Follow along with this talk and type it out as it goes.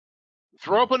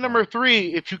Throw up a number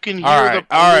 3 if you can hear All right,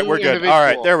 the all right, blue we're good. individual. All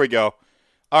right, there we go.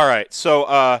 All right, so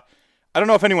I don't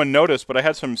know if anyone noticed, but I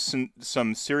had some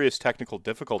serious technical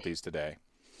difficulties today,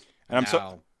 and I'm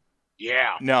so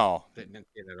Yeah. no. Didn't get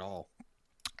it at all.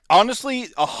 Honestly,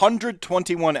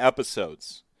 121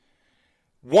 episodes.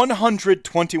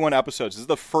 121 episodes. This is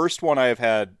the first one I have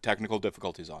had technical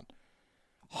difficulties on.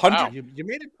 Wow. You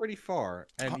made it pretty far,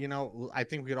 and I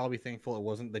think we could all be thankful it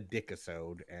wasn't the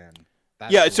dick-isode, and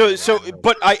that's Yeah, the so one that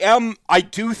but I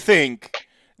do think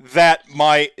that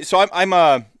I'm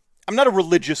not a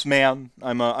religious man.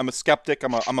 I'm a skeptic.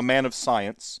 I'm a man of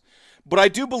science. But I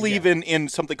do believe in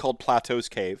something called Plato's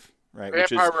cave, right?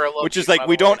 Which is like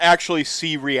we don't actually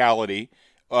see reality.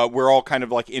 We're all kind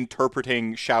of like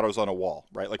interpreting shadows on a wall,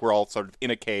 right? Like we're all sort of in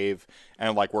a cave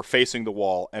and like we're facing the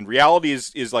wall, and reality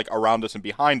is like around us and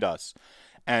behind us,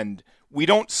 and we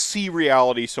don't see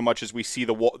reality so much as we see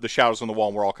the shadows on the wall,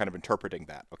 and we're all kind of interpreting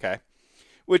that, okay?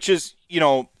 Which is,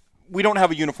 we don't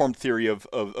have a uniform theory of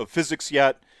physics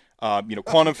yet.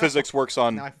 Quantum physics works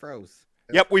on. I froze.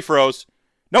 Yep, we froze.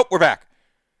 Nope, we're back.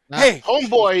 Hey,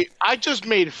 homeboy, I just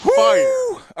made fire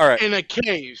all right. in a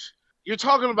cave. You're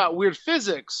talking about weird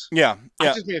physics. Yeah.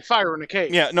 I just made fire in a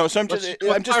cave. Yeah, no, so I'm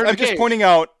just pointing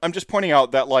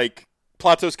out that like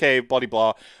Plato's cave, blah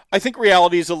blah. I think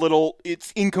reality is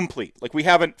it's incomplete. Like we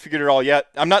haven't figured it all yet.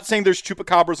 I'm not saying there's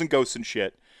chupacabras and ghosts and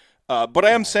shit. But I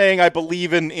am saying I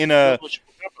believe in a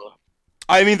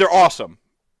I mean, they're awesome.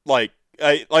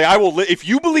 I will if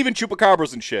you believe in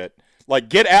chupacabras and shit, like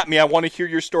get at me. I want to hear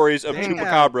your stories of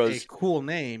chupacabras. A cool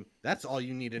name. That's all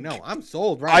you need to know. I'm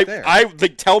sold there.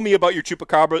 Tell me about your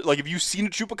chupacabra. Like, have you seen a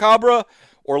chupacabra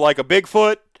or like a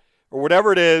Bigfoot or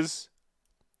whatever it is?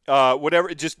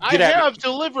 Whatever. Just get at me. I have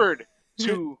delivered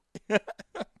to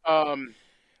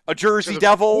a Jersey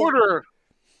Devil. Border.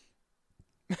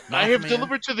 I have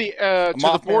delivered to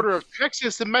the border of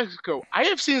Texas and Mexico. I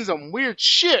have seen some weird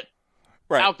shit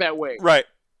out that way. Right.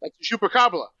 Like the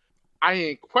chupacabra. I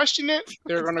ain't questioning it.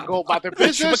 They're gonna go about their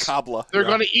business. They're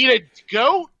gonna eat a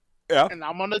goat. Yeah. And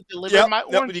I'm gonna deliver my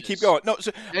oranges. But you keep going. No,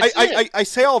 so I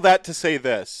say all that to say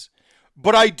this,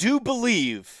 but I do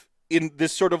believe in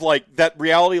this sort of like that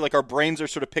reality. Like our brains are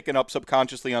sort of picking up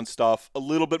subconsciously on stuff a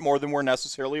little bit more than we're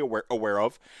necessarily aware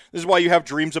of. This is why you have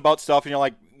dreams about stuff, and you're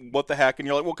like, "What the heck?" And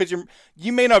you're like, "Well, because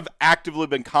you may not have actively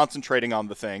been concentrating on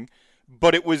the thing,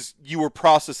 but you were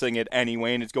processing it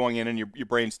anyway, and it's going in, and your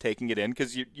brain's taking it in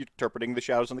because you're interpreting the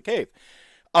shadows in the cave."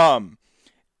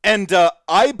 And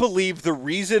I believe the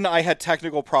reason I had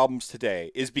technical problems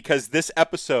today is because this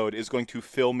episode is going to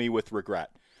fill me with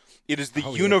regret. It is the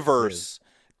universe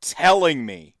telling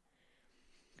me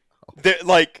that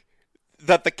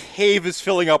the cave is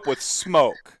filling up with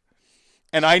smoke,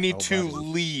 and I need to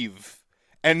leave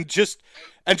and just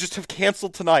have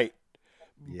canceled tonight.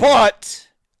 Yeah. But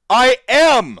I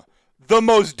am the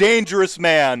most dangerous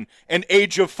man in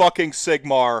Age of fucking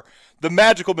Sigmar. The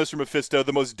magical Mr. Mephisto,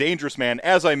 the most dangerous man,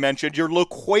 as I mentioned, your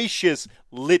loquacious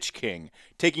Lich King,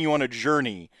 taking you on a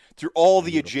journey through all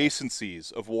the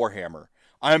adjacencies of Warhammer.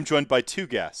 I am joined by two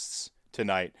guests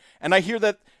tonight, and I hear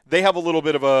that they have a little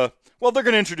bit of a... Well, they're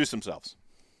going to introduce themselves.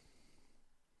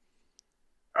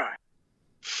 All right.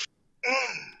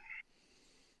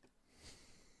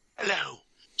 Hello,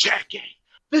 Jackie.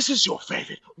 This is your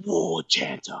favorite war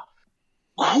chanter,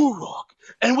 Kurok,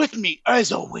 and with me,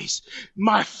 as always,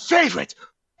 my favorite,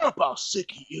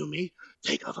 Suki Yumi.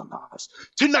 Take other Mars.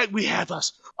 Tonight we have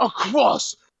us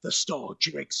across the Star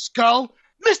Drake Skull,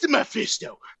 Mr.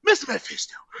 Mephisto. Mr.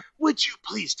 Mephisto, would you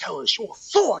please tell us your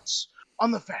thoughts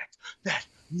on the fact that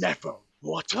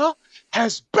Neferwater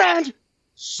has banned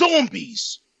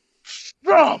zombies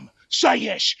from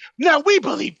Shyish? Now, we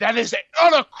believe that is an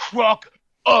utter crock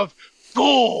of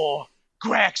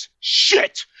Grax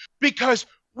shit, because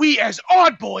we as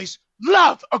odd boys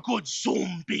love a good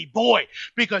zombie boy,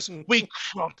 because we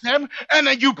crump them and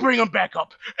then you bring them back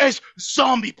up as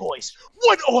zombie boys.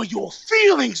 What are your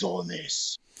feelings on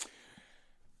this?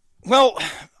 Well,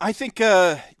 I think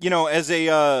I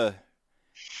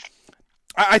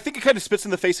think it kind of spits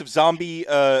in the face of zombie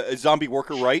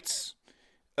worker rights.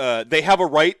 They have a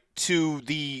right to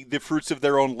the fruits of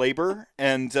their own labor,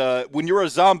 and when you're a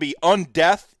zombie,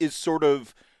 undeath is sort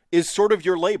of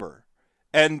your labor,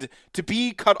 and to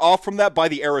be cut off from that by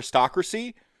the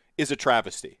aristocracy is a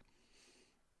travesty.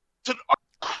 It's a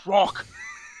crock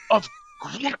of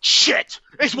shit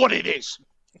is what it is.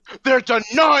 They're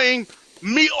denying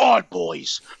me odd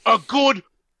boys a good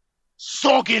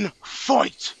sogging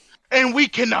fight, and we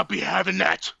cannot be having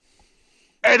that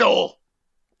at all.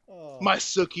 My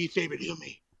Suki favorite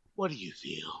Yumi, what do you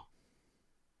feel?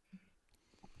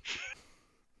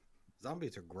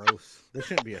 Zombies are gross. This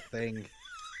shouldn't be a thing.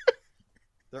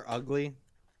 They're ugly.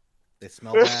 They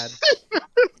smell bad.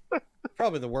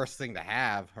 Probably the worst thing to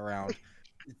have around.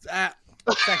 It's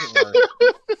second worst.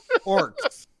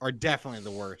 Orcs are definitely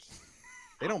the worst.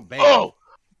 They don't bathe. Oh,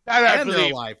 that I And they're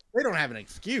believe. alive. They don't have an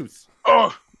excuse.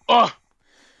 Oh,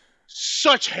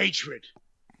 such hatred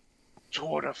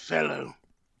toward a fellow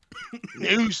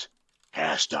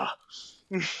newscaster.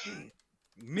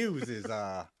 News is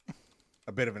a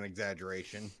bit of an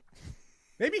exaggeration.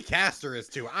 Maybe Caster is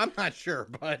too. I'm not sure,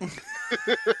 but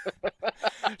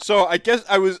So I guess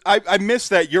I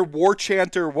missed that. You're War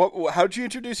Chanter. How'd you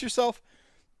introduce yourself?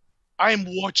 I am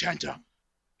War Chanter.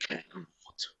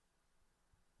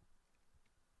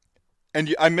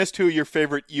 And I missed who your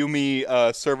favorite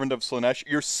Yumi servant of Slaanesh.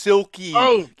 Your silky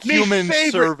Oh, human my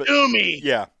favorite servant. Umi.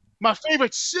 Yeah. My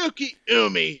favorite silky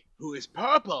Umi, who is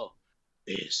purple,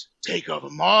 is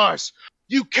Takeover Mars.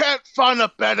 You can't find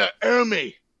a better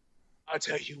Umi. I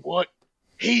tell you what,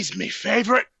 he's my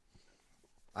favorite.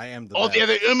 I am the All best. the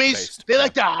other Umis, Based. they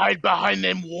like to hide behind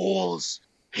them walls.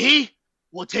 He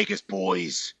will take his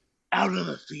boys out in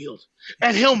the field,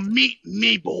 and he'll meet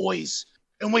me boys,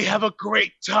 and we have a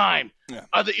great time. Yeah.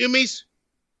 Other Umis,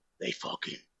 they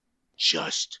fucking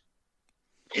just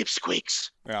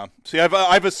pipsqueaks. Yeah. See,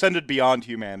 I've ascended beyond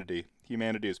humanity.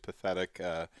 Humanity is pathetic.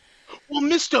 Well,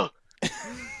 Mr.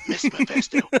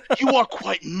 Mephisto, you are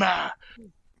quite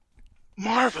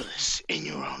marvelous in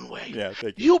your own way. Yeah.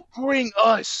 Thank you. You bring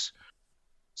us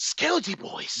skeleton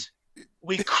boys.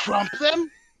 We crump them.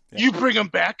 Yeah. You bring them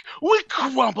back. We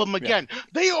crump them again.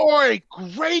 They are a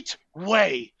great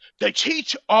way to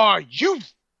teach our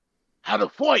youth how to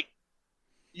fight.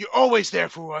 You're always there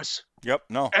for us, Yep.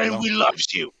 No. and no. we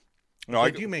loves you. No,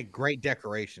 They do make great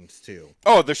decorations too.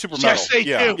 Oh, they're super Yes, metal. they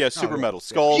yeah. do. Yeah. Super Oh, yeah. metal.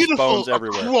 Skulls, Beautiful bones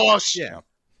everywhere. Yeah.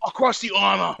 across the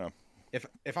armor. Yeah. If I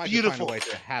could find Beautiful. a way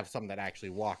to have some that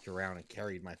actually walked around and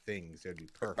carried my things, it would be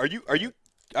perfect. Are you?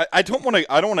 I don't want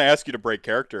to ask you to break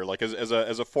character. Like as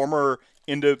a former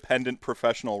independent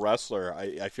professional wrestler,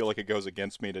 I feel like it goes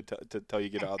against me to tell you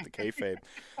get out the kayfabe.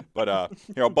 But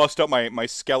I'll bust up my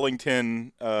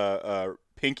skeleton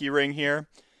pinky ring here.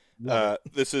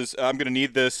 This is I'm gonna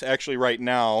need this actually right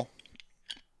now.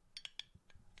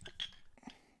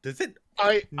 Does it?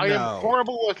 I No. am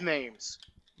horrible with names,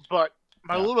 but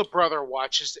my Yeah. little brother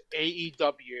watches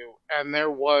AEW, and there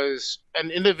was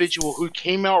an individual who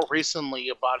came out recently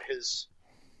about his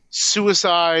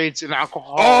suicides and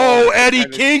alcohol. Oh, Eddie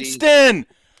dependency. Kingston!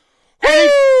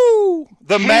 Woo!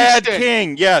 The Mad Kingston.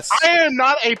 King. Yes. I am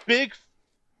not a big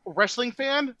wrestling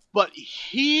fan, but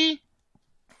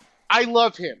I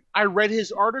love him. I read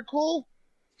his article.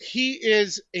 He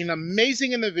is an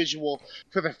amazing individual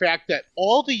for the fact that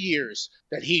all the years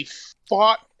that he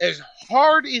fought as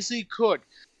hard as he could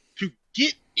to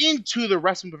get into the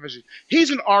wrestling profession.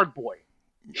 He's an ard boy.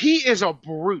 He is a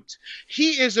brute.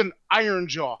 He is an iron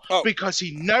jaw Oh. because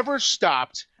he never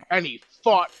stopped and he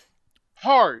fought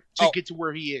hard to Oh. get to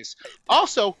where he is.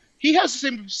 Also, he has the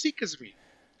same physique as me.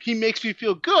 He makes me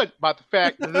feel good about the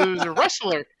fact that there's a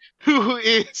wrestler who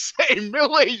is a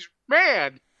middle-aged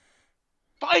man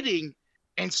fighting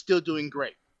and still doing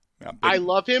great. Yeah, I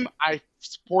love him. I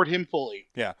support him fully.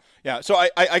 Yeah. So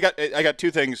I got two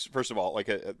things. First of all, like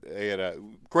I had a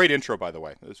great intro, by the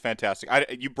way. It was fantastic.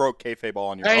 You broke kayfabe all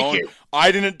on your Thank own. you.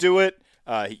 I didn't do it.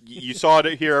 You saw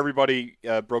it here. Everybody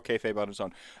broke kayfabe on his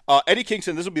own. Eddie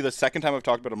Kingston. This will be the second time I've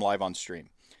talked about him live on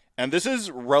stream, and this is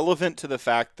relevant to the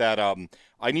fact that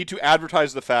I need to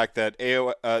advertise the fact that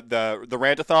the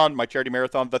Rantathon, my charity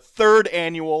marathon, the third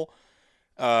annual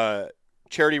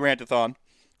charity Rantathon.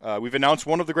 We've announced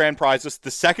one of the grand prizes.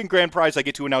 The second grand prize I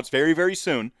get to announce very, very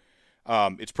soon.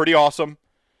 It's pretty awesome.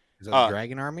 Is that the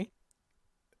Dragon Army?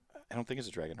 I don't think it's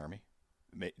a Dragon Army.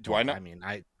 Do I not?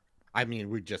 I mean,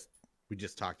 we just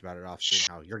talked about it off stream.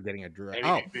 How you're getting a dragon?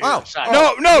 Maybe- Oh, sorry.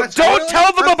 No! That's Don't really-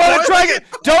 tell them that's about a really- dragon.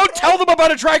 Don't tell them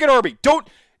about a Dragon Army. Don't.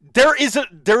 There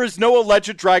is no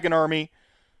alleged Dragon Army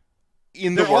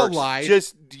in the They're all works. lies.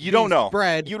 Just you don't know.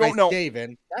 Spread You don't by know.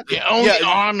 Skaven. That's The all. only Yeah,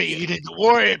 army you need to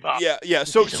worry about. Yeah.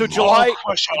 So is the July Maul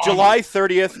Crush army. July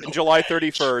 30th and July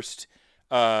 31st.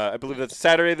 I believe that's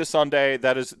Saturday to Sunday.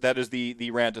 That is the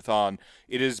Rantathon.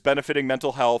 It is benefiting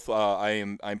mental health.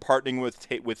 I'm partnering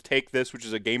with Take This, which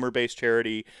is a gamer based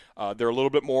charity. They're a little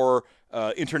bit more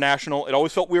international. It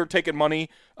always felt weird taking money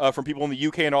from people in the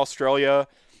UK and Australia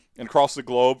and across the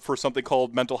globe for something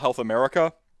called Mental Health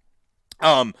America.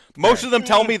 Most of them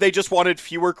tell me they just wanted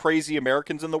fewer crazy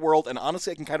Americans in the world, and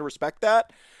honestly, I can kind of respect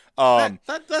that.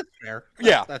 That's fair.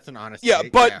 That's an honest. Yeah,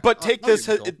 take. but Take I'll This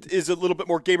give it to 'em. is a little bit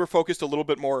more gamer focused, a little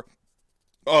bit more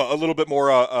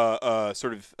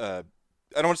sort of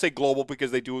I don't want to say global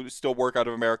because they do still work out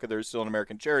of America. They're still an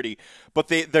American charity, but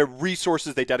the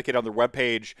resources they dedicate on their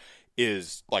webpage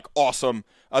is like awesome.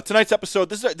 Tonight's episode,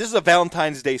 this is a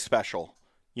Valentine's Day special.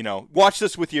 Watch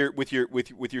this with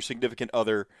your significant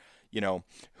other,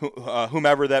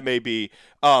 whomever that may be.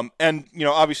 And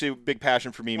obviously big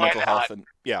passion for me, Why mental not? health, and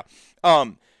yeah.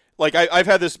 Like I've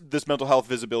had this mental health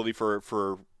visibility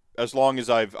for as long as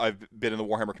I've been in the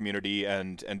Warhammer community,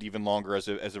 and even longer as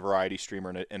a variety streamer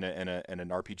and an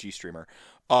RPG streamer.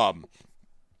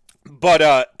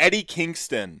 But Eddie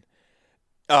Kingston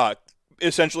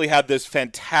essentially had this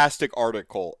fantastic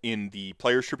article in the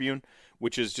Players Tribune,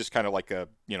 which is just kind of like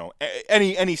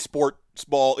any sports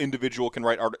ball individual can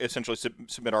write essentially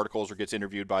submit articles or gets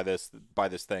interviewed by this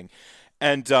thing,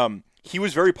 and he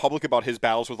was very public about his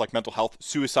battles with like mental health,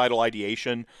 suicidal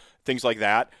ideation, things like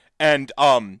that, and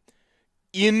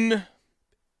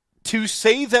to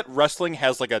say that wrestling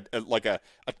has like a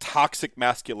toxic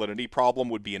masculinity problem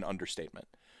would be an understatement.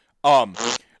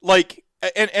 Like,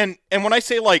 and when I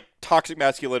say like toxic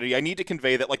masculinity, I need to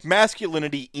convey that like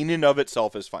masculinity in and of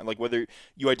itself is fine. Like whether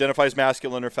you identify as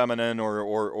masculine or feminine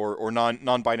or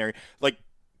non-binary, like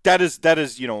that is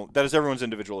everyone's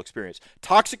individual experience.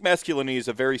 Toxic masculinity is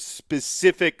a very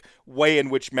specific way in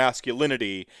which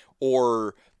masculinity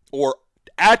or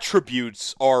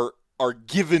attributes are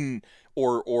given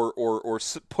or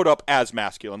put up as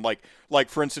masculine. Like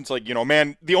for instance, like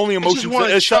man, the only I emotions just want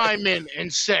to that chime in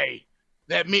and say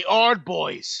that me Ard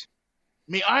boys,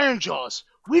 me Iron Jaws,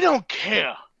 we don't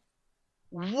care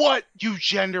what you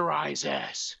genderize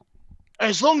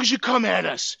as long as you come at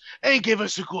us and give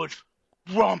us a good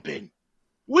romping.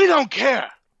 We don't care.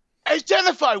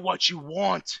 Identify what you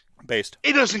want. based.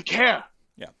 It doesn't care.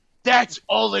 Yeah. That's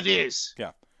all it is.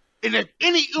 Yeah. And if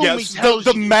any Umi Yes, tells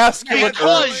the you masculine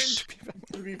because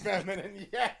To be feminine,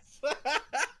 yes.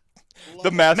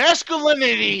 the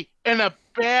masculinity and a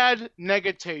bad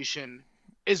negation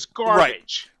is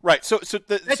garbage. right. So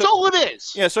That's all it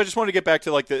is. Yeah, so I just wanted to get back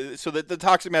to like the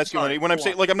toxic masculinity. Sorry, When I'm go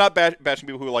saying on. like I'm not bashing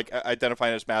people who like identify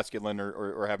as masculine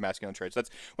or have masculine traits. That's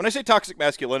when I say toxic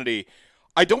masculinity,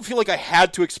 I don't feel like I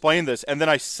had to explain this, and then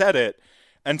I said it,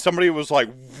 and somebody was like,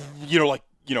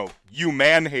 you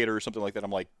man hater or something like that.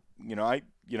 I'm like,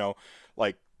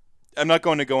 like I'm not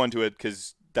going to go into it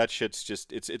because that shit's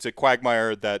just it's a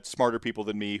quagmire that smarter people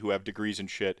than me who have degrees and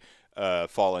shit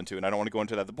fall into, and I don't want to go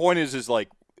into that. The point is like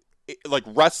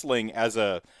wrestling as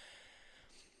a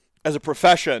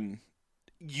profession,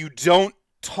 you don't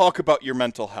talk about your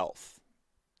mental health.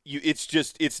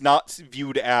 It's not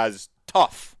viewed as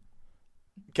tough.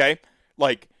 Okay?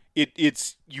 Like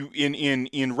it's you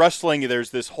in wrestling there's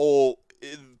this whole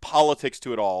politics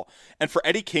to it all. And for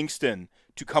Eddie Kingston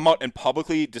to come out and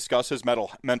publicly discuss his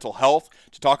mental health,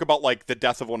 to talk about like the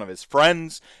death of one of his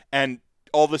friends and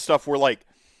all this stuff where like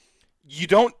you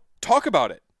don't talk about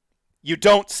it. You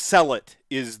don't sell it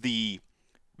is the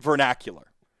vernacular.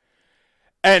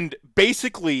 And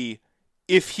basically,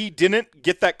 if he didn't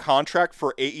get that contract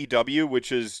for AEW,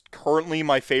 which is currently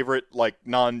my favorite, like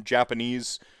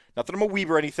non-Japanese, not that I'm a weeb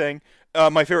or anything,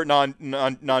 my favorite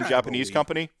non-Japanese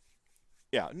company.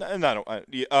 Yeah,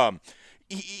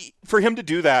 for him to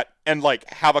do that and like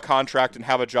have a contract and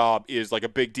have a job is like a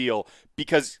big deal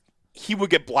because he would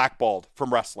get blackballed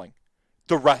from wrestling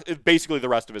basically the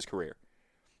rest of his career.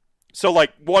 So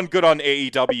like one good on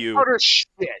AEW. Utter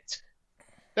shit.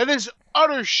 That is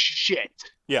utter shit.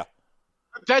 Yeah.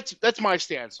 That's my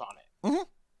stance on it. Mm-hmm.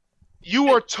 You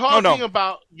are talking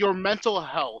about your mental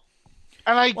health.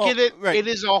 And I get it. Right. It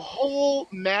is a whole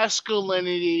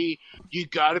masculinity. You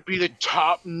got to be the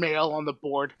top male on the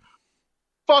board.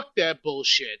 Fuck that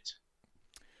bullshit.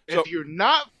 So- If you're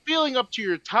not feeling up to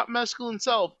your top masculine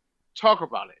self, talk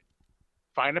about it.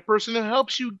 Find a person that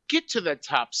helps you get to that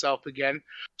top self again,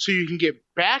 so you can get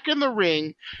back in the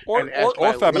ring. Or and as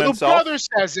my feminine little self. brother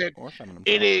says it, Or feminine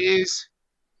it self. is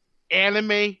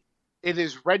anime. It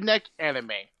is redneck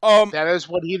anime. That is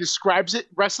what he describes it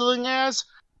wrestling as.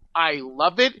 I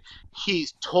love it.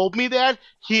 He's told me that.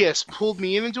 He has pulled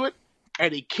me into it.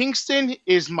 Eddie Kingston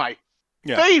is my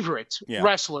favorite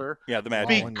wrestler Yeah, the Well,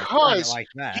 magic. when you frame it because like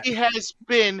that. he has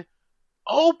been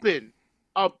open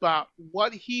about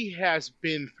what he has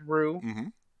been through. Mm-hmm.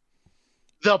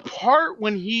 The part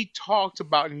when he talked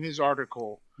about in his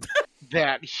article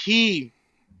that he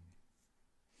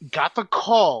got the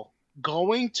call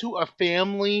going to a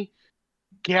family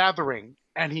gathering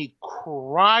and he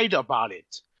cried about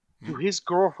it to his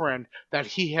girlfriend that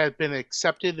he had been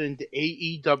accepted into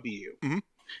AEW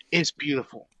is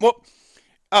beautiful. Well,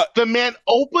 The man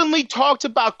openly talked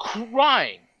about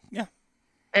crying. Yeah.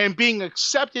 and being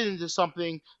accepted into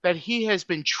something that he has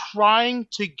been trying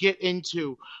to get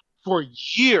into for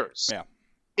years Yeah.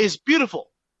 is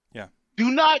beautiful. Yeah.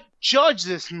 Do not judge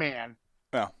this man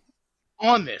Yeah.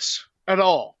 on this at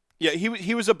all. Yeah,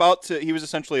 he was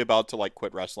essentially about to like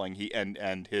quit wrestling. He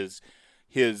and his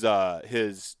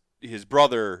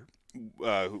brother,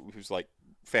 who's like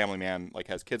family man, like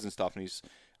has kids and stuff, and he's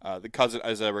the cousin,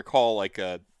 as I recall, like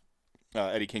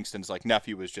Eddie Kingston's like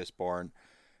nephew was just born,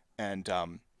 and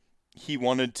he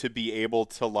wanted to be able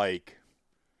to like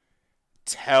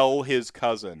tell his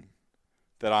cousin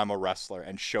that I'm a wrestler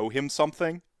and show him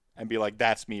something and be like,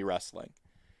 that's me wrestling.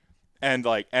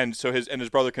 And so his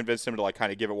brother convinced him to like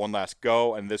kind of give it one last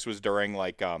go, and this was during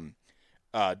like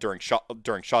during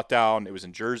shutdown. It was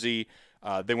in Jersey.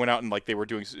 They went out and like they were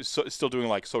still doing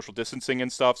like social distancing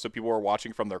and stuff, so people were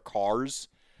watching from their cars.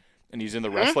 And he's in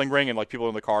the wrestling ring, and like people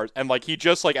in the cars, and like he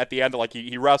just like at the end, like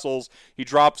he wrestles, he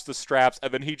drops the straps,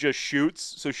 and then he just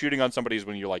shoots. So shooting on somebody is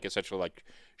when you like essentially like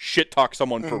shit talk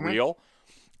someone for real.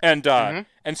 And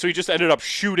and so he just ended up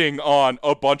shooting on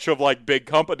a bunch of like big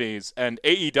companies, and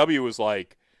AEW was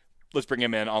like, let's bring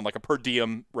him in on like a per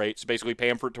diem rate, so basically pay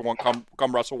him to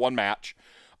come wrestle one match.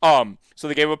 So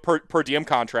they gave him a per diem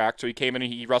contract, so he came in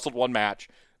and he wrestled one match,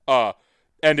 and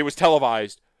it was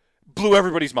televised, blew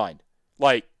everybody's mind.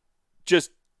 Like,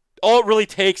 just all it really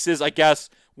takes is, I guess,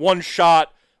 one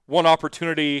shot, one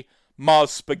opportunity,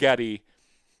 Ma's spaghetti,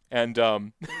 and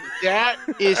that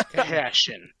is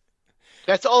passion.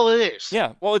 That's all it is.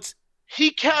 Yeah, well, he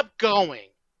kept going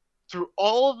through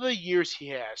all of the years he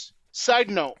has. Side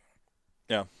note.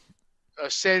 Yeah.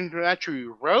 Saturday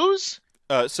Rose?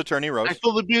 Saturni Rose. I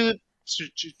thought it'd be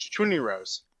Saturni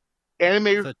Rose.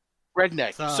 Anime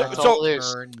redneck. That's all it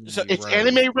is. It's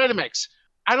anime rednecks.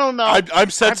 I don't know. I'm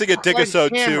sensing a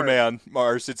dig-a-sode too, man,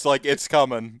 Mars. It's like, it's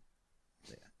coming.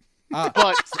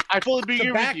 But I fully agree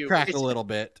to with you. Backtrack a little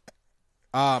bit.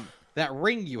 That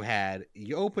ring you had,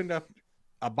 you opened up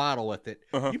a bottle with it.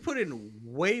 You put in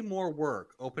way more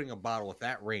work opening a bottle with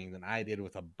that ring than I did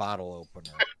with a bottle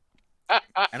opener.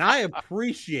 And I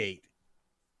appreciate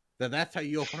that that's how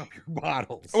you open up your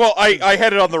bottles. Well, I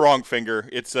had it on the wrong finger.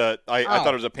 It's I thought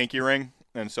it was a pinky ring,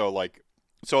 and so it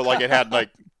had like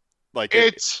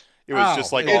it was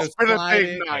just like it's been a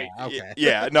big night. Okay.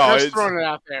 Yeah, no, just throwing it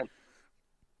out there.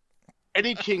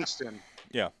 Eddie Kingston,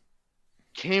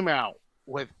 came out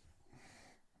with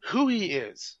who he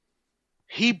is.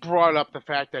 He brought up the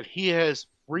fact that he has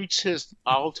reached his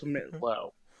ultimate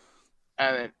low,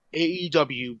 and then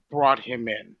AEW brought him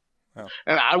in. Oh.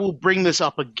 And I will bring this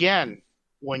up again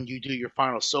when you do your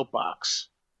final soapbox.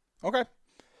 Okay.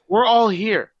 We're all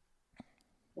here.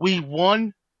 We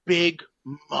one big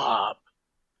mob.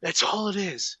 That's all it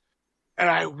is. And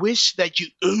I wish that you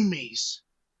Umis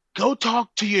go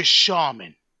talk to your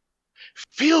shaman.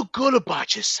 Feel good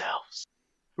about yourselves.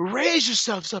 Raise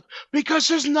yourselves up, because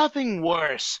there's nothing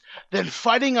worse than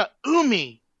fighting a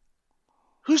Umi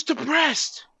who's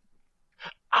depressed.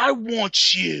 I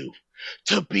want you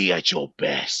to be at your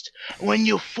best when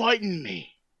you're fighting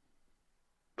me.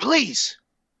 Please,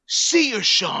 see your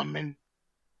shaman.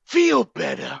 Feel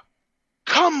better.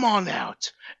 Come on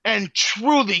out and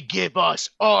truly give us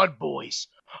odd boys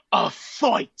a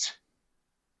fight.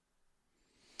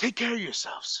 Take care of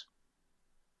yourselves.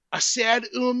 A sad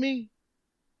Umi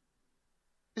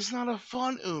is not a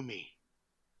fun Umi.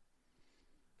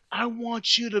 I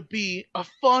want you to be a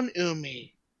fun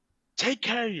Umi. Take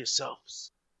care of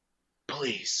yourselves.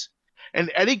 Please. And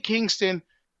Eddie Kingston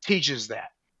teaches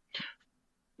that.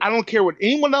 I don't care what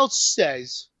anyone else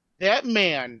says. That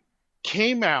man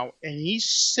came out and he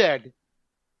said,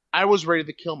 I was ready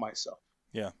to kill myself.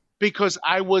 Yeah. Because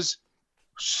I was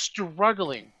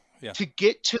struggling to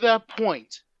get to that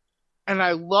point. And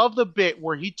I love the bit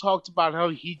where he talked about how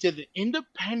he did an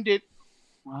independent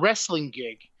wrestling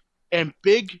gig, and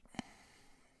Big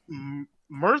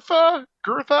Gertha,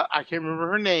 I can't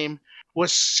remember her name,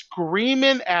 was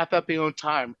screaming at that the whole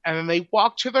time. And then they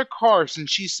walked to their cars and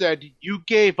she said, you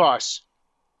gave us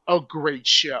a great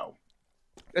show.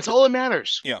 That's all that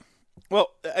matters. Yeah. Well,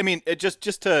 I mean, I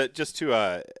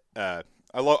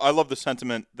love the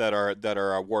sentiment that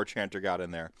our war chanter got in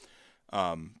there.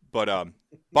 But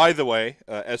by the way,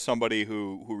 as somebody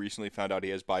who recently found out he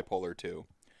has bipolar 2,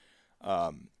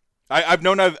 I've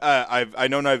known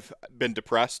I've been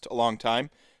depressed a long time.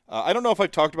 I don't know if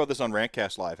I've talked about this on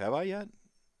Rantcast Live. Have I yet?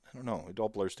 I don't know. It all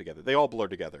blurs together. They all blur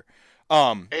together.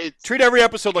 Treat every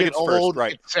episode like it's old, first,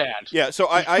 right? It's sad. Yeah. So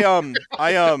I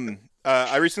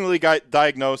recently got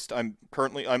diagnosed. I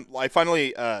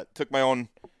finally took my own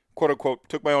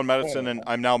took my own medicine, and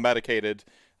I'm now medicated.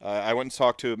 I went and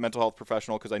talked to a mental health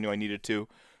professional because I knew I needed to.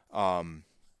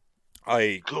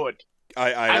 Good.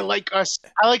 I I like a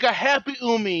happy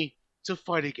Umi to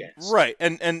fight against. right,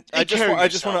 and I Take just care of I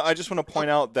just want to point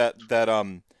out that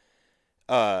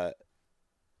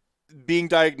being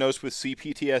diagnosed with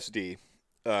CPTSD,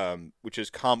 which is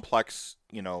complex,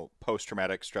 post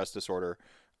traumatic stress disorder,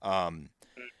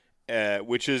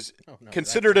 which is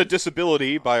considered a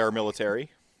disability by our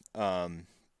military, and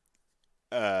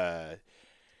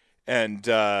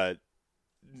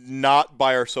not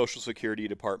by our Social Security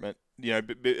Department. And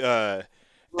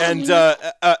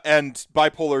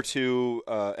bipolar 2,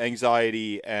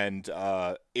 anxiety, and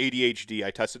ADHD.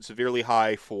 I tested severely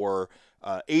high for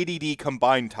ADD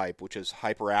combined type, which is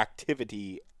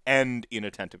hyperactivity and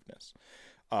inattentiveness.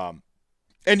 And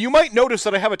you might notice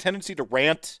that I have a tendency to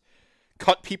rant,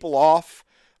 cut people off.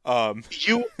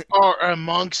 You are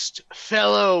amongst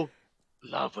fellow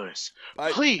lovers.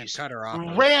 Please cut her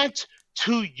off. rant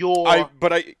to your.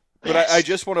 I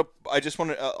just want to.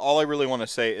 All I really want to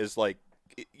say is, like,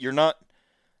 you're not.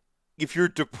 If you're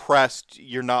depressed,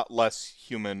 you're not less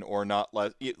human or not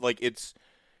less. Like, it's.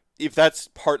 If that's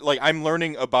part, like, I'm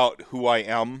learning about who I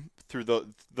am through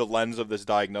the lens of this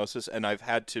diagnosis, and I've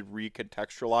had to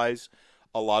recontextualize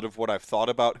a lot of what I've thought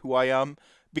about who I am,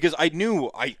 because I knew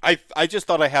I just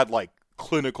thought I had, like,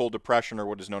 clinical depression, or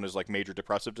what is known as, like, major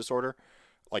depressive disorder,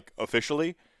 like,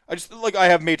 officially. I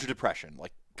have major depression,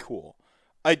 like, cool.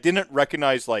 I didn't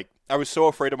recognize, like, I was so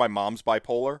afraid of my mom's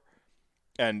bipolar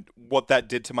and what that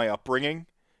did to my upbringing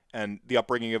and the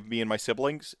upbringing of me and my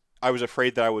siblings. I was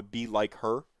afraid that I would be like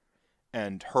her,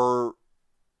 and her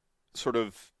sort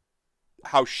of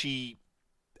how she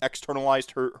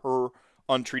externalized her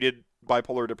untreated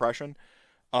bipolar depression.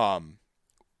 I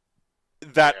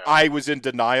was in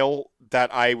denial that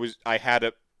I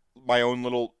had my own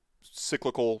little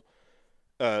cyclical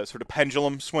sort of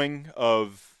pendulum swing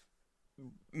of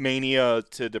mania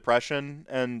to depression,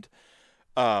 and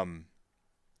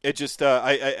it just so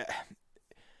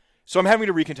I'm having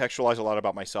to recontextualize a lot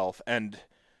about myself, and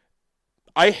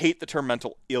I hate the term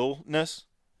mental illness.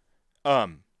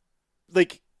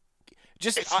 Like,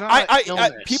 just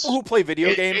people who play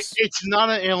video games. It's not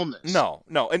an illness. No,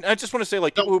 and I just want to say,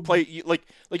 like, people who play like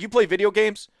you play video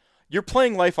games. You're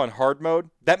playing life on hard mode.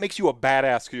 That makes you a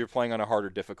badass because you're playing on a harder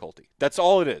difficulty. That's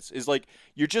all it is. Is like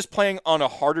you're just playing on a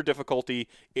harder difficulty.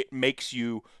 It makes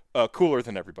you cooler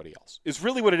than everybody else. It's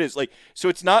really what it is. Like, so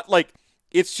it's not like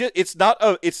it's not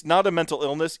a mental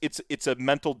illness. It's a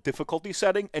mental difficulty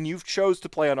setting, and you've chose to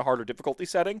play on a harder difficulty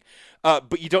setting.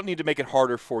 But you don't need to make it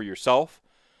harder for yourself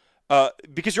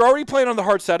because you're already playing on the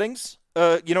hard settings.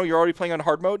 You're already playing on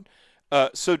hard mode.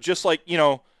 So just like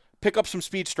pick up some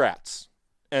speed strats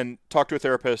and talk to a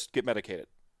therapist, get medicated.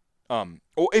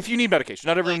 Or if you need medication,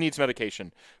 not everyone needs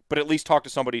medication, but at least talk to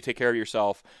somebody, take care of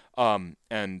yourself. Remember,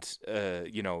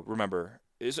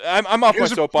 I'm off my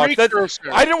soapbox.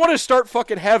 I didn't want to start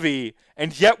fucking heavy,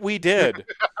 and yet we did.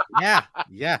 Yeah.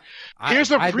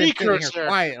 Here's a precursor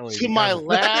to my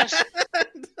last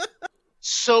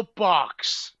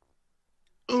soapbox.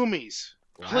 Umis,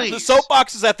 please. The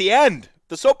soapbox is at the end.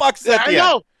 I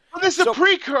know. But this is a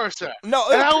precursor.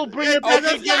 No, and I will bring it back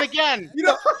again.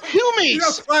 Humies. You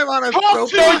don't climb on a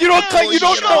soapbox. No, you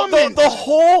don't know.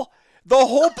 The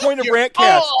whole point of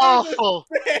Rantcast. Awful.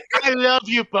 I love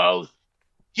you both.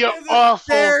 You're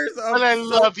awful, but I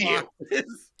love you.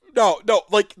 No.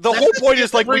 Like, the whole point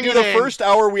is, like, we do the first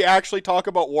hour, we actually talk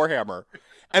about Warhammer.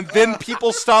 And then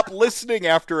people stop listening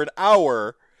after an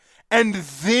hour. And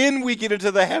then we get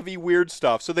into the heavy, weird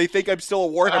stuff. So they think I'm still a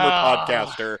Warhammer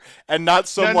podcaster and not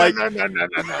some, No.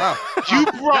 You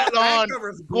brought on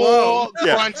Gore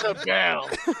Bell.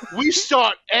 We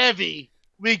start heavy,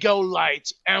 we go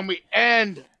light, and we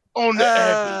end on the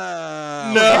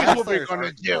heavy. That's what we're going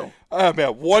to do. Oh,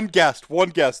 man. One guest.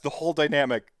 The whole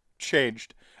dynamic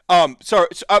changed. Sorry.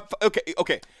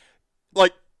 Okay.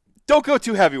 Like, don't go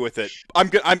too heavy with it. I'm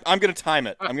going to time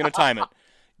it.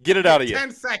 Get it out of you.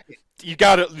 10 seconds. You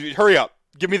got to hurry up.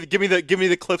 Give me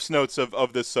the Cliff's Notes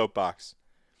of this soapbox.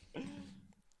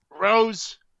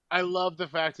 Rose, I love the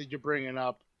fact that you're bringing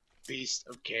up Beast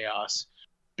of Chaos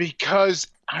because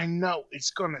I know it's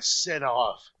going to set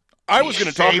off. I was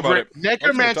going to talk about it.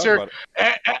 Necromancer.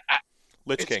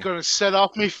 Lich King. It's going to set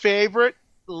off my favorite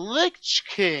Lich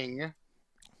King,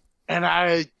 and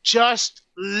I just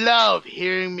love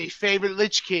hearing my favorite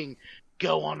Lich King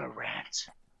go on a rant.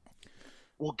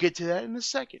 We'll get to that in a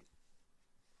second.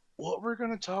 What we're going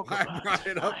to talk about I brought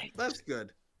it up. tonight That's good.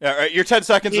 All right, your 10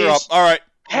 seconds are up. All right.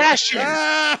 Passion.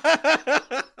 I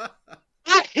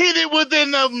hit it within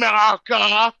the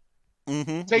marker.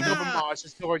 Mm-hmm. Take over, Mars.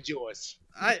 It's towards yours.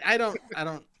 I don't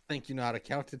think you know how to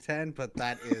count to 10, but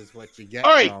that is what you get.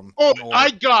 All right. From Oh, an orc, I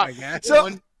got guess. So-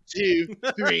 1, 2,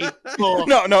 3, 4,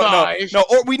 No, 5,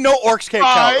 or we know orcs can't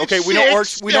count. 5, Okay, we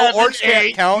 6, know orcs 7, can't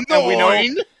 8, count, 9.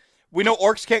 and we know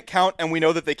orcs can't count, and we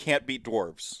know that they can't beat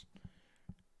dwarves.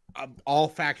 All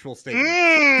factual statements.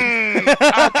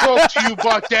 I'll talk to you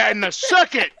about that in a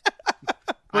second. I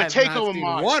But have take not over seen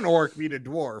mine. one orc beat a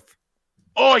dwarf.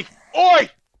 Oi! Oi!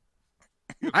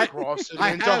 I Crossing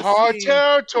I into have hard seen-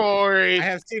 territory.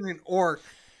 have seen an orc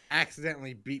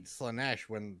accidentally beat Slanesh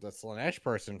when the Slanesh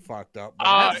person fucked up.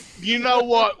 But that's- You know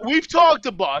what? We've talked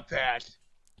about that.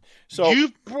 So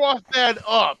You've brought that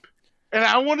up. And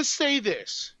I want to say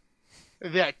this.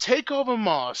 That Takeover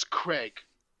Mars, Craig,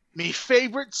 me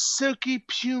favorite silky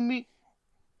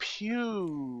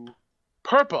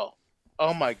purple.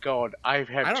 Oh my god, I've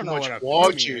I had don't too know much what a wall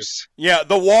pumi is. juice. yeah,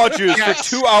 the wall juice Yes.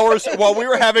 for 2 hours while we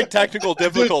were having technical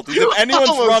difficulties. If anyone's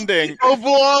hours wondering, Of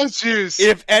wall juice.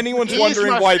 if anyone's He's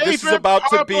wondering my why this is favorite about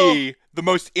to purple. be the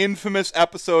most infamous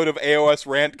episode of AOS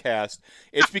Rantcast,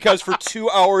 it's because for 2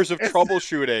 hours of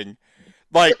troubleshooting,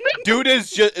 like, dude is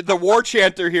just, the war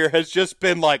chanter here has just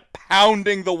been, like,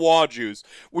 pounding the wall juice,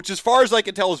 which as far as I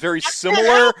can tell is very Can't similar,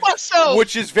 help myself.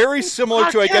 which is very similar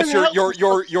I to, I can't guess, help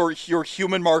your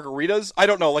human margaritas. I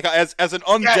don't know, like, as an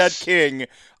undead Yes. king,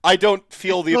 I don't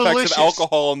feel the effects Delicious. of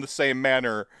alcohol in the same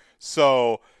manner,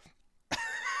 so...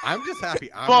 I'm just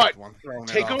happy I'm But the one throwing it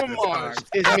Takeover off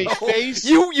this Mars time. is me face.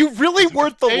 You really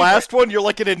weren't the favorite. last one. You're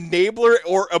like an enabler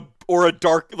or a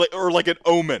dark or like an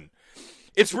omen.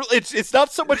 It's really it's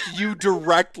not so much you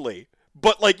directly,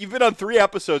 but like you've been on 3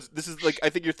 episodes. This is like I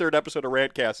think your 3rd episode of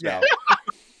Rantcast now,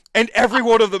 and every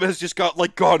one of them has just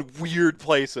gone weird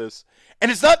places,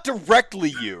 and it's not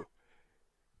directly you.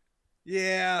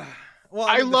 Yeah. Well,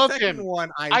 I mean, the love second him.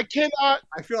 One, I cannot.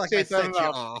 I feel like say I set that you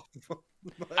enough. off.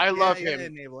 But I love yeah, him.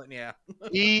 Enable it, yeah.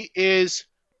 He is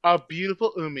a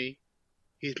beautiful Umi.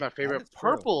 He's my favorite is true.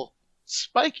 purple,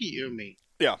 spiky Umi,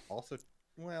 Also,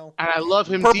 well, and I love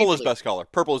him. Purple deeply. is best color.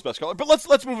 Purple is best color. But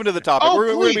let's move into the topic. Oh, we're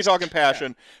going to be please. talking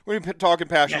passion. We're going to be talking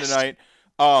passion Yes. tonight.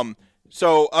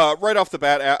 So right off the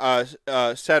bat,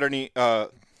 Saturn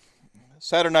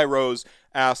Night Rose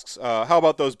asks, how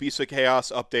about those Beasts of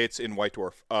Chaos updates in White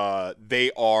Dwarf? They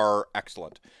are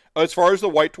excellent. As far as the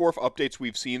White Dwarf updates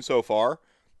we've seen so far,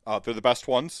 they're the best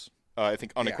ones, I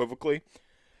think unequivocally.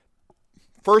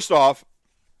 First off,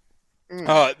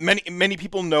 many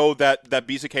people know that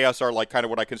Beasts of Chaos are like kind of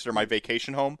what I consider my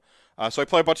vacation home. So I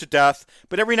play a bunch of Death,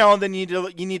 but every now and then you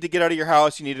need to get out of your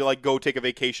house. You need to like go take a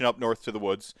vacation up north to the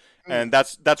woods, and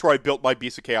that's where I built my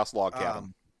Beasts of Chaos log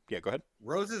cabin. Yeah, go ahead.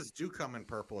 roses do come in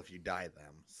purple if you dye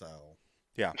them, so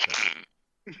Yeah.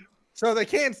 so they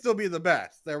can still be the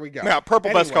best. There we go. Yeah,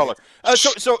 purple best color.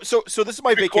 Anyways. So this is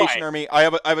my Be vacation quiet. army. I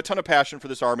have a ton of passion for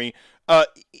this army.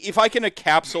 If I can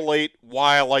encapsulate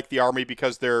why I like the army,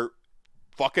 because they're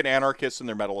fucking anarchists and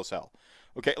they're metal as hell.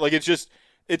 Okay, like it's the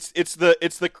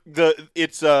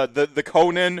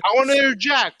Conan. I want to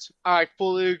interject. I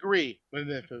fully agree with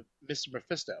Mr.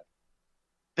 Mephisto.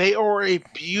 They are a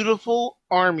beautiful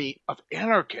army of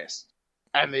anarchists,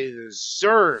 and they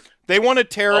deserve They want to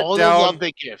tear all it the down. love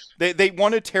they give. They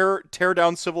want to tear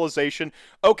down civilization.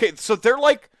 Okay, so they're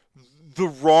like the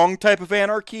wrong type of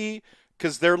anarchy,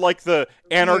 because they're like the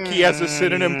anarchy as a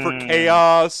synonym for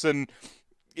chaos, and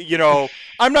you know,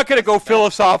 I'm not gonna go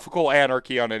philosophical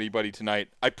anarchy on anybody tonight.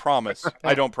 I promise.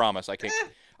 I don't promise. I can't.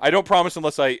 I don't promise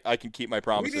unless I can keep my We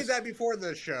promises. did that before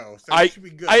the show, so I it should be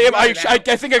good. I Try it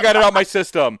out. think I got it out my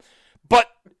system.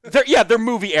 But they're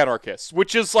movie anarchists,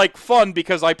 which is like fun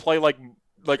because I play like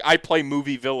I play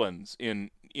movie villains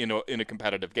in a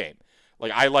competitive game.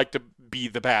 Like I like to be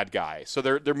the bad guy. So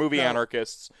they're movie No.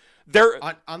 anarchists. They're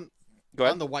on go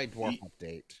ahead. on the White Dwarf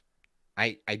update.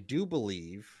 I do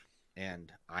believe,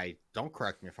 and I don't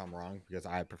correct me if I'm wrong because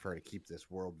I prefer to keep this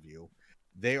worldview.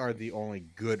 They are the only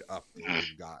good update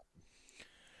we've got.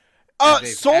 And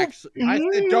they've Soul actually- I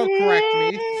said don't correct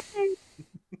me.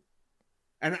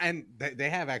 And they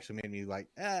have actually made me like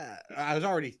I was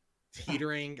already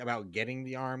teetering about getting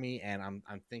the army, and I'm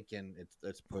thinking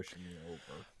it's pushing me over.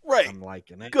 right. I'm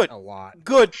liking it Good. a lot.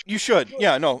 Good. You should.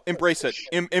 Yeah, no, embrace it.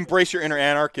 Embrace your inner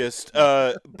anarchist,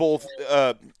 both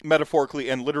metaphorically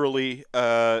and literally.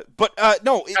 But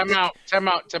no. Time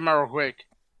out real quick.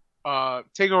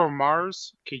 Take over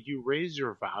Mars. Can you raise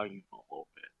your volume a little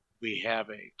bit? We have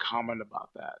a comment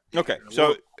about that. Okay, You're a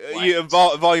so little you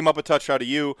quiet. volume up a touch out of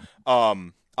you.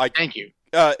 Thank you.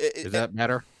 Is that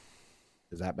better?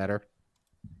 Is that better?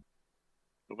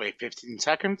 Wait, 15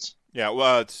 seconds? Yeah,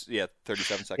 well, it's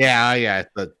 37 seconds. Yeah, it's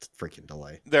the freaking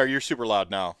delay. There, you're super loud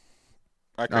now.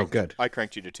 good. I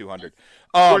cranked you to 200.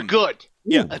 We're good.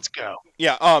 Yeah. Let's go.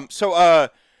 Yeah. So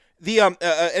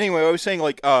anyway, I was saying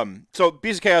like so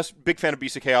Beast of Chaos, big fan of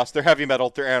Beast of Chaos. They're heavy metal.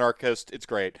 They're anarchist. It's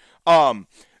great.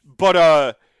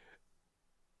 But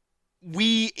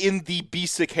we in the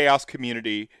Beast of Chaos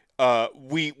community,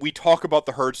 we talk about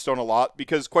the Herdstone a lot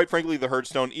because, quite frankly, the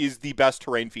Herdstone is the best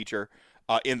terrain feature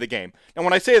in the game. And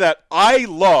when I say that, I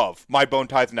love my Bone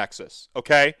Tithe Nexus.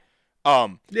 Okay.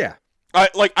 Yeah.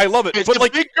 I love it. It's but a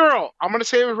like, big girl. I'm gonna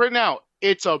say it right now.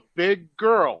 It's a big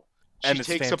girl. She And it's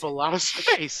takes up a lot of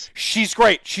space. she's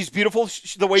great. She's beautiful.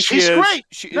 The way She's she is. great.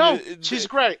 She's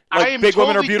great. Like, I am big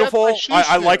women are totally beautiful. dead by she's I like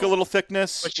a beautiful. little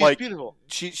thickness. But she's like beautiful.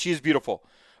 she's beautiful.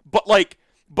 But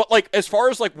as far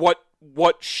as like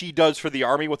what she does for the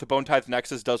army, what the Bone Tithe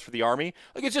Nexus does for the army,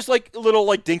 like it's just like little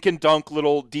like dink and dunk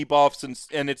little debuffs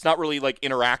and it's not really like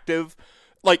interactive.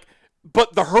 Like,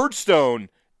 but the Herdstone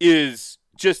is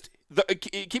just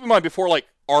keep in mind before like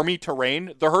army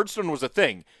terrain, the Herdstone was a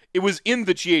thing. It was in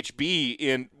the GHB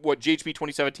in GHB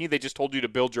 2017. They just told you to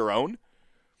build your own.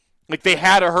 Like they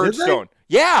had a Herdstone.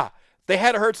 Yeah, they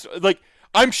had a Herdstone. Like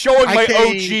I'm showing my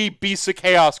OG Beast of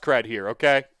Chaos cred here.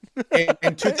 Okay.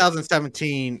 In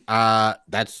 2017,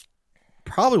 that's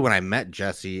probably when I met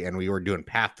Jesse and we were doing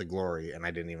Path to Glory, and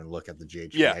I didn't even look at the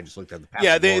GHB. Yeah. I just looked at the Path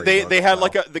Yeah, to Glory. they had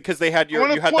like a because they had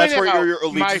that's where your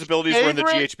allegiance abilities were in the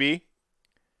GHB.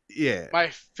 Yeah. My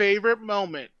favorite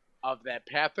moment of that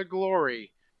Path of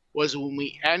Glory was when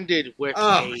we ended with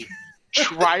a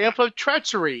Triumph of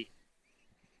Treachery,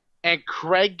 and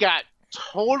Craig got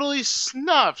totally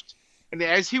snuffed. And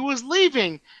as he was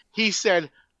leaving, he said,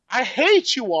 "I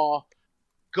hate you all.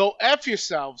 Go F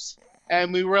yourselves."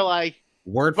 And we were like,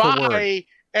 word "Bye." for word.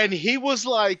 And he was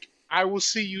like, "I will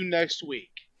see you next week."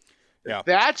 Yeah.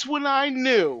 That's when I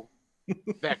knew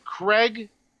that Craig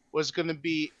was going to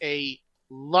be a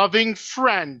loving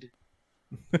friend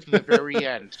to the very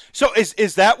end. So is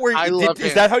that where is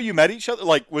him. that how you met each other?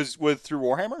 Like was through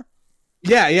Warhammer?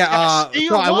 Yeah. Yes, he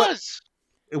So was.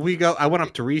 I went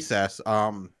up to Recess,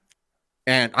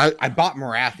 and I bought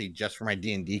Morathi just for my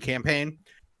D&D campaign,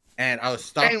 and I was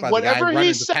stopped And by the guy whatever he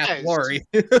running the Path to says- Glory.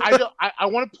 I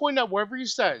want to point out wherever he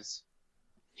says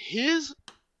his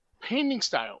painting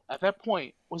style at that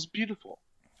point was beautiful.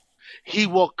 He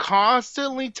will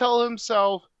constantly tell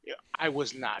himself, "I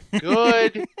was not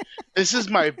good. This is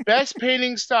my best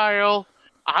painting style."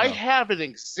 I have an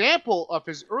example of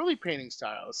his early painting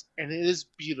styles, and it is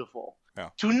beautiful. Yeah.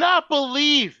 Do not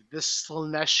believe this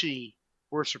Slaaneshi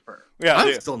worshiper. Yeah.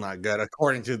 I'm still not good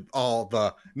according to all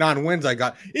the non-wins I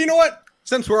got. You know what?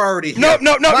 Since we're already No.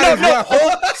 here, might as well-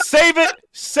 Hold, save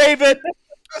it.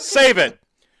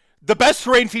 The best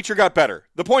terrain feature got better.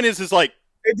 The point is like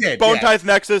It did. Bone yeah. Tithe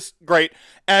Nexus, great,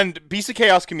 and Beast of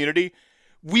Chaos community.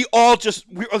 We all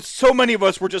so many of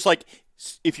us were just like,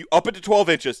 if you up it to 12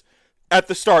 inches at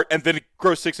the start and then it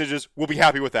grows 6 inches, we'll be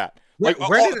happy with that. Where, Like,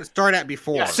 where did it start at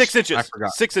before? Yeah, 6 inches. I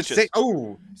forgot. 6 inches.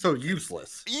 So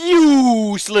useless.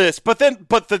 Useless. But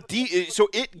so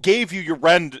it gave you your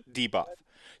rend debuff.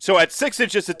 So at 6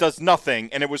 inches it does nothing,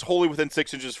 and it was wholly within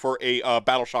 6 inches for a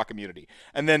Battle Shock immunity.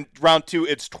 And then round 2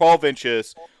 it's 12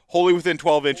 inches, wholly within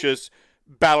 12 inches,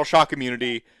 Battle Shock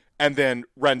immunity, and then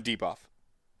rend debuff.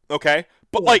 Okay,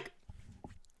 but like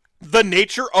the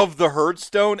nature of the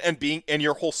Herdstone and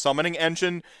your whole summoning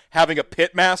engine having a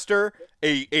Pitmaster,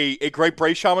 a Great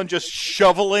Bray Shaman just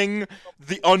shoveling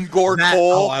the ungored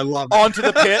hole I love it. onto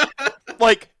the pit,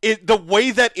 like the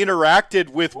way that interacted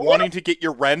with wanting to get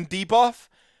your Rend debuff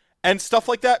and stuff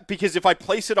like that. Because if I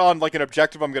place it on like an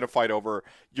objective I'm going to fight over,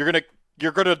 you're gonna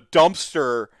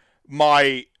dumpster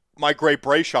my Great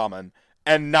Bray Shaman.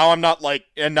 And now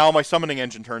now my summoning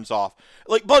engine turns off.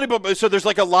 Like, so there's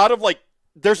like a lot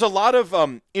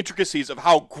of intricacies of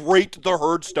how great the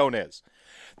Herdstone is.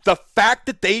 The fact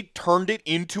that they turned it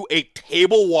into a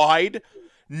table-wide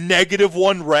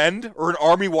 -1 rend or an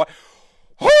army-wide,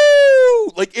 whoo!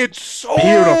 Like it's so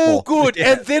Beautiful. good.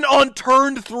 Yeah. And then on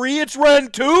turn 3, it's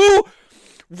rend 2,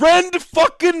 rend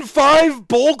fucking 5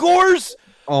 Bulgors.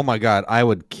 Oh my god, I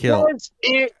would kill. As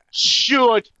it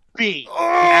should be.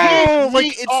 Oh, Give like me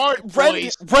it's art,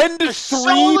 rend boys. 3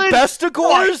 solid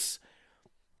Bestigors.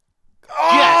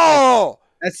 Oh,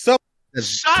 That's so.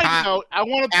 Side note, I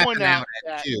want to point out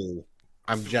that too.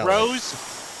 I'm jealous.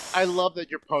 Rose, I love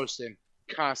that you're posting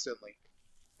constantly.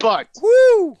 But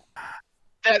woo!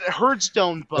 that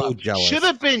Herdstone buff jealous. should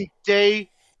have been day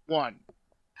 1.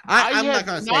 I'm I not going have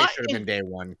to say it not should have been day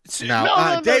 1. No,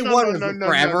 No, day no, 1 no, was no, no,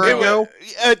 forever no, no. ago.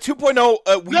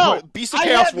 2.0, No, Beast of I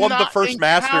Chaos have won the not first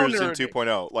Masters in encountered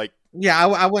 2.0. Like, Yeah,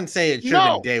 I wouldn't say it should have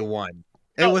No. been day 1.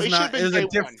 It No, was it not. should've It was been a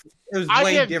day one. different. It was I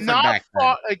way have different not back then.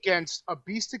 fought against a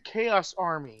Beast of Chaos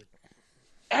army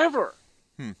ever.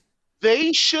 Hmm.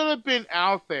 They should have been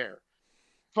out there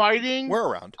fighting, We're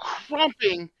around.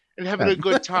 crumping, and having a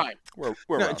good time We're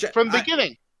No, around. from the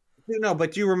beginning. No,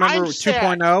 but do you remember I'm sad.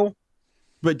 2.0?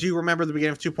 But do you remember the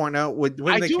beginning of 2.0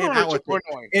 when I they do came remember out with 2.0.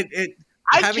 it?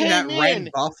 I Having that came red in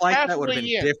buff like that would have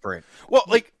halfway been in. different. Well,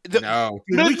 like No,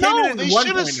 dude, No, we came in they at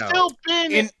should have 1.0. still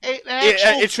been In- an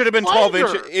actual it should have been 12 fighter.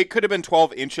 inches. It could have been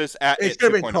 12 inches at It should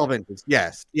have been 12 inches.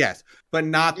 Yes, but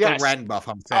not Yes. the red buff.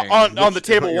 I'm saying on which the is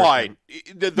table what you're wide. saying.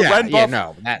 The red buff.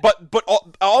 no, that, But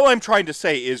all I'm trying to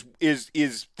say is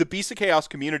the Beast of Chaos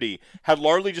community had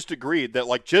largely just agreed that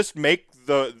like just make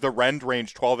the rend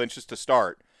range 12 inches to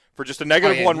start for just a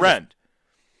negative yeah, one you- rend.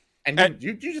 and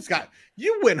you just got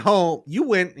you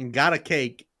went and got a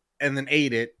cake and then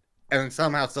ate it and then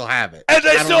somehow still have it. And they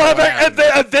I don't still know have what it, and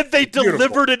happened. then they Beautiful.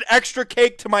 delivered an extra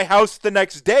cake to my house the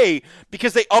next day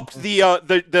because they upped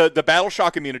the Battle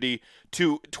Shock immunity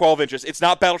to 12 inches. It's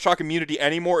not Battle Shock immunity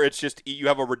anymore. It's just you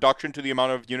have a reduction to the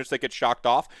amount of units that get shocked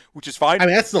off, which is fine. I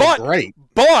mean, that's still great.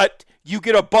 But you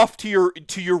get a buff to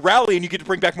your rally, and you get to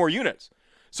bring back more units.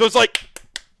 So it's like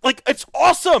it's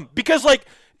awesome because like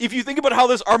if you think about how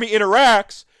this army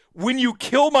interacts, when you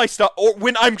kill my stuff or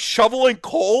when I'm shoveling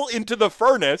coal into the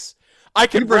furnace, I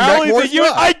can You bring back rally more the unit.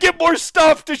 stuff. I get more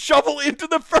stuff to shovel into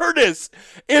the furnace.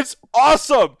 It's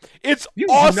awesome. It's You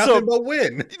do awesome. nothing but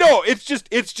win. No, it's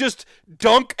just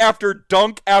dunk after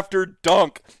dunk after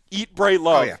dunk. Eat, pray,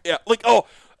 love. yeah.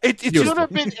 It's You just should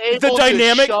have been able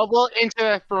dynamic- to shovel into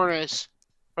that furnace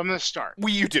from the start.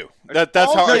 you do. That's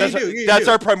Also, how you that's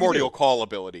do, our you primordial do. call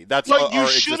ability. That's But you our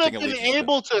should have existing been allegiance.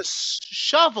 able to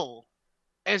shovel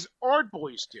as Ard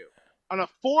Boys do on a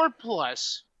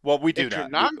 4+. Well, we do If you're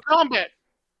that. non-combat,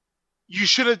 you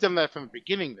should have done that from the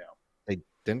beginning, though.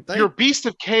 Didn't they? You're Beast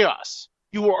of Chaos.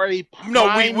 You are a No,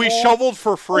 we primal shoveled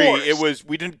for free. force. It was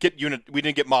we didn't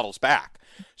get models back.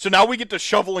 So now we get to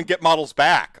shovel and get models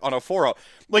back on a 4-0.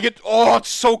 Like it's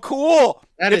so cool.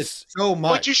 That It's- is so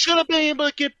much. But you should have been able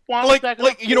to get models back. on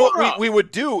a you know what 4-0. we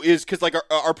would do is because like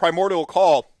our primordial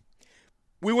call,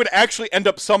 we would actually end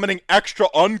up summoning extra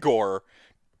Ungor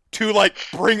to like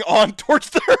bring on towards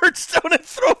the Hearthstone and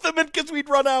throw them in because we'd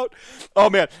run out. Oh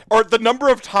man! Or the number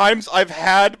of times I've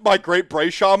had my Great Bray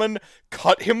Shaman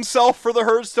cut himself for the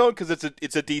Hearthstone because it's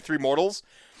a D3 Mortals.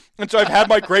 And so I've had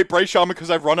my Great Bray Shaman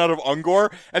because I've run out of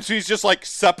Ungor, and so he's just like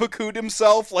seppuku'd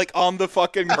himself like on the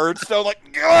fucking Hearthstone, like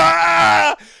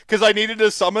because I needed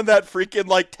to summon that freaking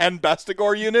like 10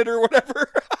 Bestigor unit or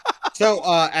whatever. So,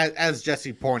 as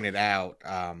Jesse pointed out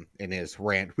in his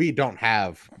rant, we don't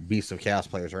have Beast of Chaos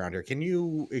players around here. Can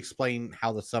you explain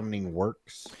how the summoning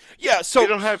works? Yeah, so We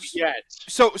don't have yet.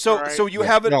 So Alright. you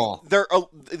have it. No.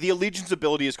 The allegiance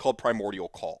ability is called Primordial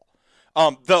Call.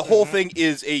 The whole thing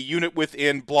is a unit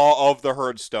within Blah of the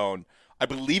Hearthstone. I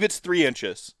believe it's 3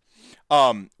 inches.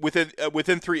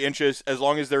 Within 3 inches, as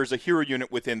long as there's a hero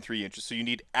unit within 3 inches. So you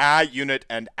need a unit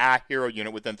and a hero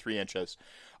unit within 3 inches.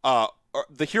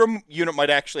 The hero unit might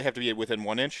actually have to be within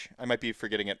 1 inch. I might be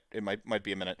forgetting it. It might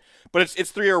be a minute, but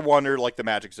it's 3 or 1 or like the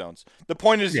magic zones. The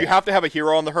point is you have to have a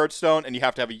hero on the Hearthstone and you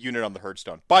have to have a unit on the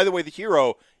Hearthstone. By the way, the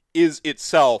hero is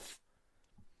itself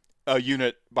a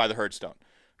unit by the Hearthstone.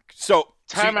 So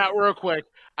Time out real quick.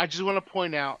 I just want to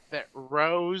point out that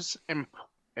Rose and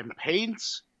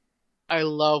Paints, I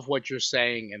love what you're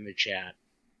saying in the chat.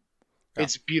 Yeah.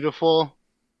 It's beautiful.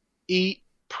 Eat,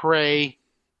 pray,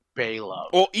 bay love.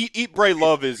 Well, eat, pray,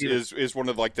 love is one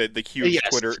of like the huge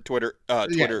Yes. Twitter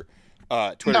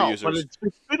no, users. but it's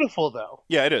beautiful though.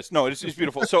 Yeah, it is. No, it's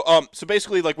beautiful. So so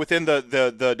basically, like within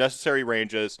the necessary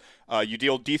ranges, you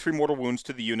deal D3 mortal wounds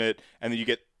to the unit, and then you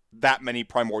get that many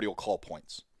primordial call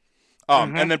points.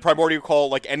 And then primordial call,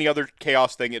 like any other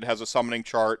chaos thing, it has a summoning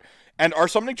chart, and our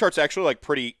summoning chart's actually like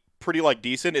pretty like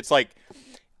decent. It's like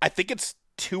I think it's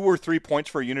 2 or 3 points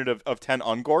for a unit of 10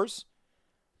 Ungors.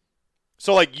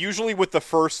 So like usually with the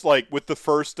first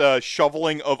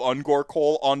shoveling of Ungor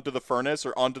coal onto the furnace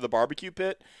or onto the barbecue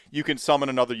pit, you can summon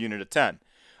another unit of 10.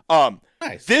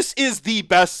 Nice. This is the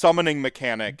best summoning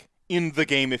mechanic in the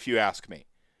game, if you ask me.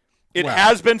 It Wow.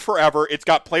 has been forever. It's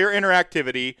got player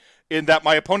interactivity in that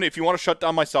my opponent, if you want to shut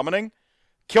down my summoning,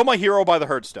 kill my hero by the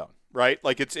Hearthstone, right?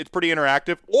 Like it's pretty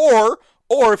interactive. Or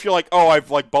if you're like, oh, I've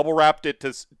like bubble wrapped it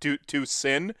to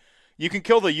sin, you can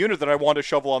kill the unit that I want to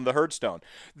shovel on the Hearthstone.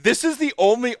 This is the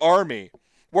only army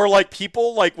where like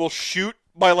people like will shoot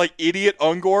my like idiot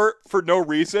Ungor for no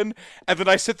reason, and then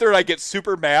I sit there and I get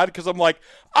super mad because I'm like,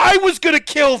 I was gonna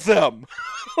kill them.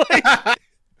 Like,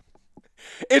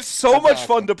 it's so That's much awesome.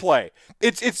 fun to play.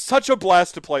 It's such a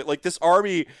blast to play. Like this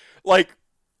army, like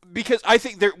Because I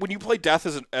think when you play Death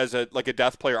as a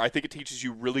Death player, I think it teaches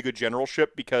you really good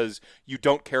generalship because you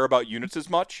don't care about units as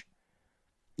much.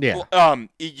 Yeah. So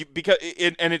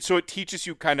it teaches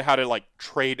you kind of how to like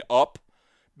trade up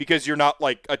because you're not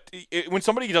like when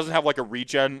somebody doesn't have like a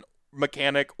regen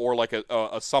mechanic or like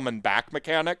a summon back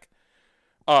mechanic,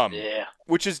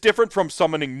 which is different from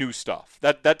summoning new stuff.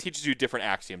 That teaches you different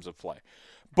axioms of play.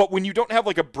 But when you don't have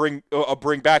like a bring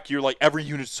back, you're like every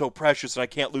unit's so precious and I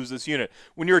can't lose this unit.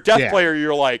 When you're a Death player,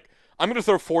 you're like I'm gonna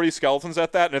throw 40 skeletons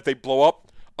at that, and if they blow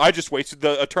up, I just wasted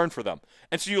a turn for them.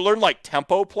 And so you learn like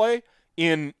tempo play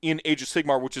in Age of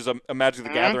Sigmar, which is a Magic the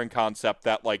Gathering concept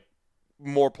that like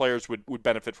more players would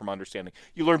benefit from understanding.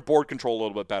 You learn board control a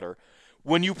little bit better.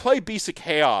 When you play Beasts of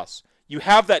Chaos, you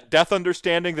have that Death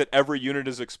understanding that every unit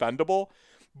is expendable,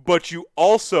 but you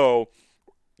also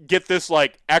get this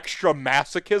like extra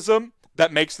masochism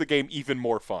that makes the game even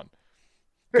more fun.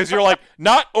 Because you're like,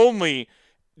 not only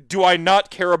do I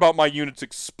not care about my units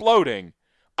exploding,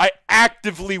 I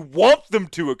actively want them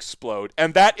to explode,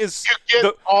 and that is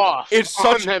them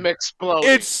exploding.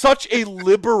 It's such a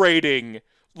liberating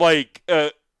like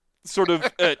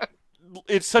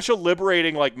it's such a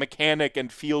liberating like mechanic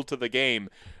and feel to the game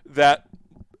that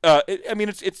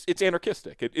it's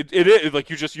anarchistic. It is like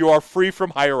you are free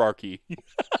from hierarchy.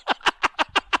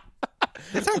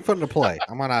 It sounds fun to play.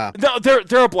 I'm gonna. No,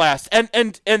 they're a blast, and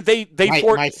they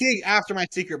after my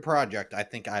secret project, I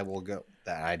think I will go.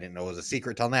 That I didn't know was a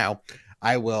secret till now.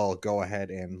 I will go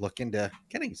ahead and look into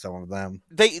getting some of them.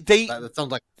 That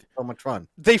sounds like so much fun.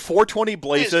 They 420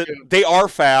 blaze it. They are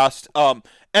fast.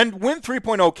 And when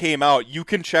 3.0 came out, you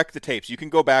can check the tapes. You can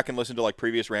go back and listen to like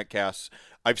previous rantcasts.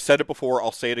 I've said it before.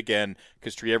 I'll say it again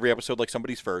because treat every episode like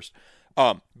somebody's first.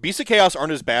 Beasts of Chaos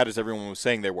aren't as bad as everyone was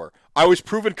saying they were. I was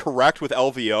proven correct with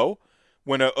LVO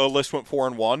when a list went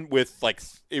 4-1 with like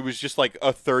it was just like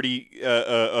a 30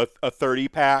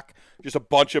 pack, just a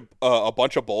bunch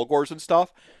of Bulgors and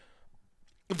stuff.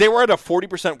 They were at a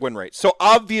 40% win rate, so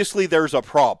obviously there's a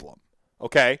problem.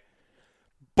 Okay,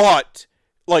 but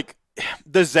like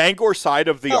the Zangor side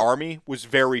of the army was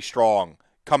very strong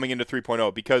coming into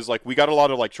 3.0 because like we got a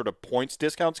lot of like sort of points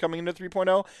discounts coming into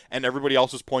 3.0 and everybody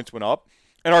else's points went up,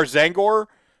 and our Zangor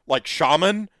like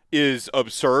Shaman is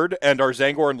absurd, and our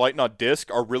Zangor and Lightning Disc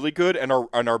are really good, and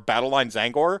our Battle Line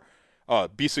Zangor,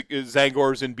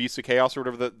 Zangors and Beasts of Chaos or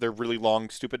whatever their really long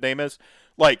stupid name is,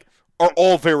 like are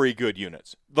all very good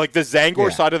units. Like the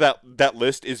Zangor side of that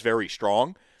list is very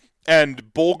strong,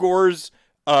 and Bulgors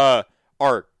are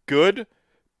good,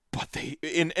 but they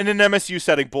in an MSU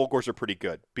setting, Bulgors are pretty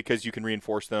good because you can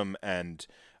reinforce them and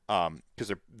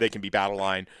because they can be battle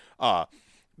line,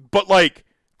 but like.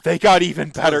 They got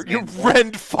even better. You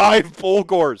rend 5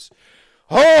 Bulgors.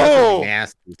 Oh,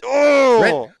 nasty.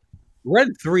 Oh,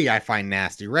 Rend 3 I find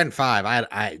nasty. Rend 5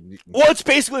 well, it's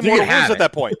basically mortal wounds at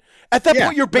that point. At that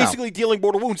point, you're basically dealing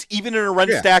mortal wounds, even in a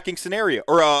rend stacking scenario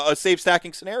or a save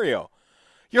stacking scenario.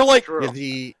 You're like on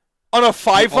a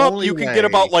 5-up, you can get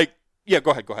about like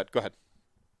Go ahead.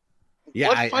 Yeah,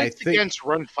 what fights against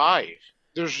Rend 5?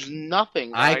 There's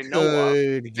nothing that I know of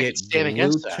could get stand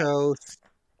against that.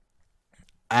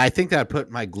 I think that I'd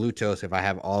put my Glutos, if I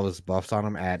have all his buffs on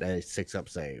him, at a 6-up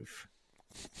save.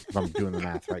 If I'm doing the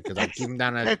math right, because I keep him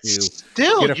down at 2.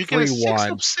 Still, you get a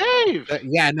 6-up save.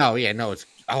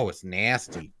 It's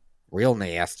nasty, real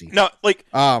nasty. No, like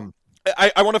I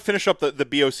want to finish up the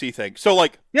BOC thing. So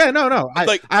like,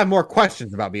 I have more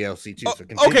questions about BOC too. So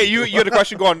okay, you had a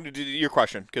question. Go on, your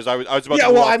question, because I was about to. Yeah,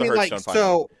 well, I mean, like,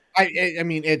 so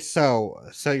it's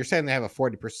so you're saying they have a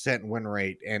 40% win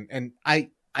rate, and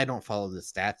I don't follow the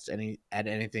stats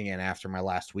anything, and after my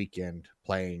last weekend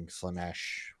playing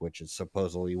Slaanesh, which is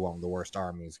supposedly one of the worst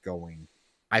armies going,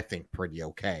 I think pretty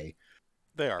okay.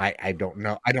 They are. I don't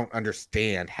know. I don't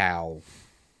understand how.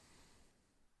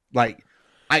 Like,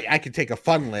 I could take a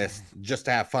fun list just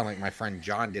to have fun, like my friend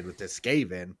John did with this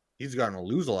Skaven. He's going to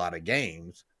lose a lot of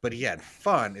games, but he had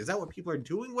fun. Is that what people are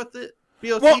doing with it?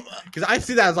 BOC? Because I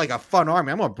see that as like a fun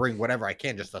army. I'm gonna bring whatever I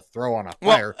can just to throw on a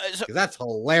fire because that's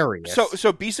hilarious.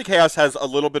 So Beast of Chaos has a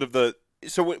little bit of the.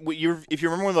 So if you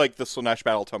remember when like the Slaanesh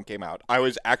Battle Tome came out, I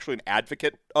was actually an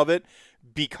advocate of it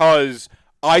because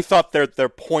I thought their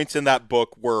points in that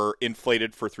book were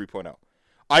inflated for 3.0.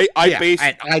 I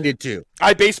did too.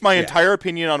 I based my entire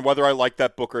opinion on whether I liked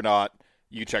that book or not.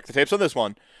 You check the tapes on this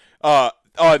one.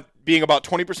 On being about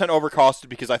 20% overcosted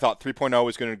because I thought 3.0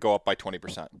 was going to go up by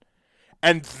 20%.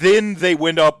 And then they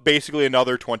went up basically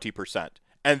another 20%.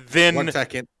 And then 1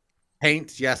 second.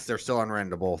 Paints, yes, they're still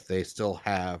unrendable. They still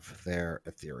have their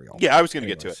ethereal. Yeah, I was going to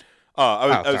get to it.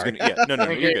 I was going to. Yeah, no,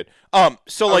 you're good. So I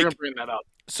was like, gonna bring that up.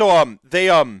 so they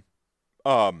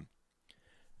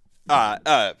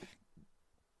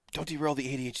Don't derail the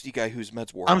ADHD guy whose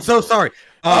meds wore. I'm so sorry.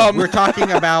 We're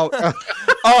talking about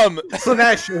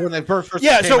Slaanesh when they first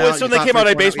yeah. came out, So when they came out,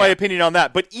 I based my opinion on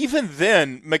that. But even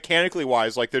then, mechanically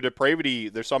wise, like their depravity,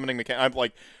 their summoning mechanic, I'm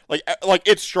like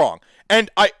it's strong. And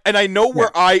I know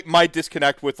where my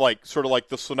disconnect with like sort of like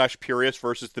the Slaanesh purist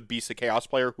versus the Beast of Chaos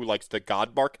player who likes to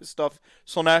god mark his stuff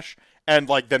Slaanesh and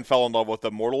like then fell in love with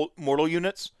the mortal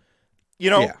units. You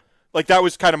know. Yeah. Like, that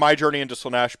was kind of my journey into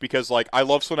Slaanesh, because, like, I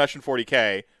love Slaanesh in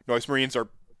 40k. Noise Marines are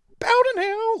bound in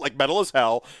hell, like, metal as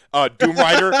hell. Doom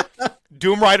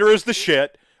Rider is the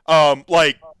shit.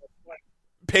 Like,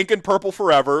 pink and purple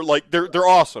forever. Like, they're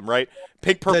awesome, right?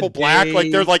 Pink, purple, black, like,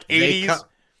 they're, like, 80s.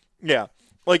 Yeah.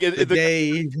 Like, the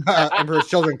day Emperor's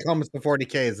Children comes to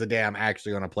 40k is the day I'm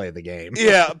actually going to play the game.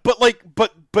 Yeah, but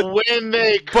when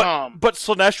they come. But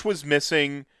Slaanesh was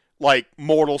missing... like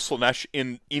mortal Slaanesh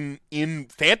in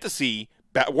fantasy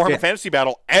Warhammer Fantasy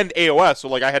Battle and AOS, so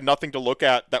like I had nothing to look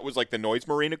at that was like the Noise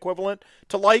Marine equivalent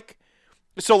to like.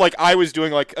 So like I was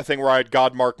doing like a thing where I'd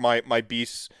god mark my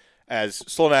beasts as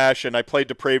Slaanesh, and I played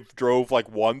Depraved Drove like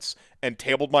once and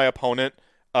tabled my opponent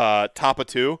top of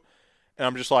 2, and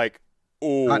I'm just like,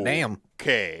 oh, god damn.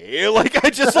 Okay, like I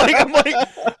just like I'm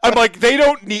like they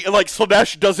don't need, like,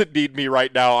 Slaanesh doesn't need me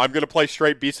right now. I'm gonna play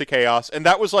straight Beast of Chaos, and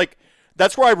that was like.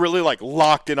 That's where I really, like,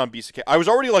 locked in on Beast of Chaos. I was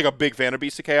already, like, a big fan of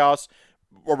Beast of Chaos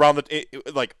around the,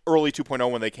 like, early 2.0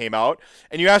 when they came out.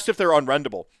 And you asked if they're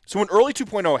unrendable. So when early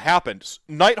 2.0 happened,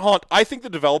 Nighthaunt, I think the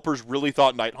developers really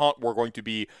thought Nighthaunt were going to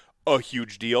be a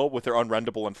huge deal with their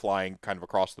unrendable and flying kind of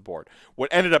across the board. What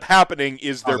ended up happening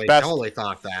is their best... totally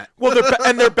thought that. Well,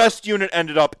 their best unit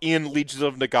ended up in Legions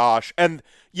of Nagash. And,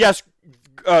 yes,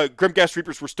 Grimghast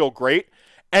Reapers were still great.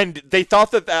 And they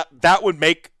thought that would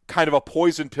make kind of a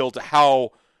poison pill to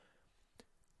how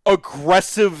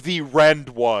aggressive the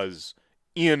Rend was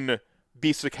in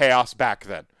Beasts of Chaos back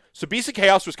then. So Beasts of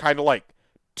Chaos was kind of like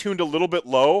tuned a little bit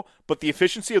low, but the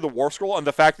efficiency of the War Scroll and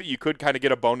the fact that you could kind of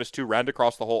get a bonus 2 Rend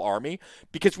across the whole army,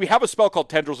 because we have a spell called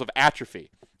Tendrils of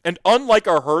Atrophy. And unlike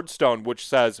our Herdstone, which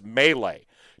says melee,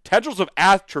 Tendrils of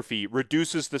Atrophy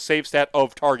reduces the save stat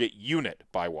of target unit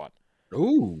by 1.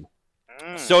 Ooh.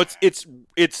 So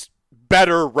it's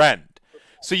better Rend.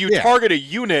 So you target a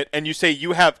unit, and you say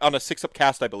you have, on a 6-up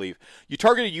cast, I believe, you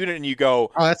target a unit and you go...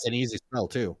 Oh, that's an easy spell,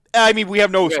 too. I mean, we have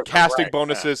no casting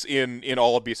bonosus in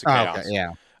all of Beast of Chaos. Okay,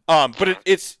 yeah. But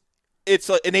it's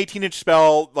an 18-inch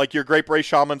spell, like your Great Bray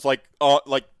Shaman's,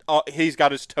 he's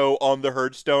got his toe on the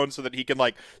Herdstone so that he can,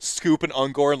 like, scoop an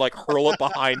Ungor and, like, hurl it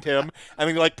behind him. And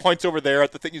then he, like, points over there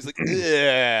at the thing. He's like,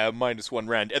 -1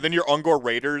 Rend. And then your Ungor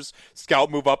Raiders scout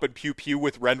move up and pew-pew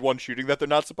with Rend 1 shooting that they're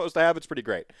not supposed to have. It's pretty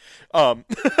great. I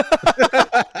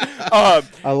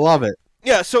love it.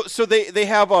 Yeah, so they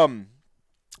have...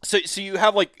 So you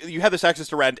have this access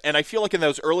to Rend, and I feel like in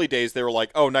those early days they were like,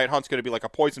 oh, Nighthaunt's going to be like a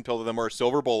poison pill to them or a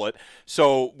silver bullet,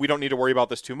 so we don't need to worry about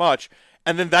this too much.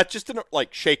 And then that just didn't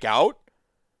like shake out.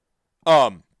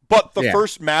 But the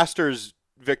first Masters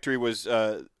victory was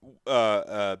UK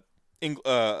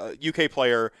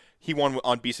player. He won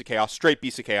on Beast of Chaos, straight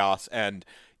Beast of Chaos, and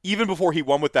even before he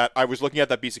won with that, I was looking at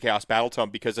that Beast of Chaos battle tome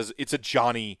because it's a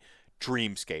Johnny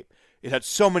dreamscape. It had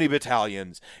so many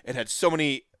battalions. It had so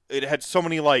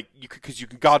many, like, because you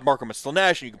can god mark him as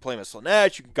Slaanesh, and you can play him as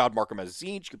Slaanesh. You can god mark him as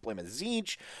Tzeentch. You can play him as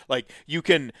Tzeentch. Like, you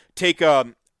can take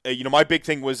my big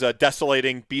thing was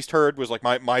Desolating Beast Herd was like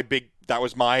my big, that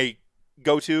was my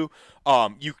go-to.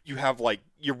 You have like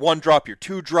your 1-drop, your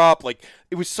 2-drop. Like,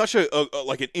 it was such a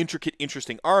like an intricate,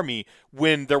 interesting army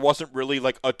when there wasn't really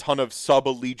like a ton of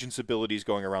sub-allegiance abilities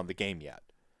going around the game yet.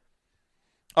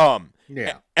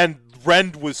 And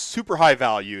Rend was super high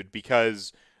valued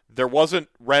because there wasn't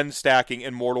Rend stacking,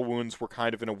 and mortal wounds were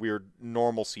kind of in a weird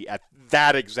normalcy at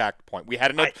that exact point. We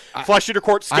had enough Flesh Eater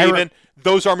Court, Skaven.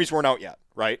 Those armies weren't out yet,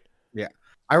 right? Yeah.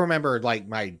 I remember like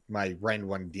my Rend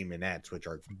 1 Demonettes, which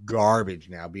are garbage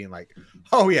now, being like,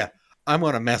 oh yeah, I'm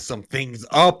going to mess some things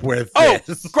up with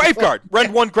this. Graveguard.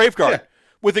 Rend 1 Graveguard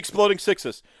with exploding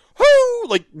 6s. Whoo!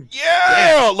 Like,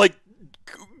 like,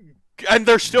 and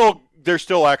they're still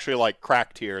actually like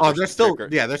cracked here. They're still really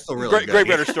good.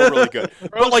 Graveguard are still really good.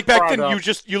 But like back then,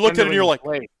 you looked at it and you're like,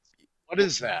 Blades. What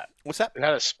is that? What's that? Is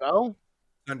that a spell?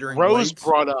 Thundering Rose Blades?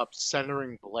 brought up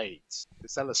Centering Blades.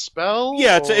 Is that a spell?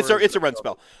 Yeah, it's a Rend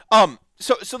spell.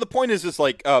 So the point is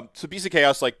like, so Beast of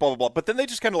Chaos, like, blah, blah, blah. But then they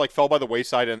just kind of, like, fell by the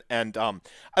wayside, and I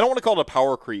don't want to call it a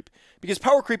power creep, because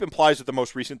power creep implies that the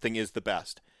most recent thing is the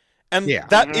best. And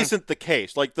that isn't the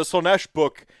case. Like, the Slaanesh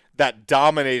book that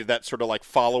dominated that sort of, like,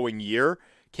 following year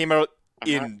came out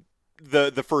in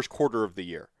the first quarter of the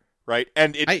year, right?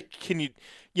 And the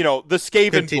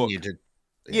Skaven book...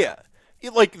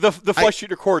 like the Flesh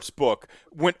Eater Courts book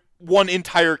went one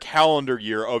entire calendar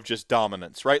year of just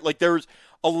dominance, right? Like there was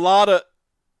a lot of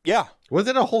Was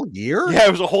it a whole year? Yeah,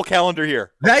 it was a whole calendar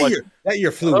year. That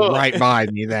year flew right by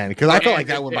me then, because I felt like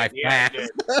that went by fast.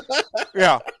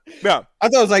 Yeah. I thought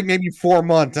it was like maybe 4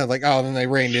 months. I was like, oh, then they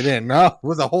reined it in. No, it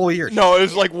was a whole year. No, it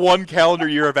was like one calendar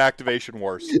year of Activation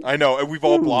Wars. I know, and we've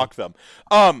all blocked them.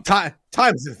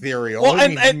 Time's ethereal. Well, it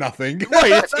means nothing.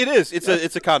 Right, it is.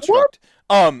 It's a construct.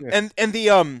 And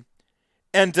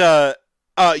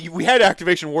we had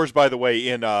Activation Wars, by the way,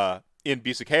 in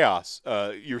Beast of Chaos.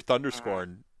 Your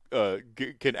Thunderscorn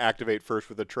can activate first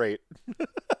with a trait.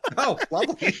 Oh,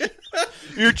 lovely.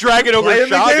 Your Dragon Ogre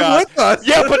Shaga.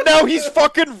 Yeah, but now he's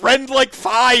fucking Rend like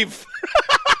 5.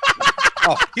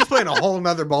 Oh, he's playing a whole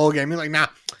nother ball game. He's like, nah,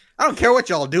 I don't care what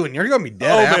y'all doing. You're gonna be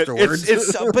dead afterwards.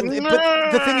 But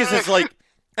the thing is, it's like,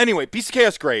 anyway, Beast of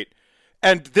Chaos great,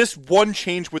 and this one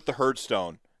change with the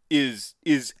Herdstone is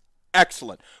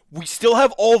excellent. We still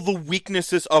have all the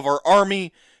weaknesses of our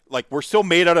army. Like, we're still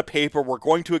made out of paper. We're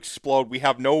going to explode. We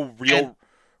have no real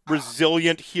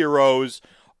resilient heroes.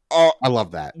 I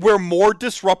love that. We're more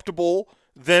disruptible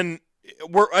than...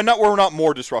 We're not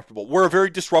more disruptible. We're a very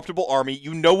disruptible army.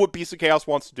 You know what Beast of Chaos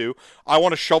wants to do. I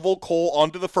want to shovel coal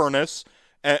onto the furnace,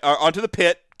 onto the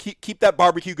pit, keep that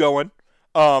barbecue going,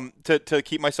 to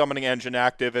keep my summoning engine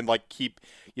active, and like keep...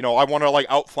 I want to like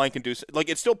outflank and do like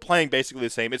it's still playing basically the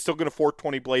same. It's still going to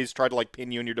 420 Blaze, try to like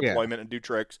pin you in your deployment and do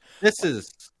tricks.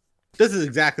 This is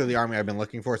exactly the army I've been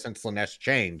looking for since Slaanesh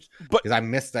changed. Because I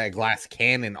missed that glass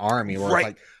cannon army where it's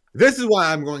like, this is what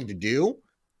I'm going to do.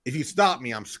 If you stop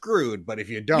me, I'm screwed. But if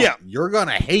you don't, you're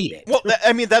gonna hate it. Well,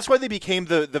 that's why they became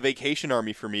the vacation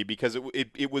army for me, because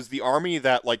it was the army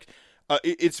that like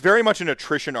it's very much an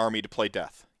attrition army to play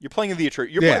death. You're playing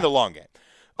playing the long game.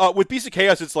 With Beast of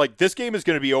Chaos, it's like this game is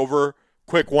going to be over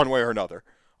quick one way or another.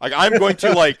 Like I'm going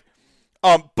to like,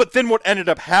 but then what ended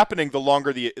up happening the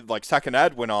longer the like second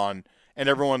ed went on and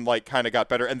everyone like kind of got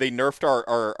better, and they nerfed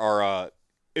our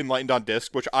Enlightened on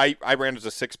Disc, which I ran as a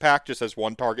 6-pack just as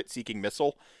one target seeking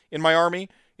missile in my army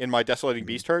in my Desolating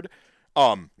Beast herd.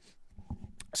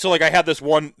 So like I had this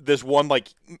one like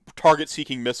target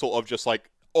seeking missile of just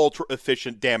like ultra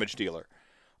efficient damage dealer,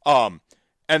 and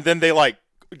then they like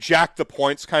jack the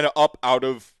points kind of up out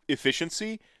of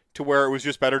efficiency to where it was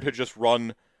just better to just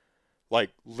run like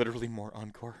literally more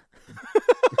Encore.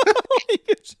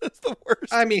 It's just the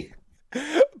worst. I mean,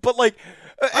 but like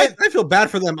I feel bad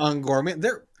for them Ungor. Man,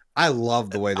 I love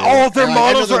the way they their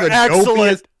models are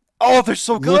excellent. Oh, they're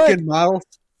so good. Looking models.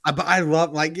 But I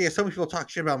love some people talk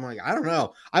shit about them. I'm like, I don't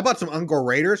know. I bought some Ungor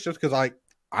Raiders just because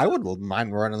I would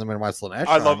mind running them in my Slaanesh.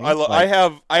 I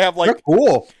have like, they're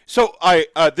cool. So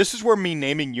this is where me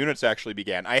naming units actually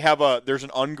began. There's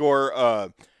an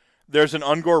Ungor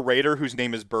Raider whose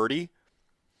name is Birdie.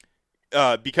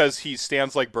 Because he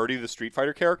stands like Birdie, the Street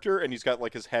Fighter character, and he's got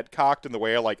like his head cocked in the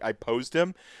way I posed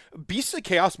him. Beasts of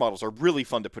Chaos models are really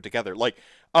fun to put together. Like,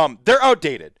 they're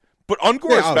outdated. But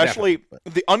Ungor especially,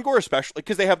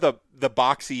 because they have the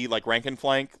boxy like rank and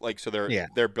flank, like so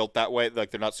they're built that way,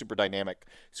 like they're not super dynamic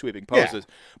sweeping poses.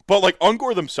 Yeah. But like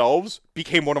Ungor themselves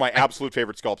became one of my absolute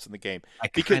favorite sculpts in the game. I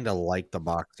kind of like the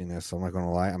boxiness. I'm not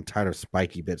gonna lie. I'm tired of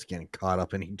spiky bits getting caught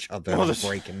up in each other and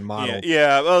breaking models.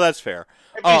 Yeah, well that's fair.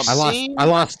 I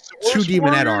lost 2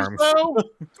 Demon Head arms.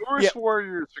 Source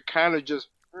Warriors are kind of just.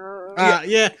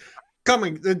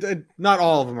 Coming, not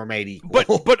all of them are made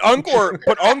equal. But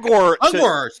Ungor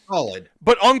are solid.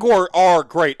 But Ungor are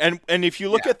great, and if you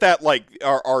look at that, like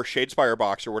our Shadespire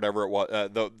box or whatever it was,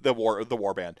 the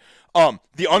warband,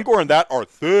 the Ungor in that are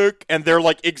thick, and they're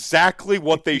like exactly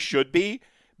what they should be,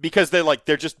 because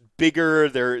they're just bigger.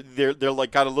 They're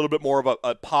like got a little bit more of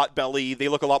a pot belly. They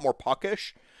look a lot more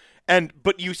puckish,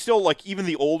 but you still like even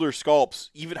the older sculpts,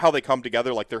 even how they come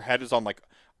together, like their head is on like.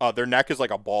 Their neck is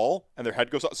like a ball, and their head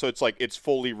goes up, so it's like it's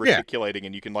fully reticulating,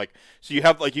 and you can like you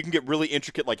can get really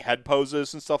intricate like head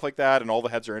poses and stuff like that, and all the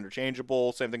heads are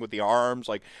interchangeable. Same thing with the arms,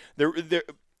 like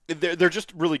they're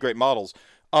just really great models.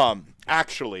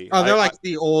 Actually, they're like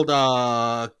the old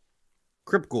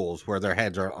Crypt Ghouls where their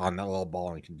heads are on that little ball,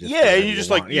 and you can just you just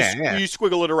like you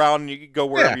squiggle it around and you can go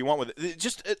wherever you want with it. It's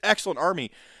just an excellent army,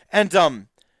 and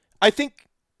I think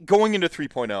going into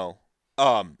 3.0,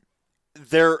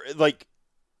 they're like.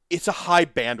 It's a high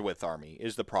bandwidth army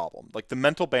is the problem. Like the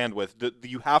mental bandwidth,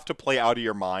 you have to play out of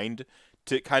your mind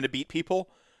to kind of beat people,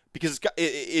 because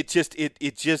it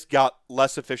just got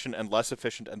less efficient and less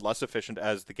efficient and less efficient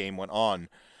as the game went on.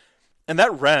 And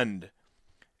that Rend,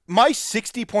 my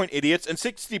 60-point idiots, and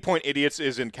 60-point idiots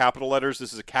is in capital letters.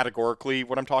 This is categorically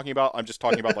what I'm talking about. I'm just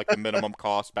talking about like the minimum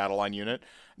cost battle line unit.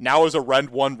 Now is a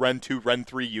Rend 1, Rend 2, Rend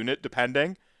 3 unit,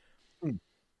 depending.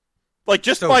 Like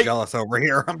just so jealous over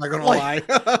here. I'm not gonna lie.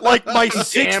 Like my Damn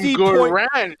 60 good point,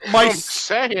 Rand. my I'm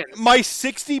saying. my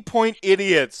 60-point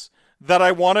idiots that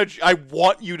I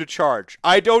want you to charge.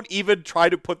 I don't even try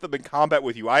to put them in combat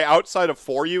with you. I outside of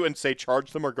for you and say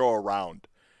charge them or go around.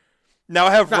 Now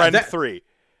I have Rend 3.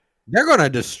 They're gonna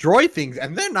destroy things,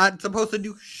 and they're not supposed to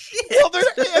do shit. Well,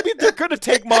 they're gonna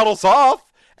take models off.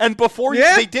 And before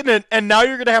they didn't, and now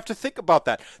you're going to have to think about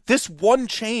that. This one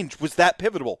change was that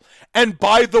pivotal. And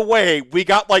by the way, we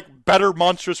got like better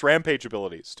monstrous rampage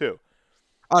abilities too.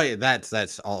 Oh yeah,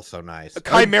 that's also nice.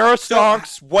 Chimera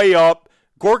stonks way up.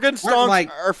 Gorgon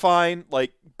stonks are fine.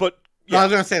 But I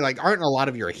was gonna say, aren't a lot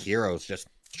of your heroes just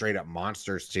straight up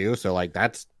monsters too? So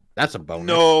that's a bonus.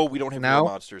 No, we don't have hero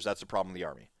monsters. That's the problem with the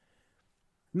army.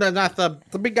 No, not the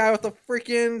big guy with the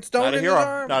freaking stone. Not a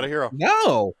hero. Not a hero.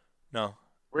 No.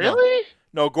 Really?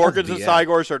 No, Gorgons and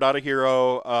Cygors are not a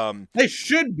hero. They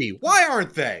should be. Why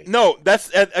aren't they? No, that's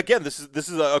again. This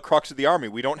is a crux of the army.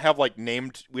 We don't have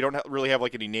named. We don't really have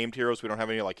any named heroes. We don't have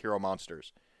any hero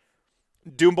monsters.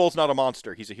 Doombull's not a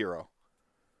monster. He's a hero.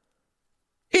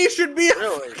 He should be a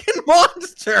freaking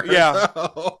monster. Yeah.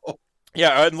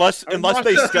 Yeah. Unless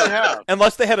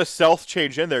they had a stealth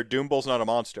change in there, Doombull's not a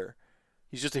monster.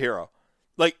 He's just a hero.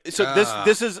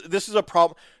 This is a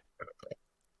problem.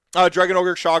 Dragon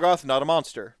Ogre Shoggoth, not a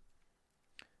monster.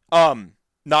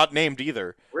 Not named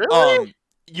either. Really?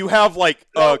 You have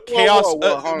Chaos.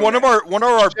 One of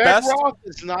our best. Jagroth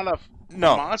is not a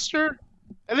monster.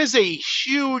 It is a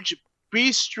huge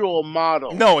bestial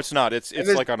model. No, it's not. It's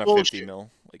like on a bullshit. 50 mil.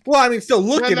 Well, I mean, still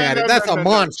looking at it, that's a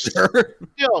monster.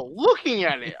 Still looking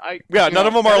at it, none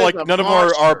of them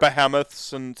are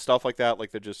behemoths and stuff like that.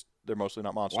 They're mostly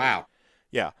not monsters. Wow.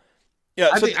 Yeah. Yeah,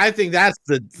 I think that's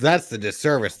the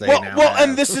disservice they now have.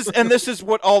 And this is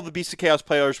what all the Beasts of Chaos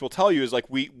players will tell you is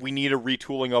we need a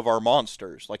retooling of our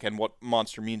monsters, and what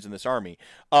monster means in this army.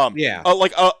 A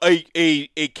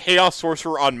Chaos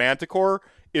Sorcerer on Manticore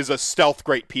is a stealth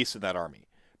great piece in that army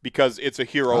because it's a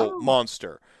hero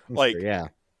monster.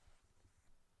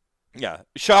 Yeah,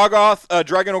 Shoggoth,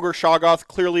 Dragon Ogre Shoggoth,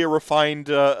 clearly a refined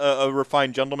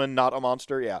gentleman, not a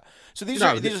monster. Yeah, so these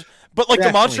are the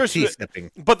monsters.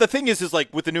 But the thing is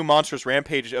with the new monstrous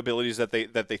rampage abilities that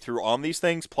they threw on these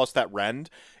things, plus that Rend,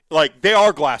 they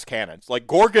are glass cannons.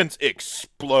 Gorgons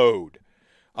explode.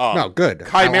 Good.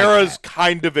 Chimeras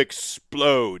kind of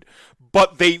explode,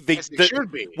 but they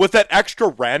should be. With that extra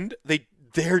Rend,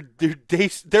 they're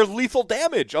lethal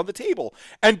damage on the table,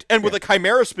 and with a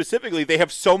Chimera specifically, they have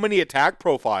so many attack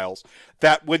profiles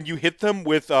that when you hit them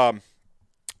with I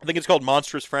think it's called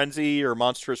Monstrous Frenzy or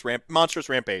Monstrous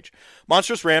Rampage.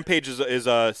 Monstrous Rampage is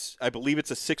I believe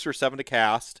it's a 6 or 7 to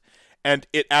cast, and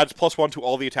it adds +1 to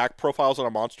all the attack profiles on a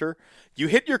monster. You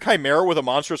hit your Chimera with a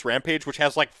Monstrous Rampage, which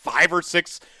has 5 or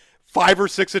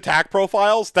 6 attack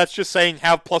profiles. That's just saying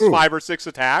have +5 or 6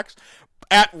 attacks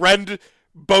at Rend.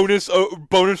 Bonus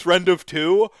Rend of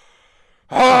 2.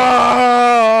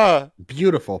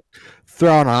 Beautiful.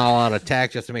 Throwing all out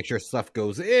attack just to make sure stuff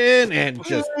goes in and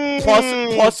just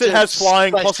plus it has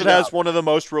flying, plus it has one of the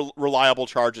most reliable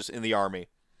charges in the army.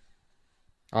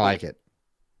 I like it.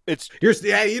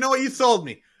 You know what, you sold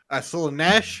me. I sold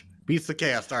Nash. Beats the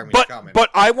Chaos Army coming. But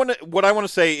what I want to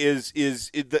say is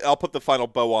I'll put the final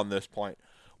bow on this point.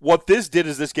 What this did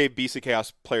is this gave Beast of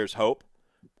Chaos players hope.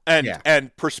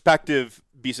 And prospective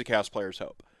Beast of Chaos players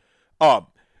hope.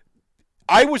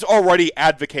 I was already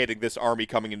advocating this army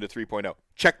coming into 3.0.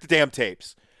 Check the damn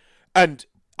tapes. And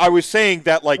I was saying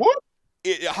that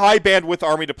high bandwidth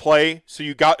army to play,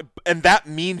 and that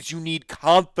means you need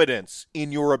confidence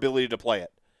in your ability to play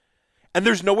it. And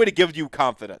there's no way to give you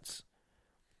confidence.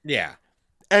 Yeah.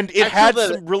 And it had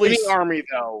some really any army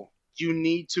though, you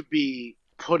need to be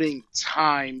putting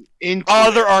time into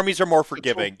other armies are more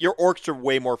forgiving. Your orcs are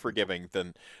way more forgiving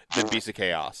than Beast of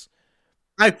Chaos.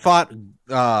 I fought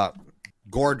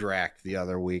Gordrak the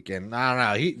other week, and I don't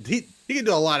know. He can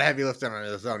do a lot of heavy lifting on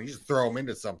his own. You just throw him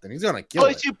into something, he's gonna kill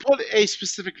it. But you put a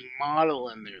specific model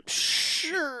in there.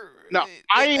 Sure. No,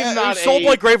 I am not.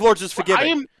 Soulblight Gravelords is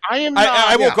forgiving. I am not.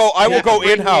 I will go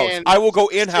in-house. I will go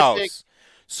in-house.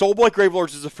 Soulblight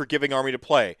Gravelords is a forgiving army to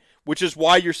play, which is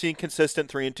why you're seeing consistent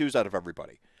 3 and 2s out of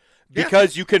everybody.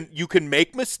 Because you can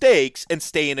make mistakes and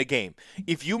stay in a game.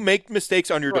 If you make mistakes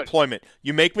on your deployment,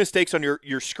 you make mistakes on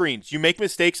your screens, you make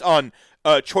mistakes on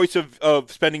choice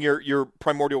of spending your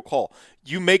primordial call,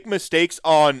 you make mistakes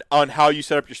on how you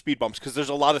set up your speed bumps, because there's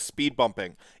a lot of speed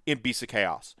bumping in Beast of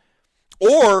Chaos.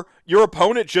 Or your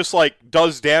opponent just like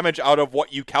does damage out of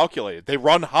what you calculated. They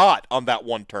run hot on that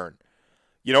one turn.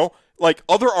 You know, like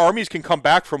other armies can come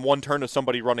back from one turn of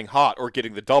somebody running hot or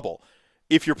getting the double.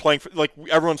 If you're playing for, like,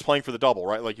 everyone's playing for the double,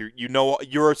 right? Like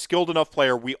you're a skilled enough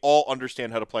player. We all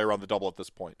understand how to play around the double at this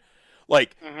point.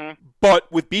 Like,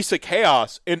 but with Beast of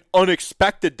Chaos, an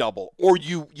unexpected double, or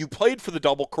you played for the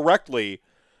double correctly,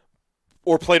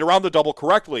 or played around the double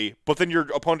correctly, but then your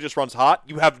opponent just runs hot.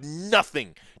 You have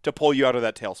nothing to pull you out of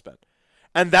that tailspin,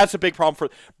 and that's a big problem for.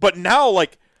 But now,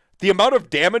 like, the amount of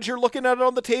damage you're looking at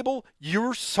on the table,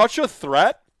 you're such a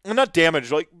threat. And not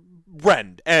damage, like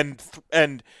rend and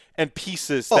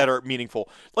pieces that are meaningful.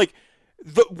 Like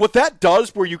what that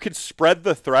does, where you can spread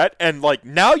the threat, and like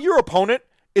now your opponent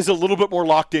is a little bit more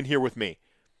locked in here with me.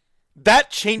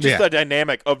 That changes the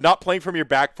dynamic of not playing from your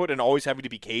back foot and always having to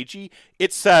be cagey.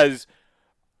 It says,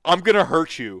 I'm gonna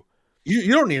hurt you.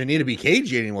 You don't even need to be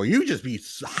cagey anymore. You just be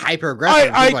hyper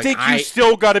aggressive. I think you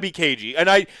still got to be cagey,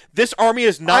 and this army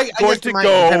is not going to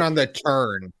go on the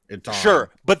turn. Sure,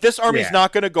 but this army is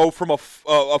not going to go from a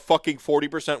fucking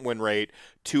 40% win rate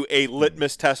to a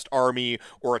litmus test army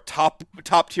or a top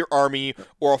tier army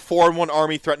or a 4-1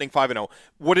 army threatening 5-0.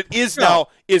 What it is now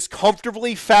is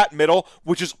comfortably fat middle,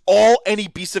 which is all any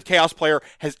Beast of Chaos player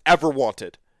has ever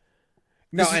wanted.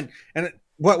 No, and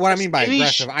what I mean by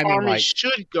aggressive, I mean like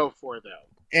should go for though.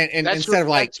 And instead of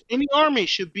like any army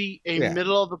should be a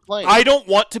middle of the plane. I don't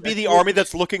want to be the army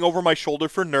that's looking over my shoulder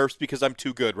for nerfs because I'm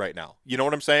too good right now. You know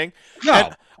what I'm saying? No.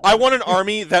 And I want an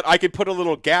army that I could put a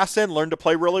little gas in, learn to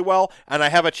play really well, and I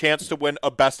have a chance to win a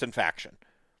best in faction.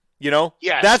 You know?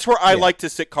 Yes. That's where I like to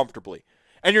sit comfortably.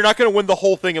 And you're not going to win the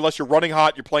whole thing unless you're running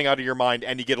hot, you're playing out of your mind,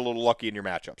 and you get a little lucky in your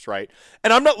matchups, right?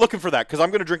 And I'm not looking for that because I'm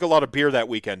going to drink a lot of beer that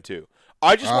weekend too.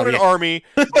 I just want an army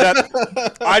that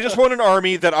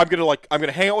I'm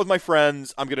gonna hang out with my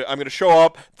friends. I'm gonna show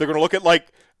up. They're gonna look at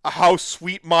like how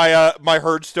sweet my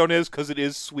Herdstone is because it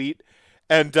is sweet.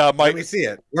 And let me see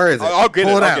it. Where is it? I'll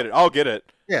get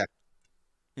it. Yeah.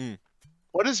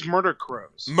 What is Murder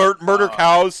Crows? Murder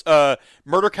cows.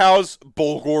 Murder cows.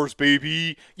 Bulgors,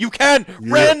 baby. You can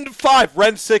rend 5,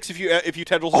 rend 6 if you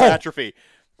tendrils of atrophy.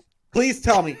 Please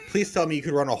tell me you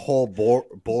could run a whole Bulgor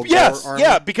army.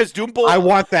 Yeah, because Doom Bull. I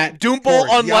want that. Doom Bull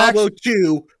unlocks Diablo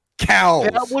 2 cows.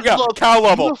 Cow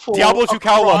level. Diablo 2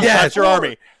 cow level. Yes. That's your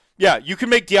army. Yeah, you can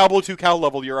make Diablo 2 cow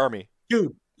level your army.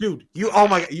 Dude, you. Oh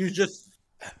my god,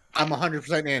 I'm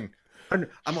 100% in. I'm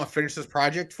gonna finish this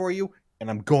project for you, and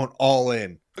I'm going all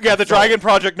in. Yeah, the Dragon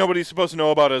Project nobody's supposed to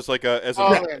know about as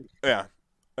yeah.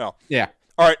 All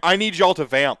right, I need y'all to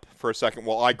vamp for a second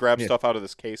while I grab stuff out of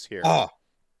this case here.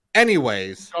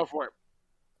 Anyways, go for it.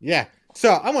 Yeah.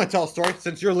 So I'm going to tell a story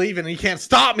since you're leaving and you can't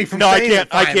stop me from. No, I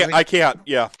can't.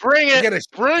 Yeah. Bring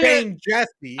it.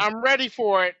 Jesse. I'm ready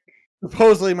for it.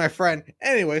 Supposedly my friend.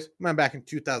 Anyways, I'm back in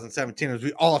 2017, as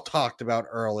we all talked about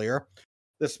earlier.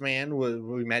 This man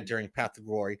we met during Path to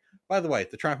Glory. By the way,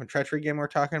 the Triumph and Treachery game we're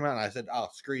talking about, and I said, "Oh,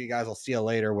 screw you guys. I'll see you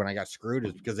later." When I got screwed,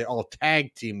 is because they all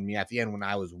tag teamed me at the end when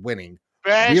I was winning.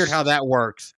 Best Weird how that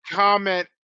works. Comment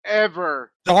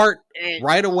ever. Start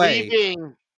right away.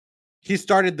 Leaving. He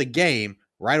started the game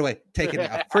right away, taking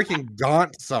a freaking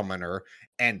Gaunt Summoner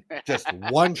and just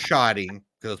one-shotting,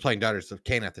 because I was playing Daughters of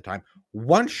Cain at the time,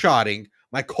 one-shotting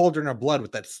my Cauldron of Blood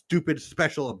with that stupid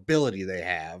special ability they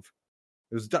have.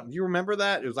 It was dumb. You remember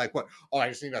that? It was like, what? Oh, I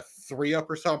just need a 3-up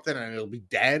or something and it'll be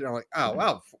dead. And I'm like, oh,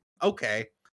 well, okay.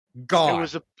 Gone. It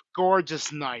was a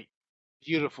gorgeous night.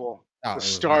 Beautiful. Oh, the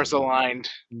stars aligned.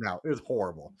 No, it was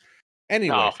horrible.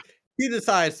 Anyway, he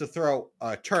decides to throw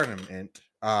a tournament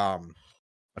a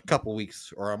couple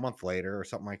weeks or a month later or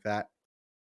something like that.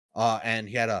 And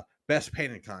he had a best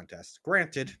painting contest.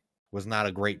 Granted, was not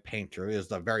a great painter. It was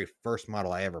the very first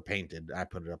model I ever painted. I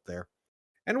put it up there.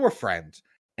 And we're friends.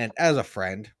 And as a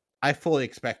friend, I fully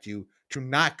expect you to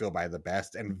not go by the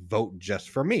best and vote just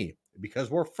for me because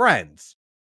we're friends.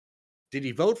 Did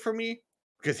he vote for me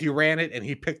because he ran it and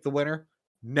he picked the winner?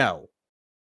 No.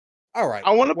 All right.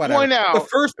 I want to point out the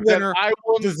first winner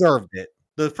deserved it.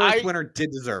 The first winner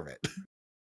did deserve it.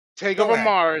 Takeover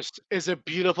Mars is a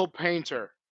beautiful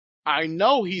painter. I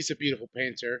know he's a beautiful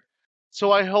painter,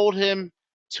 so I hold him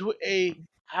to a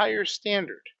higher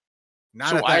standard.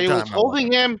 I was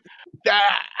holding him.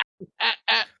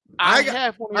 I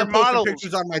have one of your models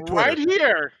pictures on my Twitter right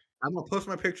here. I'm gonna post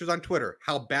my pictures on Twitter.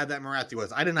 How bad that Morathi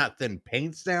was. I did not thin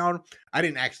paints down. I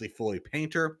didn't actually fully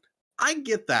paint her. I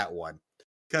get that one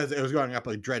because it was going up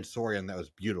like Dread Saurian that was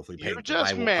beautifully painted. You're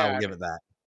just mad I will give it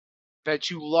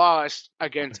that you lost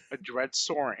against a Dread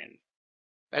Saurian.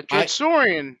 That Dread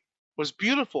Saurian was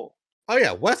beautiful. Oh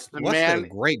yeah, Wes did a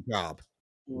great job.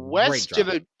 Wes did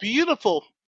a beautiful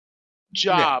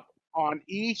job on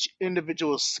each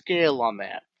individual scale on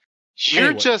that. You're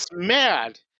Anyway. just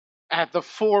mad at the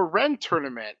 4 Ren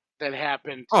tournament that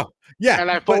happened. Oh, yeah. And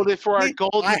I but voted for our see,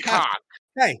 golden cock.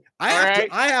 I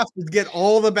have to get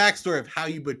all the backstory of how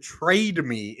you betrayed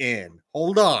me in.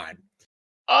 Hold on.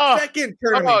 Second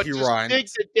tournament you run. Dig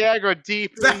the dagger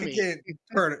deep in me. Second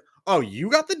tournament. Oh, you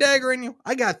got the dagger in you?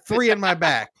 I got 3 in my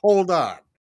back. Hold on.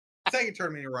 Second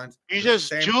tournament he runs. You're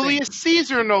just Julius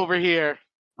Caesar over here.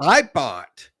 I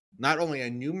bought not only a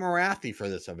new Marathi for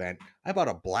this event, I bought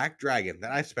a black dragon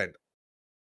that I spent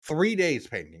 3 days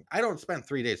painting. I don't spend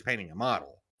 3 days painting a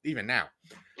model, even now.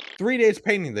 3 days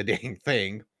painting the dang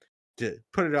thing to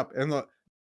put it up. And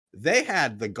they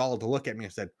had the gall to look at me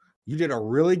and said, "You did a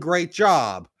really great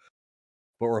job,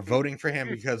 but we're voting for him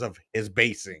because of his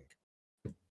basing."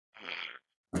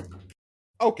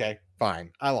 Okay,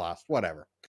 fine. I lost. Whatever.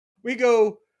 We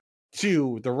go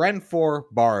to the Ren 4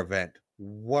 bar event.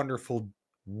 Wonderful,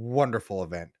 wonderful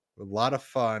event. A lot of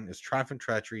fun. It's Triumph and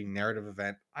Treachery narrative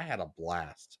event. I had a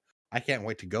blast. I can't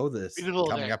wait to go this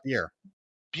coming up year.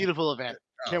 Beautiful event.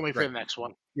 Can't wait for the next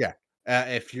one. Yeah.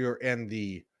 If you're in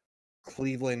the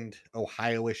Cleveland,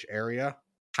 Ohio-ish area,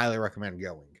 highly recommend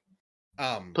going.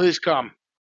 Please come.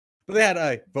 But they had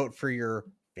a vote for your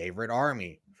favorite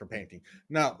army for painting.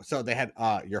 No, so they had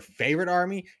your favorite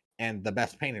army and the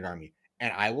best painted army.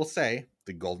 And I will say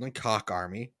the Golden Cock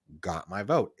army got my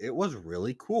vote. It was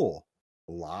really cool.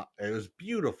 It was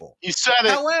beautiful. You said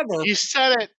it. You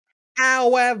said it.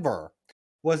 However,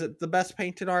 was it the best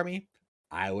painted army?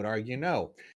 I would argue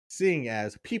no. Seeing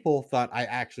as people thought I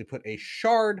actually put a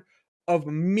shard of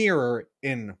mirror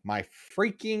in my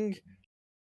freaking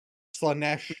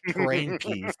Slaanesh terrain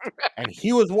piece, and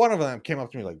he was one of them. Came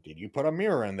up to me like, "Did you put a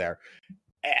mirror in there?"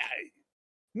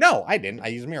 No, I didn't. I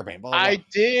used mirror paint. Blah, blah, blah. I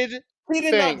did. He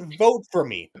did not vote for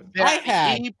me.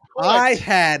 I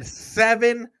had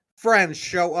 7 friends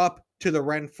show up to the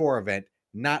Ren 4 event.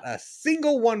 Not a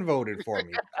single one voted for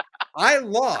me. I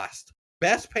lost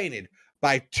best painted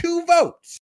by 2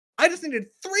 votes. I just needed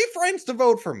 3 friends to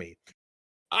vote for me.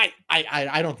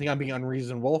 I don't think I'm being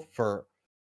unreasonable for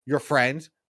your friends,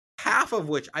 half of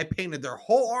which I painted their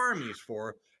whole armies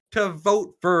for, to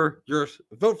vote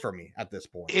for me at this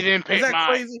point. He didn't paint mine.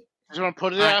 Crazy? I just want to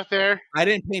put it out there. I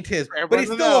didn't paint his, but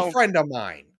he's still a friend of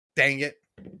mine. Dang it.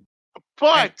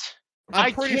 But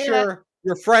I'm pretty sure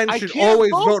your friends should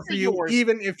always vote for you,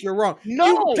 even if you're wrong. No,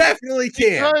 you definitely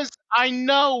can. Because I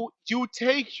know you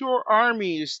take your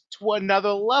armies to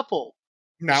another level.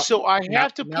 So I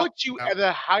have to put you at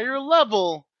a higher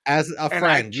level. As a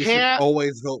friend, you should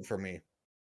always vote for me.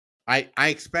 I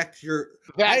expect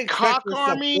that cock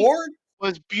army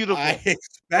was beautiful. I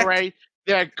expect right.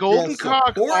 That golden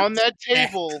cock on that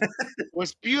table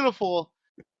was beautiful.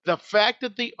 The fact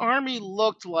that the army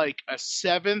looked like a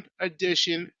 7th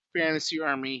edition fantasy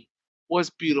army was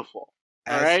beautiful.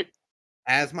 All right.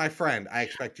 As my friend, I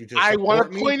expect you to support me. I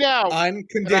want to point out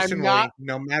unconditionally,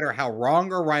 no matter how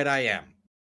wrong or right I am.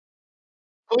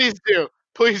 Please do.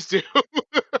 Please do.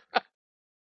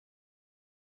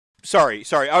 Sorry.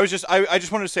 I just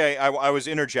wanted to say I was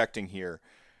interjecting here.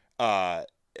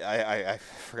 I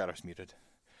forgot I was muted.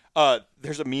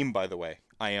 There's a meme, by the way.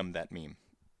 I am that meme.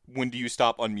 When do you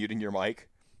stop unmuting your mic?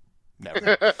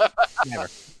 Never.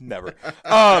 Never.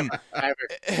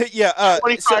 Yeah.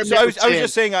 So I was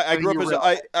just saying I grew up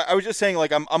as I was just saying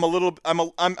like I'm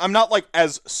not like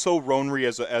as so Ronry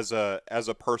as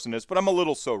a person is, but I'm a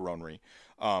little so Ronry.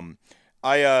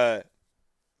 I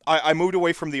moved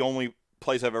away from the only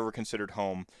place I've ever considered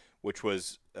home, which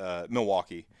was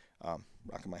Milwaukee.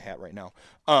 Rocking my hat right now.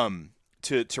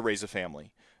 To raise a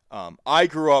family. I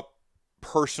grew up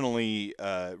personally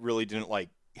really didn't like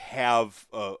have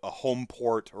a home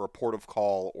port or a port of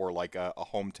call or like a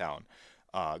hometown.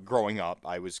 Growing up,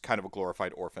 I was kind of a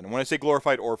glorified orphan. And when I say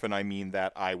glorified orphan, I mean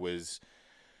that I was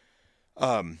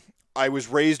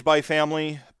raised by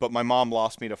family, but my mom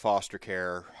lost me to foster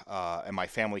care, and my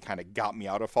family kind of got me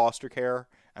out of foster care,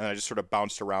 and I just sort of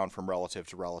bounced around from relative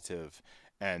to relative,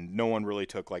 and no one really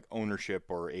took like ownership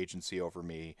or agency over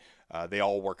me. They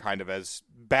all were kind of as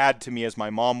bad to me as my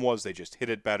mom was. They just hid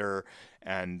it better.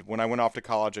 And when I went off to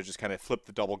college, I just kind of flipped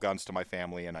the double guns to my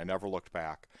family, and I never looked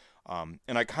back. And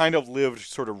I kind of lived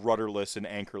sort of rudderless and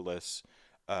anchorless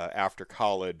after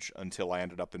college until I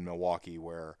ended up in Milwaukee,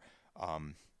 where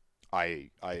I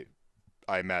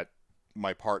met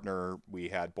my partner. We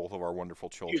had both of our wonderful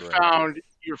children. You found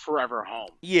your forever home.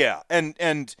 Yeah, and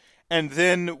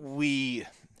then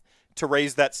to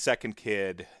raise that second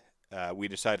kid, we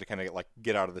decided to kind of like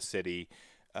get out of the city,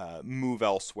 move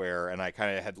elsewhere, and I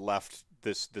kind of had left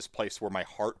this place where my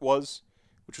heart was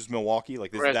which was Milwaukee.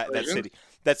 Like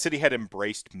that city had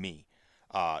embraced me.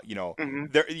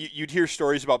 There you'd hear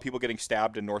stories about people getting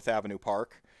stabbed in North Avenue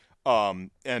Park,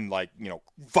 and like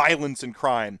violence and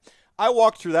crime. I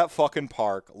walked through that fucking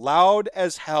park loud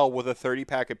as hell with a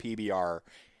 30-pack of PBR,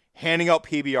 handing out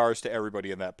PBRs to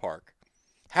everybody in that park.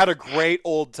 Had a great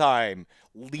old time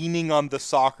leaning on the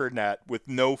soccer net with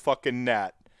no fucking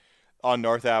net on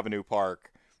North Avenue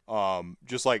Park,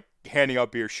 just like handing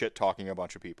out beer, shit talking a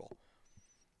bunch of people.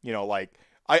 Like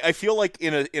I feel like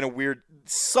in a weird,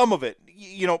 some of it,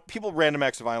 people, random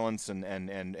acts of violence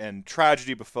and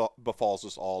tragedy befalls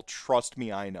us all. Trust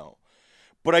me, I know.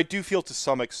 But I do feel to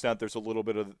some extent there's a little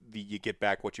bit of you get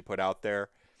back what you put out there.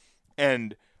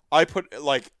 And I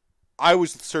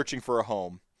was searching for a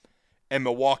home, and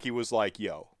Milwaukee was like,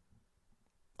 yo,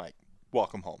 like,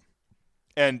 welcome home.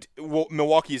 And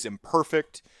Milwaukee is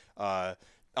imperfect. On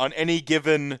any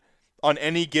given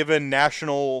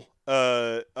national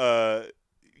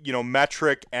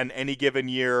metric and any given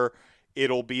year,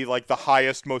 it'll be like the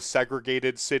highest, most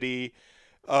segregated city.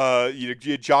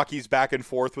 You jockeys back and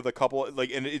forth with a couple, like,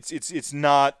 and it's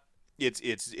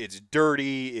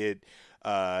dirty.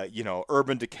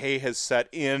 Urban decay has set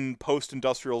in,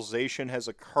 post-industrialization has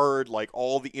occurred, like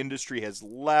all the industry has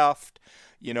left,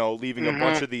 leaving a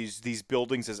bunch of these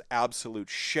buildings as absolute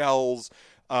shells.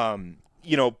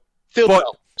 Steel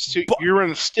belt. So you're in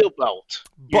the steel belt.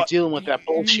 You're dealing with that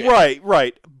bullshit.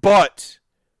 Right. But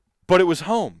it was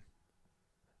home.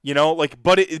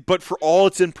 But for all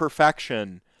its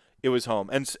imperfection, it was home.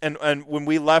 And when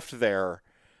we left there,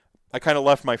 I kind of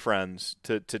left my friends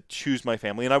to choose my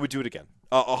family, and I would do it again,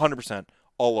 100%,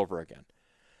 all over again.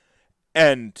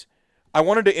 And I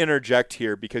wanted to interject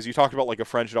here because you talked about like a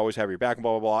friend should always have your back and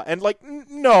blah, blah, blah. And like,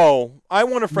 no, I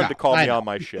want a friend to call me on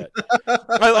my shit.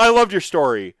 I loved your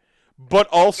story. But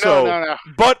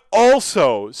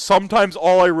also, sometimes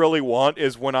all I really want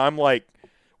is when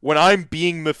I'm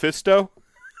being Mephisto,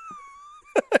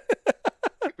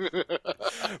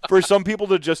 for some people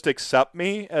to just accept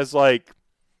me as like,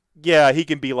 yeah, he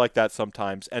can be like that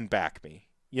sometimes and back me,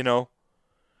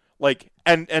 like,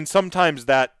 and sometimes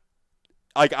that,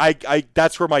 like, I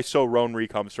that's where my so Ronry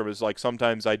comes from, is like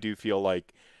sometimes I do feel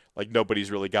like nobody's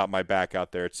really got my back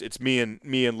out there. It's me and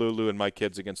Lulu and my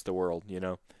kids against the world,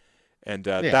 and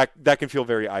that can feel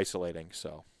very isolating.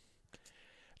 So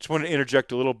just want to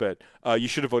interject a little bit. You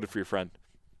should have voted for your friend.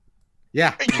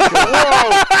 Yeah.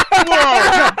 Whoa!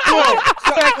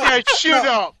 Back that shit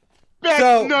up.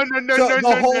 No.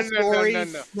 The whole story.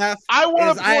 I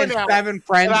want to point have out 7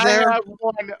 friends that there. I have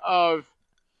one of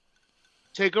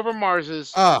Takeover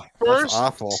Mars's first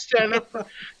awful. center.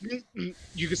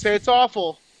 You can say it's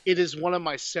awful. It is one of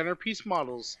my centerpiece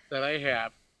models that I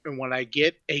have, and when I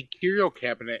get a curio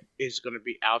cabinet, it's going to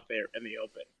be out there in the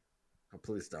open. Oh,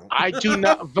 please don't. I do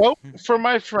not vote for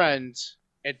my friends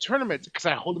at tournaments because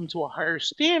I hold them to a higher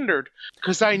standard,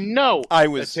 because I know that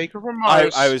Takeover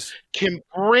Mars can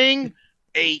bring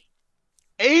a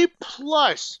A+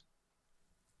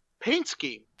 paint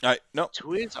scheme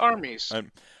to his armies.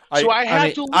 I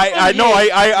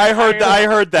heard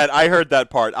that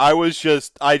part.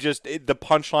 The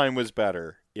punchline was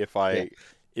better if I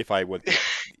would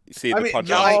see the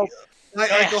punchline.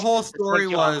 The whole story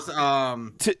was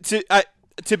to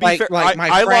be fair,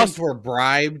 my friends were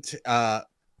bribed.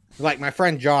 Like my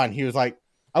friend John, he was like,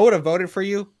 I would have voted for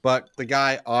you, but the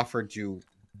guy offered to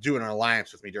do an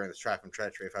alliance with me during this Trap and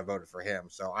Treachery if I voted for him.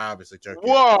 So I obviously took it.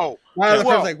 Whoa! I was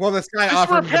like, well, this guy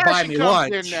offered to buy me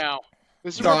lunch.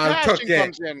 This is where passion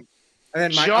comes in. And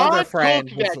then my John other friend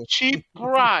took that cheap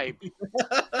bribe.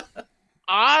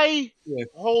 I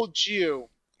hold you.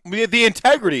 The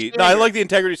integrity. No, I like the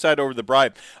integrity side over the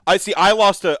bribe. I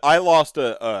lost a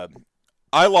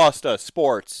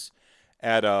sports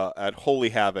at Holy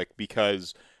Havoc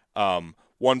because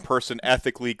one person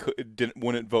ethically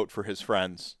wouldn't vote for his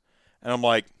friends, and I'm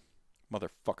like,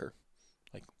 motherfucker,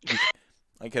 like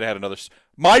I could have had another.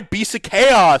 My Beast of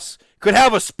Chaos could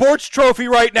have a sports trophy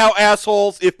right now,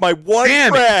 assholes. If my one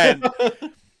friend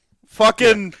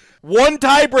fucking one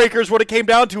tiebreaker is what it came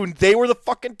down to, and they were the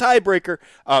fucking tiebreaker.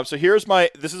 So here's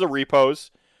this is a repose.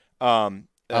 I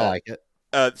like it.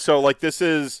 So like this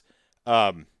is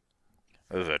a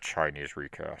Chinese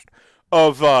recast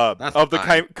of the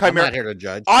Chimera. I'm not here to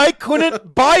judge. I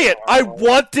couldn't buy it. I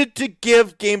wanted to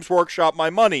give Games Workshop my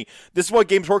money. This is what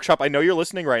Games Workshop. I know you're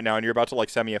listening right now, and you're about to like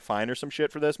send me a fine or some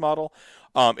shit for this model.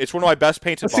 It's one of my best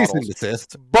painted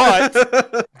models.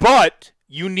 But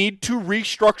you need to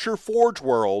restructure Forge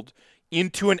World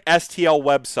into an STL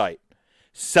website.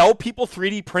 Sell people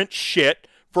 3D print shit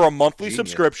for a monthly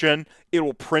subscription. It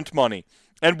will print money.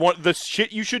 And the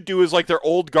shit you should do is like their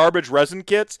old garbage resin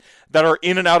kits that are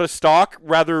in and out of stock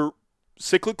rather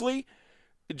cyclically.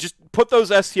 Just put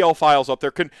those STL files up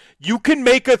there. You can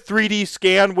make a 3D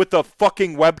scan with a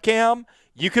fucking webcam.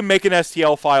 You can make an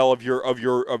STL file of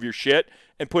your shit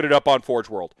and put it up on Forge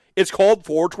World. It's called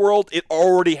Forge World. It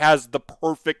already has the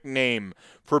perfect name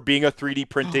for being a 3D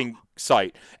printing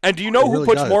site. And do you know who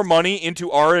puts more money into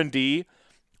R&D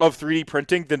of 3D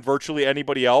printing than virtually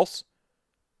anybody else?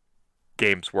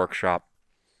 Games Workshop.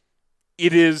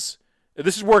 This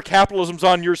is where capitalism's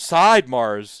on your side,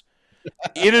 Mars.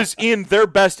 It is in their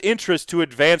best interest to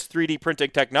advance 3D printing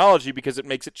technology because it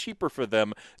makes it cheaper for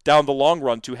them down the long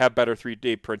run to have better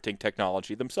 3D printing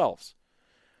technology themselves.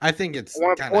 I think it's. I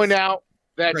want to point out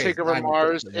that Takeover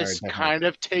Mars is kind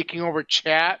of taking over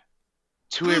chat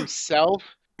to himself,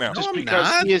 just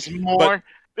because he is more.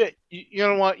 But you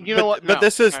know what? But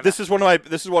this is one of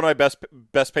my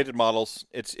best painted models.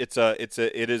 It is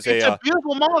a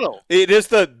beautiful model. It is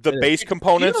the base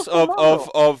components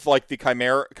of like the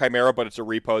Chimera, but it's a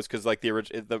repose because like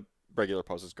the regular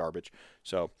pose is garbage.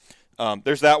 So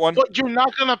there's that one. But you're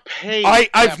not gonna pay.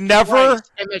 I've never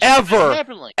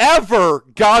ever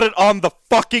got it on the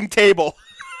fucking table.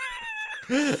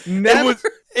 Never.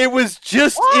 It was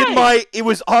just it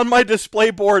was on my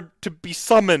display board to be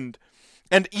summoned.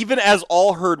 And even as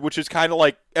All Heard, which is kind of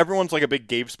like, everyone's like a big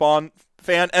Gavespawn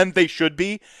fan, and they should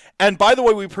be. And by the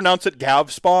way, we pronounce it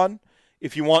Gavspawn,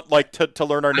 if you want like to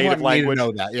learn our native language. I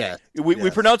know that, yeah. We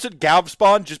pronounce it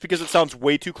Gavspawn just because it sounds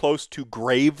way too close to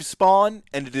Gravespawn,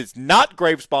 and it is not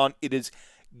Gravespawn, it is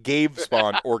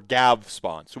Gavespawn or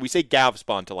Gavspawn. So we say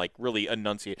Gavspawn to like really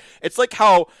enunciate. It's like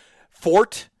how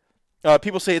Fort,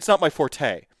 people say it's not my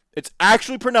forte. It's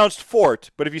actually pronounced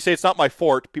fort, but if you say it's not my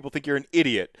fort, people think you're an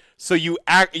idiot. So you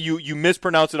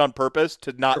mispronounce it on purpose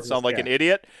to not sound like an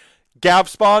idiot.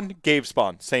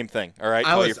 Gavespawn, same thing. All right.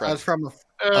 I was from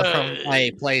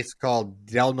a place called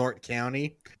Del Norte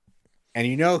County, and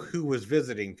you know who was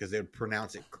visiting because they would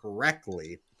pronounce it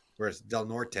correctly, whereas Del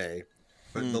Norte,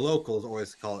 but the locals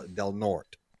always call it Del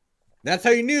Norte. That's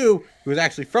how you knew who was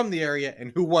actually from the area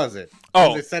and who wasn't.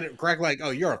 Oh, they said it correctly, like,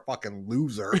 "Oh, you're a fucking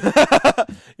loser."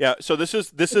 Yeah. So this is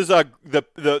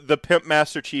the Pimp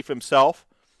Master Chief himself.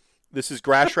 This is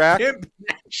Grashrak.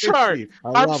 Sorry,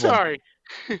 I'm sorry.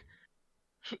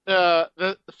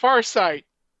 The Farsight.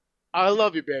 I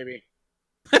love you, baby.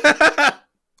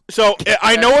 So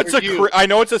I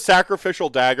know it's a sacrificial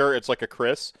dagger. It's like a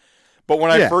Chris, but when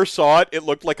I first saw it, it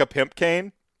looked like a pimp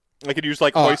cane. I could use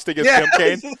like hoisting his pimp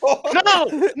cane.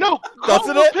 No, that's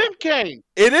it. Pimp cane.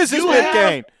 It is his pimp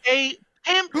cane. A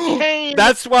pimp cane.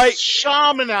 That's why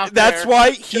shaman out there. That's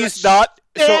why he's not.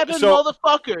 So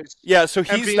motherfuckers. Yeah, so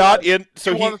he's not in.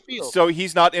 So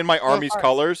he's not in my army's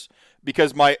colors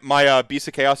because my Beast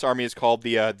of Chaos army is called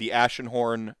the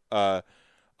Ashenhorn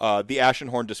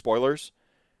Despoilers.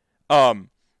 And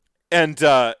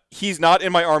he's not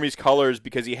in my army's colors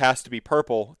because he has to be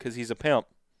purple because he's a pimp.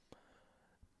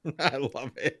 I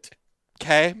love it.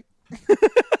 Okay.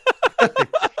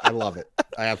 I love it.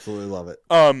 I absolutely love it.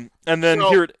 And then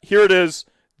here it is.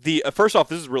 The first off,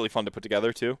 this is really fun to put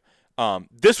together too.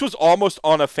 This was almost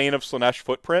on a Fane of Slaanesh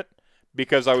footprint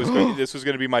because I was this was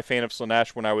going to be my Fane of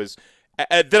Slaanesh when I was.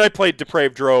 Then I played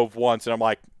Depraved Drove once, and I'm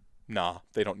like, nah,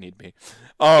 they don't need me.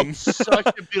 It's such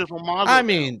a beautiful model. I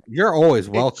mean, you're always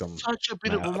welcome. It's such a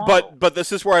beautiful model. But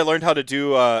this is where I learned how to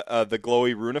do the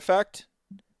glowy rune effect.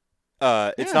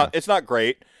 It's not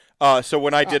great. So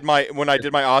when I did my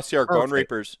Ossiarch Bone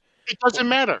Reapers, it doesn't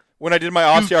matter. When I did my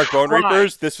Ossiarch Bone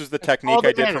Reapers, this was the technique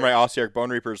I did for my Ossiarch Bone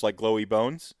Reapers, like glowy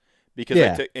bones,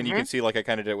 because and you can see like I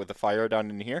kind of did it with the fire down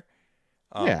in here.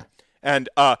 And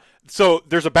so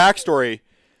there's a backstory.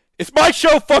 It's my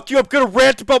show. Fuck you. I'm gonna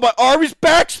rant about my army's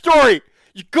backstory.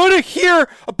 You're gonna hear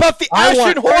about the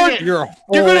Ashenhorn. You're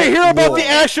gonna hear about the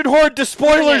Ashenhorn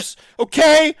Despoilers.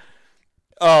 Okay.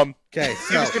 Okay,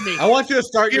 so I want you to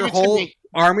start your whole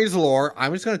army's lore.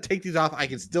 I'm just going to take these off. I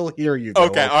can still hear you. Though,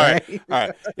 okay, all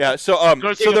right. Yeah, so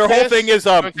their whole thing is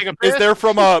they're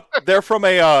from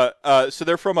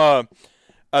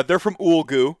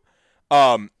Ulgu,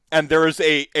 and there is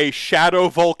a shadow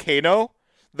volcano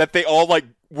that they all like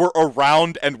were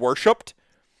around and worshipped,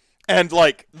 and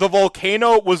like the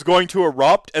volcano was going to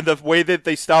erupt, and the way that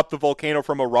they stopped the volcano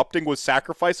from erupting was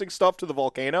sacrificing stuff to the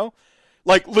volcano,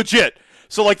 like legit.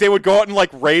 So, like, they would go out and, like,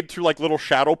 raid through, like, little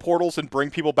shadow portals and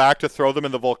bring people back to throw them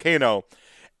in the volcano.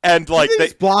 And, like, they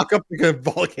just block up the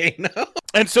volcano.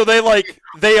 And so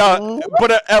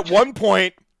but at one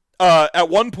point,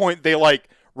 they, like,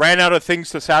 ran out of things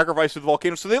to sacrifice to the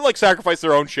volcano. So they, like, sacrifice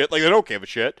their own shit. Like, they don't give a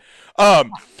shit.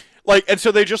 like, and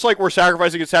so they just like were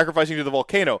sacrificing to the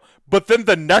volcano. But then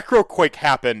the necroquake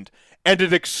happened, and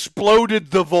it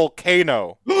exploded the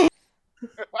volcano.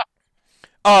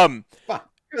 And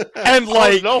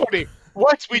like, oh, Lordy,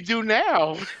 what we do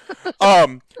now?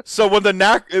 so when the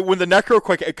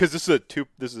necroquake, because this is a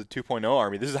 2.0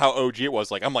 army. This is how OG it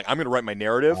was. Like, I'm gonna write my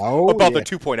narrative about the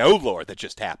 2.0 lore that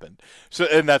just happened. So,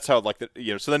 and that's how like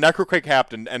so the necroquake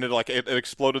happened, and it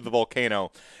exploded the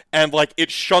volcano, and like it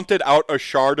shunted out a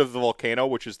shard of the volcano,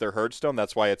 which is their herdstone.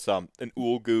 That's why it's an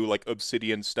Ulgu like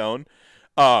obsidian stone.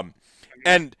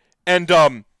 And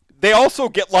they also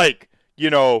get like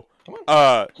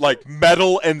like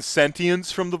metal and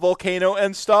sentience from the volcano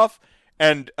and stuff.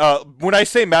 And when I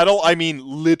say metal, I mean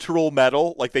literal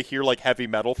metal. Like they hear like heavy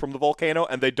metal from the volcano,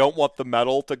 and they don't want the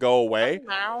metal to go away.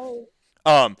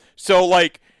 So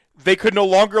like they could no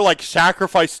longer like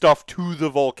sacrifice stuff to the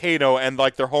volcano, and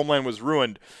like their homeland was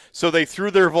ruined. So they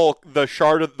threw the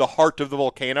shard of the heart of the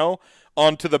volcano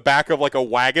onto the back of like a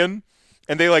wagon,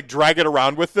 and they like drag it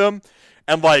around with them,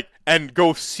 and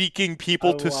go seeking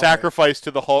people to sacrifice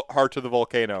to the heart of the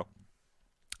volcano.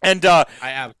 And I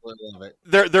absolutely love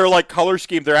it. They're like color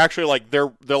scheme. They're actually like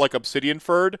they're like obsidian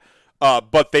furred,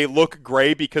 but they look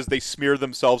gray because they smear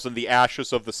themselves in the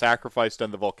ashes of the sacrificed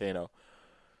and the volcano.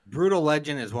 Brutal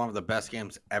Legend is one of the best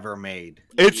games ever made.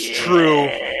 It's true.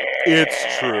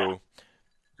 It's true.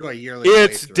 Do a yearly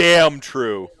It's playthrough. damn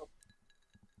true.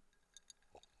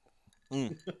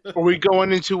 Are we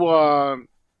going into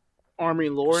army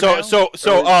lore So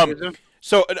now?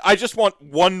 so I just want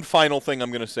one final thing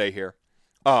I'm gonna say here.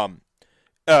 So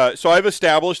I've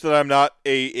established that I'm not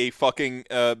a fucking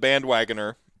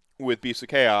bandwagoner with Beasts of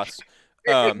Chaos.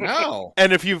 No.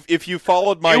 And if you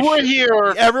followed my you were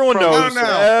here. everyone knows. No.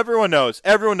 Everyone knows.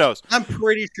 I'm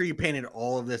pretty sure you painted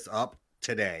all of this up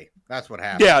today. That's what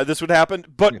happened. Yeah, this would happen.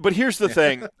 But here's the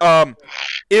thing.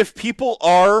 If people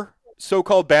are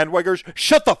so-called bandwagoners,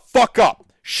 shut the fuck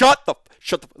up.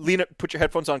 Lena, put your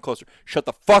headphones on closer. Shut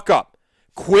the fuck up.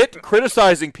 Quit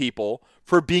criticizing people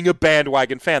for being a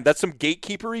bandwagon fan. That's some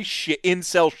gatekeepery shit,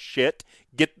 incel shit.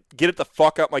 Get it the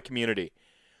fuck out my community.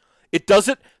 It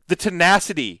doesn't. The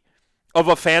tenacity of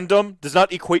a fandom does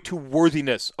not equate to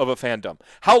worthiness of a fandom.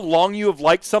 How long you have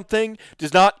liked something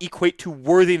does not equate to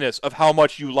worthiness of how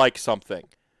much you like something.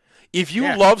 If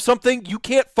you love something, you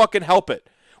can't fucking help it.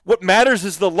 What matters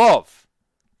is the love.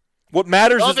 What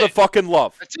matters is the fucking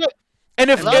love. That's it. And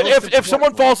if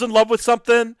someone falls in love with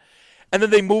something and then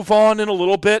they move on in a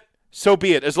little bit, so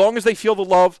be it. As long as they feel the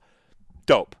love,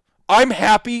 dope. I'm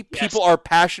happy people are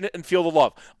passionate and feel the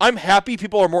love. I'm happy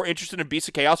people are more interested in Beasts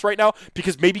of Chaos right now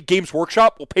because maybe Games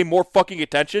Workshop will pay more fucking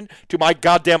attention to my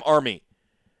goddamn army.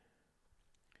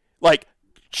 Like,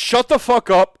 shut the fuck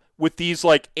up with these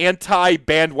like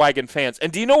anti-bandwagon fans.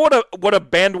 And do you know what a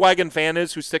bandwagon fan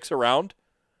is who sticks around?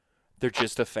 They're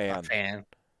just a fan.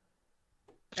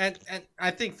 And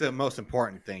I think the most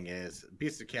important thing is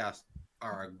Beasts of Chaos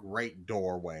are a great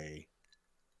doorway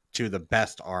to the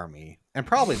best army and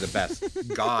probably the best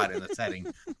god in the setting,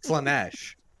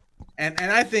 Slaanesh. And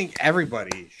I think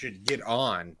everybody should get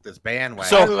on this bandwagon.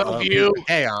 So, I love you.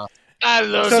 Chaos, I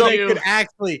love so they you. could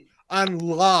actually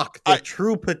unlock the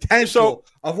true potential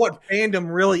of what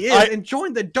fandom really is and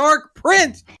join the Dark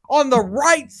Prince on the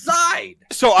right side.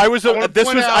 So I was.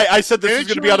 I said this was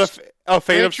going to be on a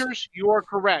Fate of. You are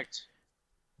correct.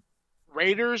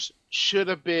 Raiders should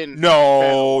have been.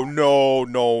 No. Oh, whoa!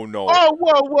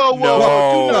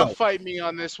 No. Do not fight me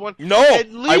on this one. No,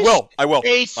 At least I will.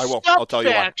 a I'll tell you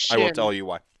why. I will sub-faction. tell you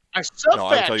why. A sub No,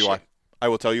 I'll tell you why. I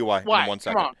will tell you why Why? in 1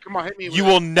 second. Come on, hit me. You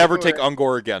with will it. never Go take ahead.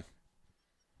 Ungor again.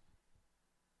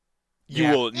 You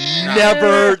Yeah. will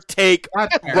never take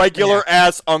That's fair. regular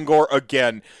ass Ungor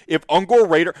again. If Ungor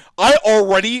Raider, I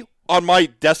already on my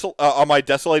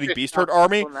desolating beast herd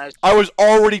army, I was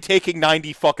already taking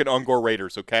 90 fucking Ungor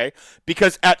Raiders, okay?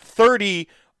 Because at 30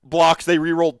 blocks they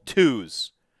rerolled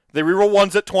 2s. They reroll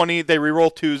 1s at 20, they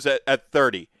reroll 2s at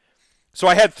 30. So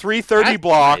I had 330 That's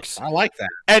blocks. nice. I like that.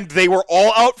 And they were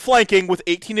all outflanking with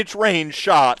 18-inch range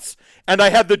shots. And I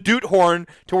had the Doot Horn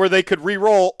to where they could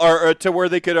reroll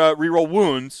reroll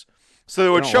wounds. So they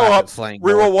would don't show laugh up, at slaying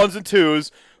reroll bullets. 1s and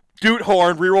 2s, Doot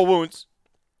Horn, reroll wounds.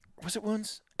 Was it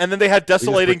wounds? And then they had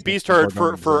Desolating put Beast the Herd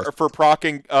board for on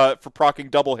proccing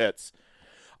double hits.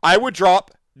 I would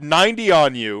drop 90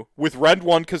 on you with Rend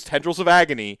 1 because Tendrils of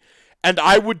Agony, and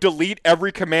I would delete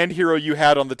every command hero you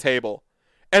had on the table.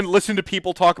 And listen to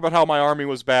people talk about how my army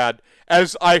was bad. And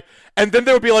then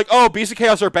they would be like, "Oh, Beasts of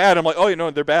Chaos are bad." I'm like,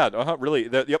 "Oh, they're bad. Really?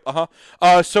 Yep.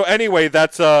 So anyway,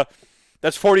 that's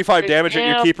 45 damage at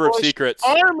your Keeper of Secrets.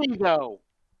 Army though,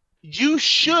 you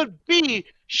should be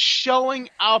showing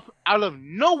up out of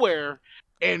nowhere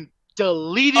and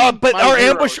deleting. But my our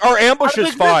heroes ambush out of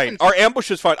is fine. existence. Our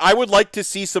ambush is fine. I would like to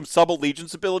see some sub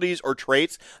allegiance abilities or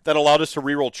traits that allowed us to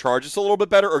reroll charges a little bit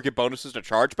better or get bonuses to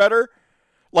charge better.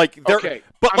 Like there, Okay,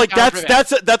 but I'm like down for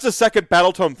that's a second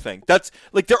battle tome thing. That's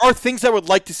like there are things I would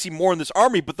like to see more in this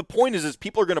army, but the point is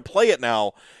people are going to play it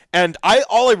now. And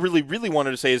all I really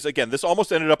wanted to say is, again, this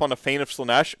almost ended up on a Fane of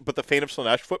Slaanesh, but the Fane of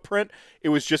Slaanesh footprint, it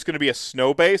was just going to be a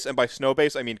snow base, and by snow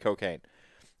base I mean cocaine,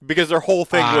 because their whole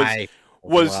thing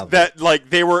was that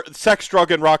like they were sex, drug,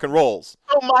 and rock and rolls.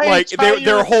 So my Like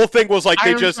their whole thing was like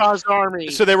they Iron just Claws army.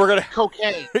 so they were gonna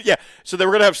cocaine. yeah, so they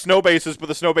were gonna have snow bases, but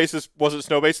the snow bases wasn't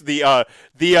snow base. The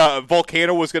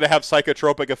volcano was gonna have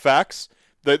psychotropic effects.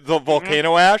 The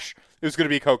volcano ash, it was gonna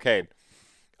be cocaine.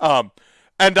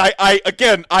 And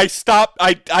I stopped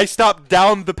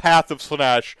down the path of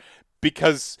Slaanesh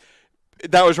because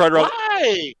that was right around.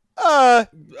 Why?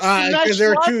 Because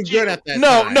they're too good at that.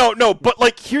 No. But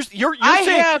like, you're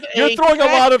saying you're throwing a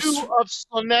lot of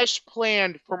Slaanesh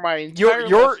planned for my entire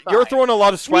you're throwing a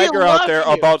lot of swagger out there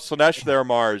you. about Slaanesh there,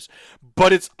 Mars.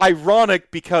 But it's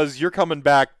ironic because you're coming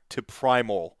back to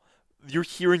Primal. You're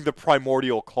hearing the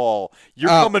primordial call. You're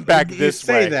coming back this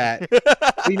way. Say that.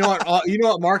 You know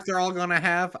what mark they're all gonna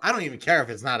have? I don't even care if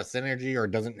it's not a synergy or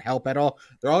doesn't help at all.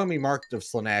 They're all gonna be marked of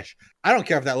Slaanesh. I don't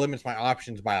care if that limits my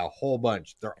options by a whole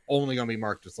bunch. They're only gonna be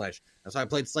marked of Slaanesh. That's why I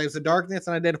played Slaves of Darkness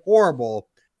and I did horrible.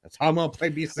 That's how I'm gonna play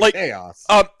Beasts of Chaos.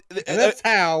 And that's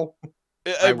how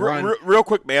I run. Real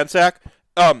quick, Mansack.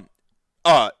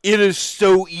 It is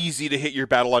so easy to hit your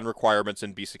battle line requirements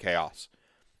in Beasts of Chaos.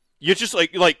 You just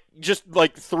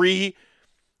like three,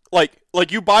 like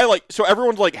you buy so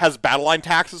everyone like has battle line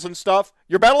taxes and stuff.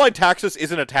 Your battle line taxes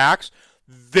isn't a tax;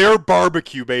 they're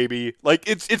barbecue, baby. Like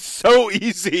it's so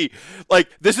easy. Like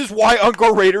this is why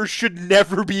Ungor Raiders should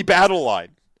never be battle line.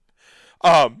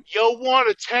 You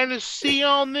want a Tennessee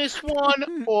on this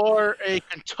one or a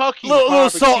Kentucky?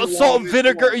 Little salt and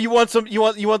vinegar. One? You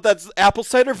want that apple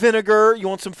cider vinegar. You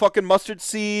want some fucking mustard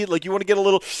seed. Like you want to get a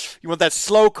little. You want that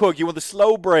slow cook. You want the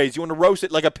slow braise. You want to roast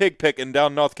it like a pig picking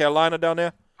down North Carolina down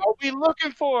there. Are we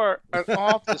looking for an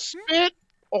off the spit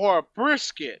or a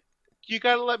brisket? You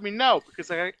gotta let me know because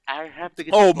I have to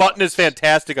get. Oh, mutton is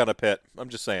fantastic on a pit. I'm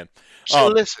just saying. So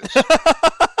listen.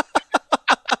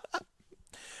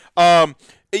 And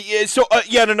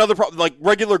another problem, like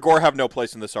regular gore have no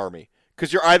place in this army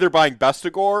because you're either buying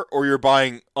Bestigore or you're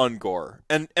buying Ungor,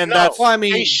 and that's. Well, I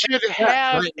mean, they should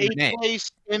have a place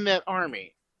in that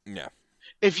army. Yeah.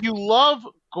 If you love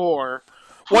gore,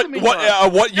 what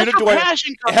unit do I?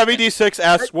 Heavy D6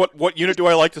 asks what unit do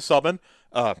I like to summon?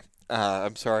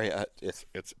 I'm sorry, it's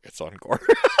Ungor.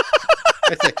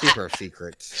 It's a keeper of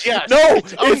secrets. Yes, no,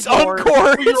 it's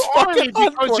Ungor. It's fucking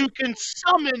because Ungor. you can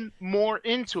summon more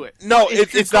into it. No,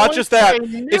 it's not just that.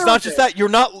 It's not just that. You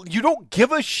don't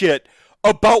give a shit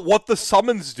about what the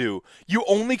summons do. You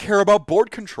only care about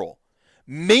board control.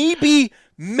 Maybe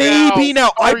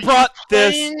now I brought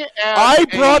this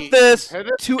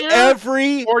to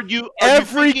every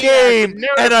game,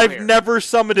 and I've never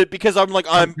summoned it because I'm like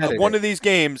I'm one of these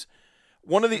games.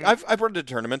 I brought it to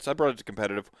tournaments. I brought it to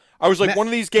competitive. I was like, one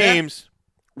of these games.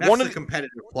 That's a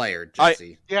competitive player,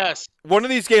 Jesse. Yes. One of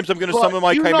these games, I'm going to summon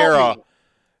my Chimera.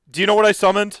 Do you know what I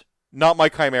summoned? Not my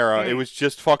Chimera. It was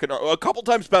just fucking a couple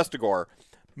times Bestigore,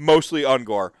 mostly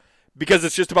Ungor, because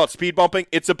it's just about speed bumping.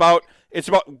 It's about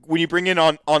when you bring in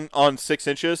on 6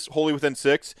 inches, wholly within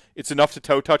 6. It's enough to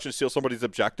toe touch and steal somebody's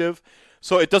objective.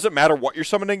 So it doesn't matter what you're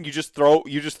summoning. You just throw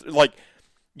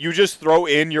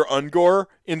in your Ungor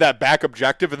in that back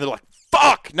objective, and they're like,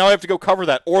 fuck, now I have to go cover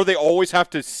that. Or they always have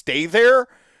to stay there,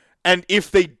 and if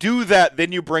they do that,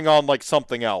 then you bring on, like,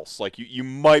 something else. Like, you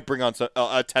might bring on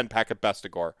a 10-pack of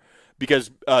Bestigore,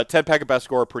 because 10-pack of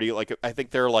Bestigore are pretty, like, I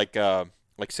think they're, like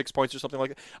 6 points or something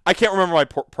like that. I can't remember my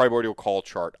primordial call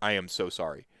chart. I am so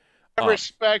sorry. I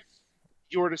respect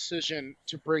your decision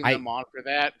to bring them on for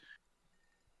that.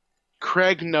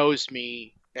 Craig knows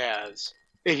me as...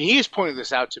 and he's pointed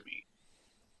this out to me.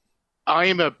 I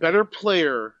am a better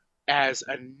player as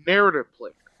a narrative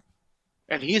player.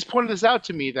 And he's pointed this out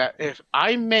to me that if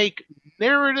I make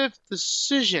narrative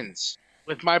decisions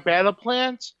with my battle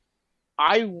plans,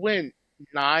 I win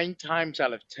 9 times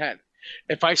out of 10.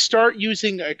 If I start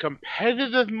using a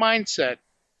competitive mindset,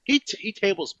 he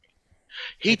tables me.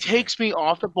 He takes me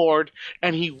off the board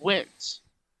and he wins.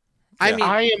 I mean,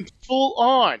 I am full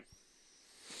on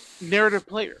narrative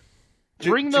player.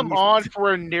 Bring them on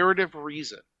for a narrative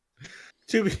reason.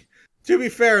 To be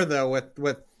fair, though,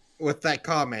 with that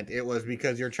comment, it was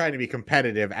because you're trying to be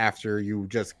competitive after you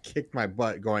just kicked my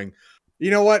butt going,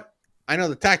 you know what? I know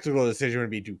the tactical decision would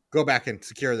be to go back and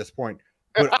secure this point,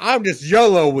 but I'm just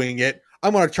YOLOing it.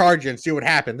 I'm going to charge you and see what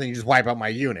happens. Then you just wipe out my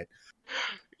unit.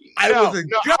 I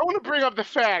want to bring up the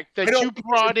fact that you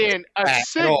brought in a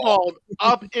Sigvald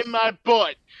up in my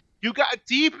butt. You got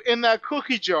deep in that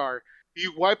cookie jar.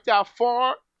 You wiped out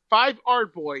 5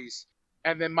 Ard boys,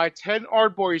 and then my 10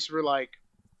 Ard boys were like,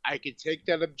 I can take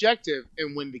that objective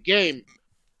and win the game.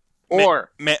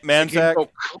 Or Manzak, go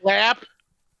clap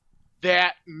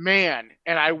that man.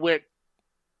 And I went,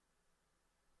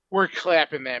 we're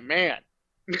clapping that man.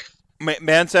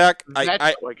 Manzak,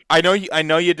 I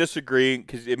know you disagree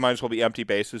because it might as well be empty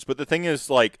bases, but the thing is,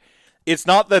 like, it's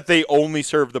not that they only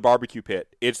serve the barbecue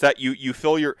pit. It's that you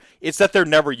fill it's that they're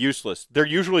never useless. They're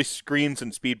usually screens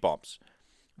and speed bumps.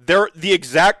 They're the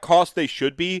exact cost they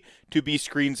should be to be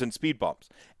screens and speed bumps.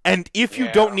 And if you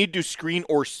don't need to screen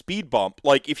or speed bump,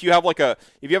 like if you have a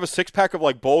 6-pack of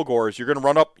like Bulgors, you're gonna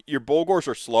run up. Your Bulgors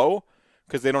are slow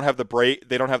because they don't have the break.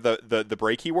 They don't have the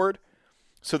break keyword.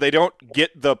 So they don't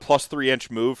get the plus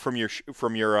 3-inch move from your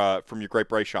Great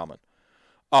Bray Shaman,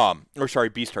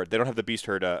 Beast Herd. They don't have the Beast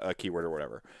Herd keyword or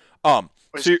whatever.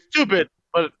 So stupid,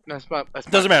 but that's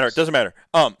doesn't matter. It doesn't matter.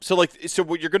 So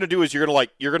what you're gonna do is you're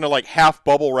gonna half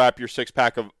bubble wrap your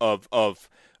 6-pack of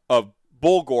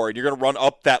Bulgor, and you're gonna run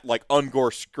up that like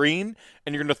Ungor screen,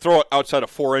 and you're gonna throw it outside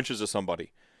of 4 inches of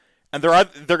somebody, and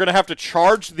they're gonna have to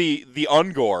charge the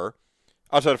Ungor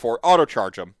outside of 4, auto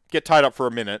charge them, get tied up for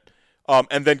a minute.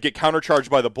 And then get countercharged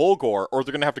by the Bulgor, or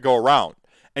they're going to have to go around.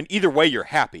 And either way, you're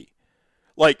happy.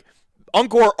 Like,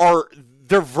 Ungor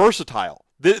they're versatile.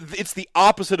 It's the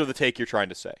opposite of the take you're trying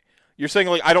to say. You're saying,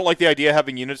 like, I don't like the idea of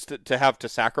having units to have to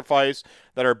sacrifice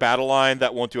that are battle line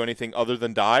that won't do anything other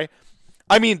than die.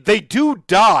 I mean, they do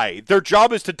die. Their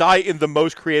job is to die in the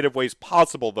most creative ways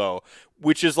possible, though,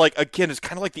 which is, like, again, is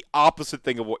kind of like the opposite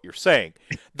thing of what you're saying.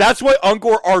 That's why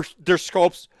Ungor their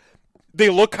sculpts, they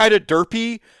look kind of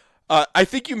derpy. I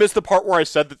think you missed the part where I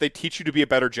said that they teach you to be a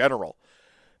better general.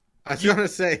 I was gonna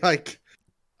say, like,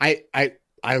 I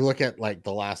look at like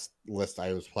the last list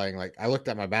I was playing, like I looked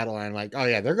at my battle line, like, oh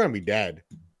yeah, they're gonna be dead.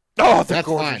 Oh, that's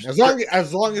fine.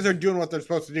 As long as they're doing what they're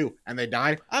supposed to do and they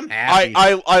die, I'm happy.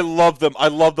 I love them. I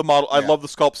love the model. Yeah. I love the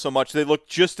sculpt so much. They look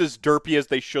just as derpy as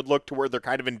they should look, to where they're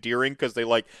kind of endearing because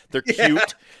they're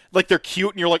cute. Like they're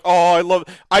cute, and you're like, oh,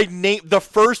 the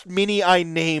first mini I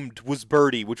named was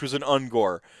Birdie, which was an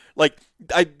Ungor.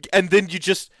 And then you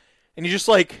just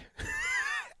like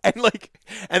and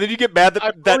then you get mad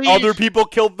that other people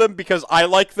killed them because I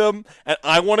like them and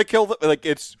I want to kill them. Like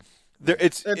it's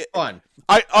fun.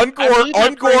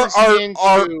 Ungor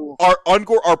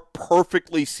are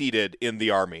perfectly seated in the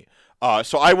army.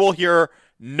 So I will hear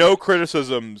no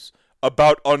criticisms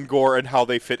about Ungor and how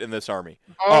they fit in this army.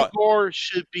 Ungor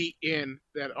should be in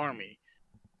that army.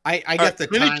 I get the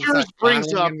miniatures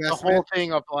brings up the whole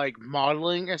thing of like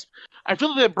modeling. I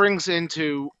feel that it brings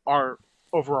into our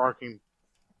overarching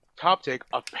topic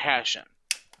of passion.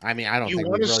 I mean, I don't think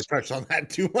we really touched on that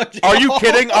too much. Are you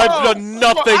kidding? I've done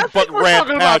nothing but rant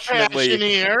passionately.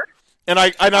 Here. And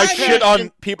I shit on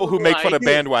people who make fun of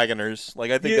bandwagoners. Like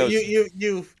I think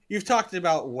you've talked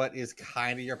about what is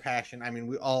kind of your passion. I mean,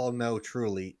 we all know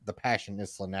truly the passion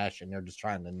is Slaanesh, and they're just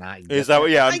trying to not. Is that what?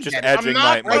 Yeah, I'm just edging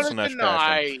my Slaanesh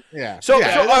passion. Yeah. So all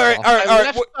right.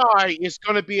 Left eye is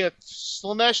going to be a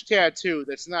Slaanesh tattoo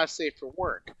that's not safe for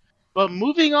work. But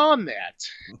moving on that.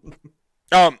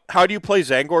 How do you play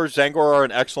Zangor? Zangor are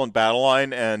an excellent battle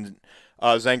line, and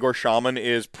Zangor Shaman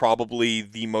is probably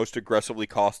the most aggressively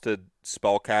costed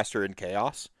spellcaster in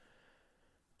Chaos.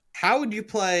 How would you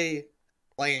play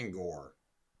Slangor?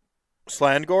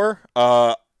 Slangor?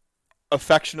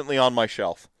 Affectionately on my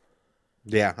shelf.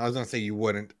 Yeah, I was going to say you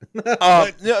wouldn't. But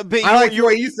I like the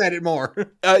way you said it more.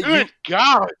 Good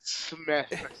God,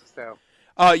 Smith.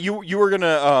 You were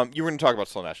gonna talk about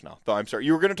Slaanesh now. Though I'm sorry,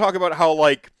 you were gonna talk about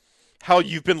how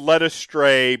you've been led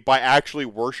astray by actually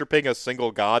worshiping a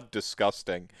single god.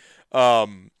 Disgusting. I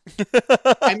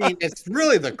mean, it's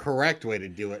really the correct way to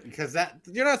do it because that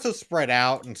you're not so spread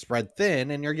out and spread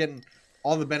thin, and you're getting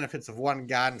all the benefits of one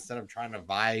god instead of trying to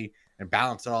vie and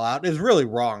balance it all out. It's really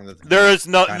wrong. There is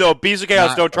no Bees of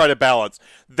Chaos don't try to balance.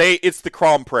 It's the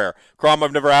Crom prayer. Crom,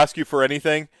 I've never asked you for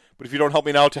anything, but if you don't help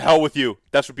me now, to hell with you.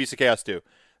 That's what Bees of Chaos do.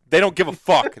 They don't give a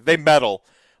fuck. They meddle.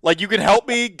 Like, you can help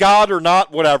me, God or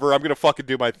not, whatever. I'm gonna fucking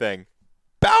do my thing.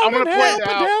 I'm gonna point out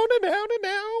down and down and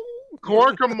down.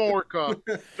 Gorka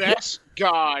Morka, best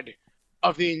god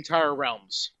of the entire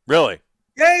realms. Really?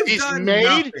 He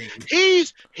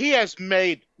has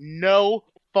made no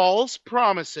false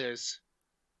promises.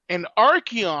 And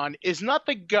Archeon is not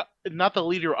the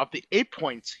leader of the 8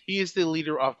 points. He is the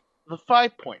leader of the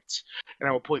 5 points. And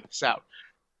I will point this out.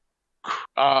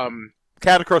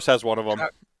 Catacross has one of them.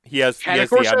 He has the end has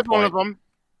point. one of them.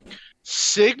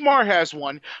 Sigmar has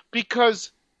one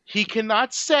because he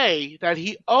cannot say that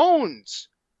he owns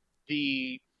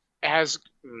the Azure.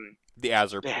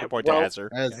 Point to Azure.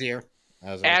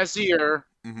 Azure.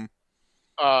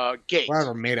 Gate.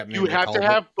 Whatever made up. You have to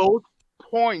have both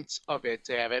points of it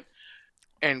to have it.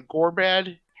 And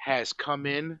Gorbad has come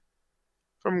in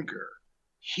from Gur.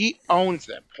 He owns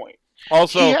that point.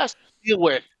 Also, he has to deal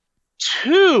with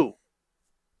 2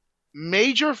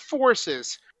 major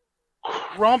forces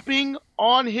crumping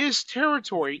on his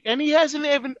territory, and he hasn't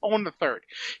even owned the 3rd.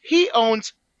 He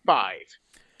owns 5.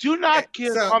 Do not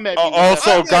come at me.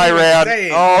 Also,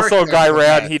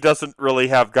 Gairan, he doesn't really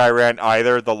have Gairan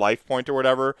either, the life point or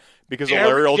whatever, because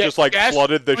Alarielle just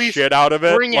flooded the shit out of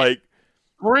it. Bring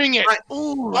it.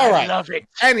 Ooh, I love it.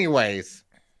 Anyways,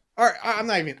 all right, I'm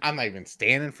not even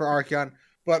standing for Archeon,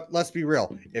 but let's be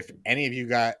real. If any of you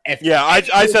got, I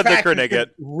said the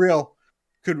Kernigate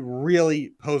could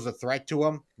really pose a threat to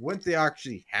him, wouldn't they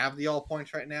actually have the all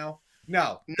points right now?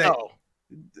 No, they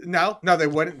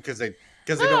wouldn't because they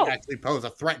don't actually pose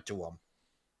a threat to him.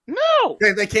 No,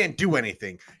 they can't do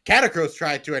anything. Catacross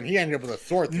tried to, and he ended up with a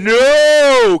sword.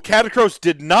 No, Catacross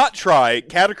did not try.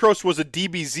 Catacross was a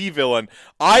DBZ villain.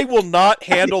 I will not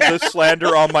handle this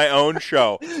slander on my own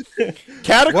show.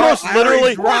 Catacross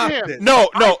literally. No.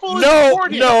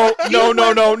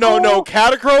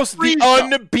 Catacross, the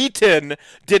unbeaten,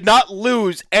 did not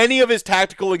lose any of his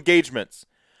tactical engagements.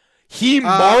 He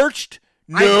marched.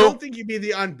 No. I don't think you'd be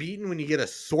the unbeaten when you get a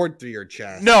sword through your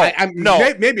chest. No,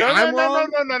 maybe I'm wrong.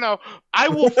 No. I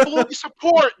will fully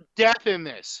support death in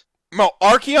this. No,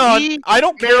 Archeon, I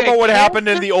don't care about what happened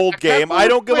in the old game. I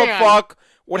don't give a fuck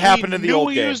what happened in the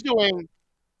old game.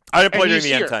 I didn't play during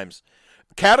the end times.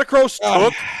 Catacross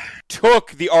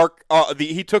took the Arc.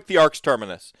 He took the Arc's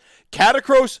terminus.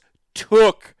 Catacross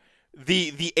took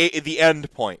the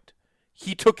end point.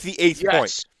 He took the 8th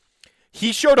point.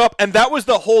 He showed up, and that was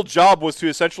the whole job, was to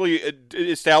essentially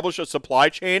establish a supply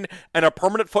chain and a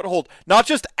permanent foothold, not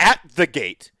just at the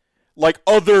gate, like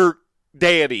other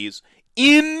deities,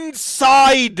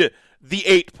 inside the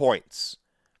 8 points.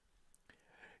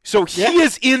 So he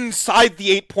is inside the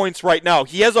 8 points right now.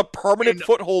 He has a permanent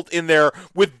foothold in there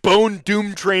with bone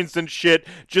doom trains and shit,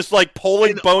 just like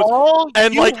pulling bones.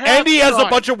 And he has a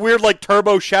bunch of weird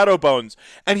turbo shadow bones.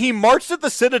 And he marched at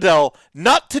the Citadel,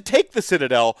 not to take the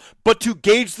Citadel, but to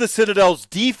gauge the Citadel's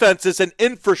defenses and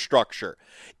infrastructure.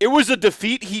 It was a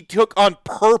defeat he took on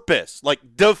purpose.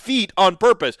 Defeat on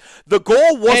purpose. The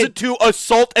goal wasn't to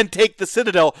assault and take the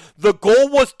Citadel. The goal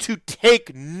was to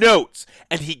take notes.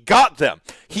 And he got them.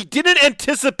 He didn't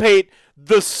anticipate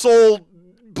the soul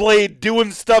blade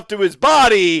doing stuff to his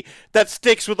body that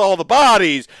sticks with all the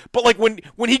bodies. But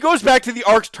when he goes back to the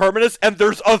Arc's terminus and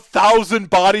there's 1,000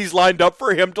 bodies lined up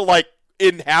for him to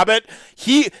inhabit,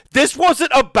 this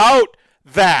wasn't about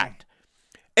that.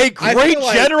 A great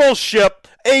generalship.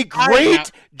 A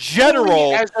great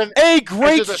general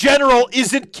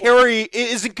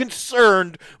isn't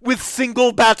concerned with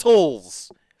single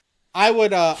battles.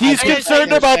 He's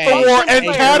concerned about the war, and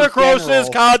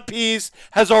Catacross's codpiece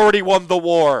has already won the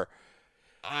war.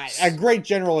 A great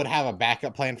general would have a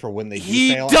backup plan for when they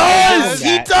fail. He does.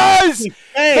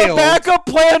 The backup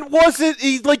plan wasn't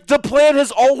the plan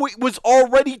was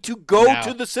already to go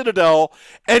to the Citadel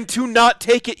and to not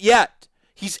take it yet.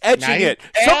 He's edging it.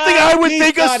 Something I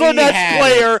think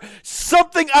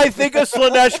a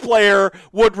Slaanesh player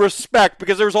would respect,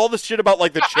 because there's all this shit about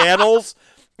the channels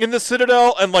in the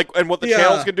Citadel and what the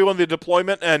channels can do on the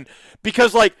deployment, and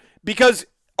because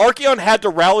Archeon had to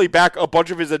rally back a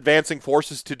bunch of his advancing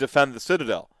forces to defend the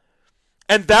Citadel,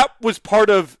 and that was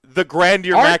part of the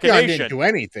grandeur machination. Archeon didn't do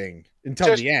anything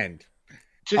until the end.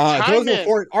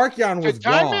 Archeon was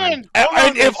gone.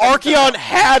 And if Archeon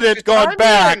hadn't gone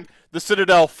back, the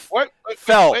Citadel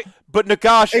fell. But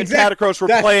Nagash and Catacross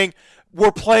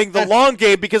were playing the long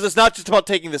game, because it's not just about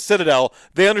taking the Citadel.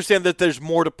 They understand that there's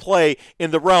more to play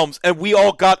in the realms, and we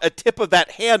all got a tip of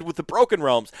that hand with the Broken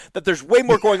Realms, that there's way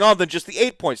more going on than just the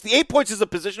 8 points. The 8 points is a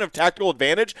position of tactical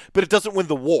advantage, but it doesn't win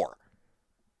the war.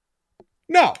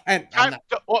 No,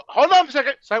 hold on a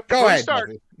second. Go ahead.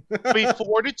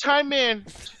 Before the time in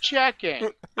to check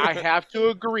in, I have to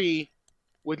agree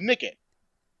with Nickett.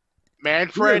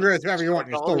 Manfred, you're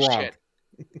still wrong.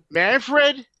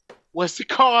 Manfred was the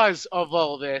cause of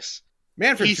all this.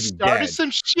 He started some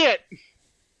shit,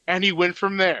 and he went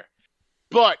from there.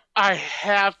 But I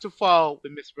have to follow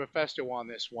with Mr. Professor on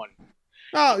this one.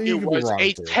 Oh, it was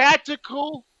a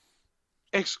tactical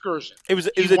excursion. It was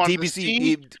a wanted to DBZ.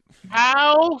 see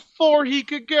how far he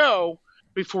could go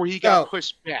before he got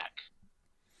pushed back.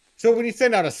 So when you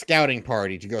send out a scouting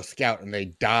party to go scout and they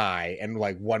die and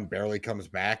like one barely comes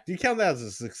back, do you count that as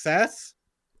a success?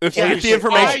 If you get the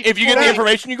information, the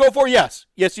information you go for, yes,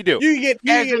 you do. You get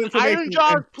an information Iron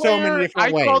Jaw in so many player,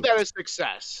 different ways. I call that a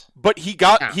success. But he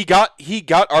got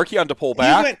Archeon to pull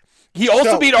back. He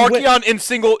also beat Archeon in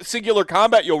singular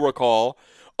combat. You'll recall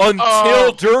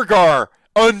until Durgar.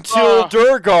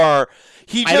 Durgar.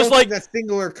 He I just don't like think that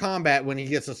singular combat when he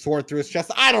gets a sword through his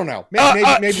chest. I don't know.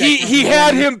 Maybe he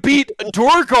had him beat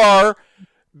Durgar.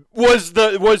 Was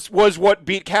what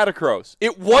beat Catacross.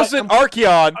 It wasn't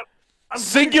Archeon.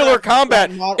 Singular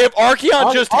combat. If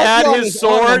Archeon just had his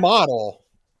sword, on the model.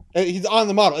 He's on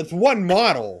the model. It's one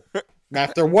model.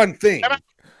 After one thing.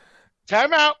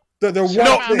 Time out. They're one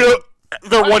unit.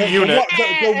 The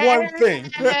one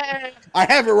thing. I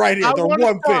have it right here. They're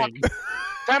one thing.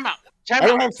 Time out. I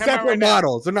don't have separate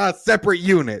models. They're not separate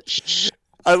units.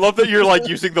 I love that you're like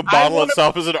using the model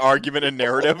itself as an argument and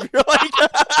narrative. You're like,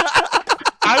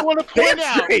 I want to point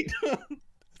out.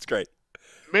 It's great.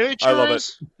 Miniatures I love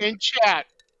it. in chat.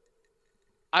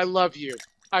 I love you.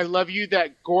 I love you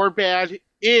that Gorbad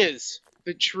is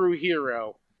the true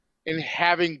hero in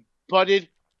having butted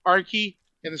Archie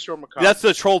in the Storm of Khan. That's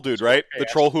the troll dude, right? The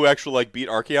troll who actually like beat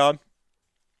Archeon?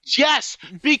 Yes,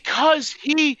 because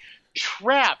he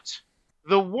trapped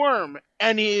the worm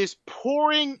and he is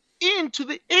pouring into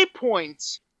the 8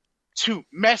 points to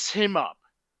mess him up.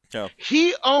 Yeah.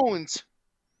 He owns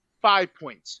 5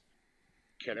 points.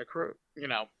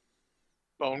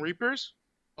 Bone Reapers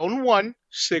own 1,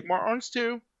 Sigmar owns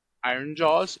 2, Iron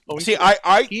Jaws owns 2.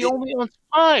 He only owns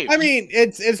 5. I mean,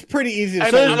 it's pretty easy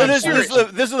to say.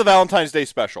 This is the Valentine's Day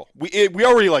special. We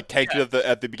already like tanked it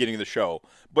at the beginning of the show,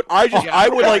 but I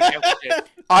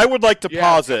would like to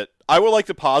posit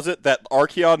that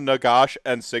Archeon, Nagash,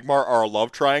 and Sigmar are a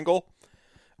love triangle.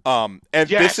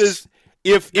 This is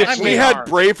if we had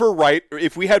braver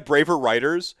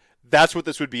writers, that's what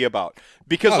this would be about.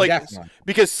 Because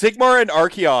because Sigmar and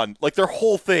Archeon, like their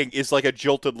whole thing is like a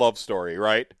jilted love story,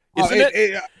 right? Isn't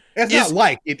it? It's not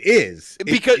like it is.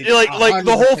 Because like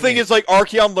the whole thing is like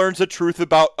Archeon learns the truth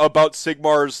about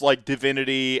Sigmar's like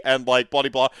divinity and like blah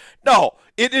blah. No,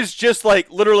 it is just like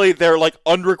literally they're like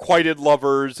unrequited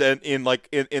lovers and in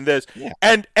this. Yeah.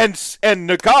 And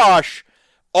Nagash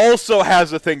also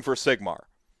has a thing for Sigmar.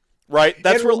 Right?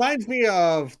 It reminds me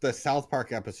of the South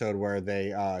Park episode where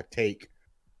they take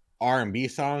R&B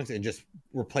songs and just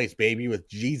replace Baby with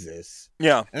Jesus.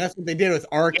 Yeah. And that's what they did with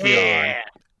Archeon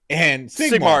and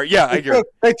Sigmar. Yeah, I agree.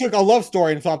 They took a love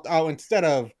story and thought, instead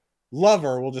of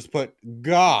lover, we'll just put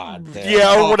God there.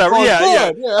 Yeah, or whatever.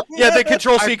 Yeah. The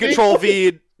Control-C,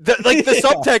 Control-V. The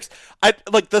subtext.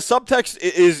 The subtext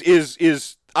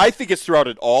is I think it's throughout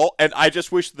it all, and I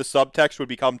just wish the subtext would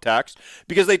become text,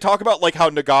 because they talk about like how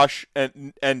Nagash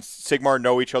and Sigmar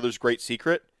know each other's great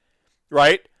secret,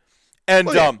 right? And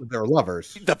they're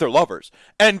lovers. That they're lovers.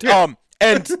 And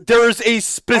and there's a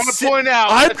specific.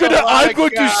 I'm going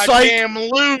to cite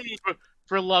lube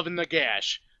for loving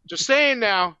Nagash. Just saying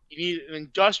now, you need an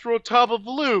industrial tub of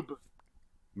lube.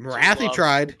 Marathi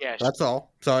tried. That's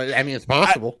all. So I mean, it's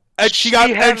possible. And she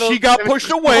got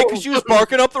pushed away because she was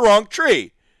barking up the wrong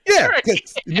tree. Yeah,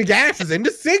 because Nagash is into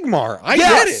Sigmar. I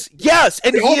get it. Yes,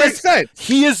 and it all makes sense.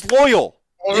 He is loyal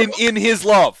in his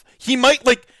love. He might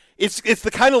like it's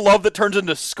the kind of love that turns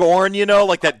into scorn,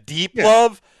 like that deep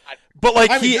love. But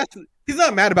like he's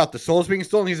not mad about the souls being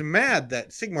stolen. He's mad that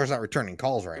Sigmar's not returning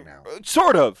calls right now.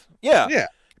 Sort of, yeah.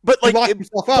 But like, but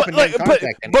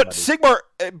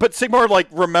Sigmar like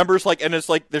remembers like, and it's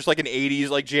like there's like an '80s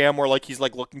like jam where like he's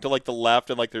like looking to like the left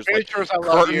and like there's like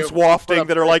curtains wafting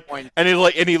that are like,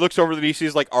 and he looks over and he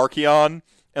sees like Archeon,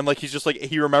 and like he's just like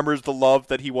he remembers the love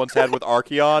that he once had with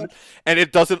Archeon, and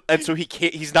it doesn't, and so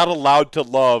he's not allowed to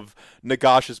love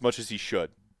Nagash as much as he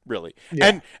should. Really,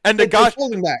 and Nagash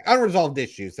holding back unresolved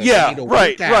issues.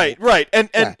 Right,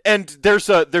 and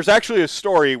there's actually a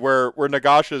story where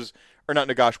Nagash is. Or not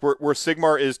Nagash, where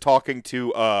Sigmar is talking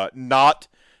to not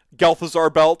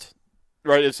Gelthazar Belt,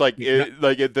 right? It's like the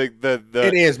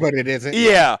it is, but it isn't.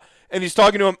 Yeah, and he's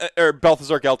talking to him or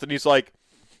Balthazar Gelt, and he's like,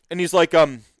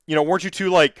 weren't you two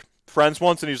like friends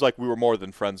once? And he's like, we were more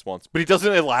than friends once, but he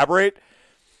doesn't elaborate.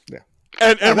 Yeah,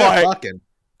 and why? Fucking.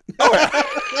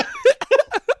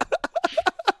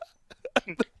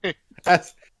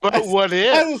 That's. But what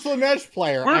is? As a Slaanesh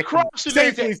player, we're crossing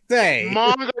safely say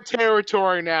manga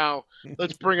territory now.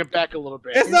 Let's bring it back a little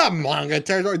bit. It's not manga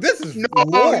territory. This is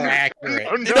lore accurate.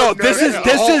 This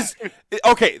is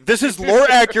okay. This is lore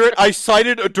accurate. I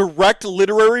cited a direct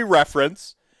literary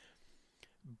reference.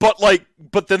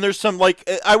 but then there's some like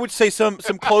I would say some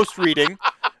close reading,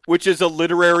 which is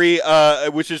literary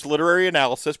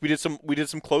analysis. We did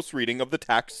some close reading of the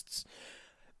texts.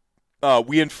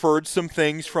 We inferred some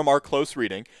things from our close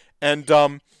reading, and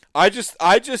I just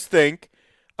think.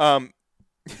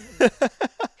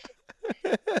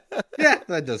 Yeah,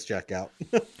 that does check out.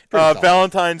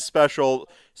 Valentine's special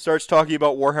starts talking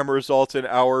about Warhammer results in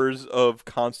hours of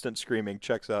constant screaming.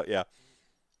 Checks out, yeah.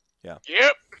 Yep.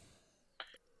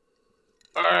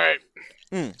 All right.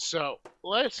 So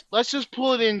let's just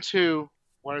pull it into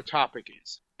what our topic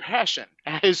is: passion.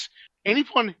 As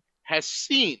anyone has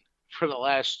seen for the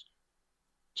last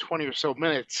 20 or so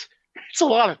minutes, it's a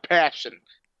lot of passion.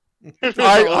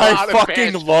 I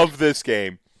fucking love this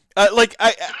game. I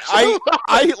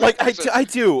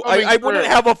do. I wouldn't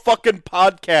have a fucking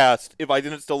podcast if I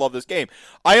didn't still love this game.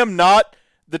 I am not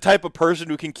the type of person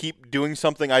who can keep doing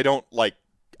something I don't like.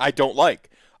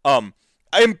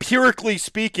 Empirically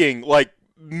speaking, like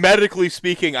medically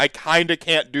speaking, I kind of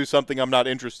can't do something I'm not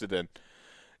interested in.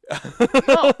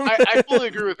 No, I fully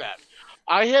agree with that.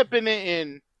 I have been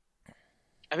in,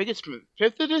 I think it's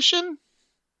 5th edition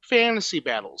fantasy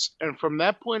battles, and from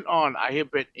that point on, I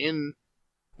have been in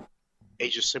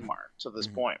Age of Sigmar to this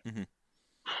point. Mm-hmm.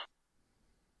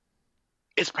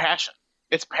 It's passion.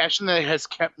 It's passion that has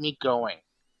kept me going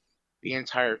the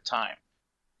entire time.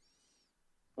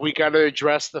 We got to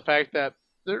address the fact that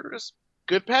there's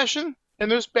good passion and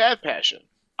there's bad passion.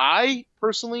 I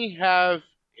personally have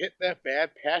hit that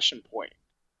bad passion point.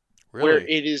 Really? Where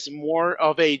it is more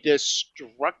of a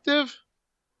destructive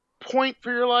point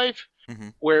for your life,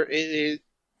 where it's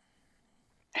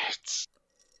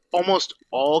almost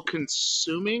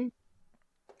all-consuming.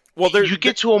 Well, you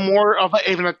get to a more of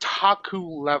an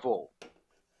otaku level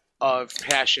of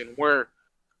passion, where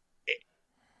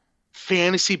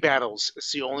fantasy battles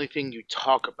is the only thing you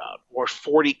talk about, or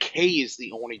 40K is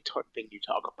the only thing you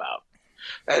talk about.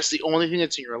 That's the only thing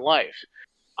that's in your life.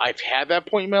 I've had that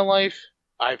point in my life.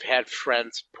 I've had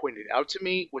friends point it out to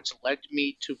me, which led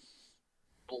me to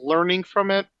learning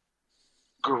from it,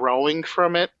 growing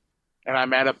from it, and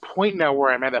I'm at a point now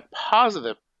where I'm at a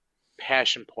positive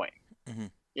passion point. Mm-hmm.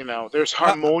 You know, there's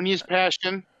harmonious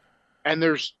passion, and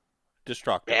there's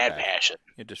destructive bad passion.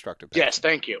 Destructive passion. Yes,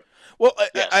 thank you. Well,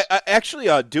 yes. I actually,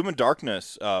 Doom and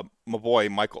Darkness, my boy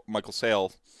Michael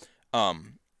Sale,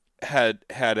 had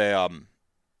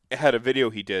a video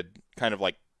he did, kind of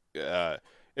like,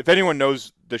 if anyone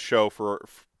knows the show for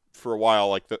a while,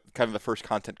 like the first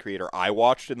content creator I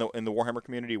watched in the Warhammer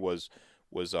community was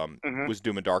Doom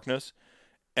and Darkness,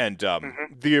 and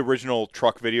the original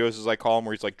truck videos, as I call them,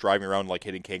 where he's like driving around like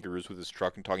hitting kangaroos with his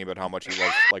truck and talking about how much he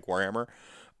loves like Warhammer.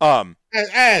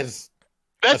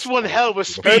 That's one hell of a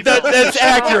speed. That's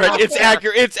accurate. It's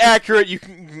accurate. It's accurate. You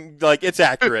can it's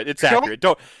accurate. It's accurate.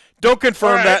 Don't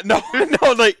confirm that. No.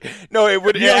 It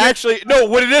would actually no.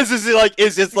 What it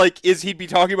is he'd be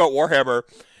talking about Warhammer,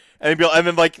 and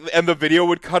and the video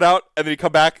would cut out, and then he'd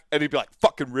come back, and he'd be like,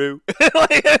 "Fucking Rue,"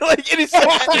 he's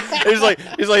like,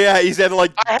 yeah, he's had to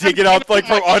like dig it out like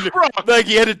from under, like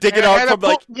he had to dig it out from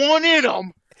like one in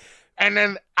him. And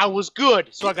then I was good,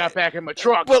 so I got back in my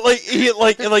truck. But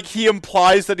he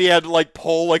implies that he had to like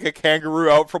pull like a kangaroo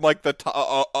out from like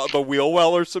the wheel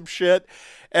well or some shit,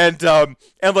 and all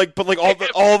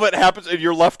of it happens, and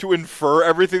you're left to infer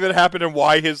everything that happened and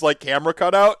why his like camera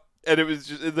cut out, and it was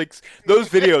just like those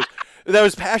videos. That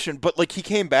was passion, but like he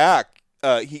came back.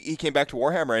 He came back to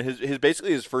Warhammer, and his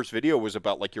basically his first video was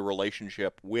about like your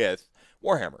relationship with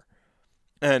Warhammer.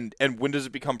 And when does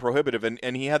it become prohibitive?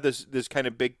 And he had this kind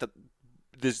of big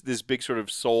this big sort of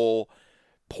soul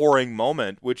pouring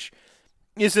moment, which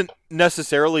isn't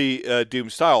necessarily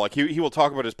Doom style. Like he will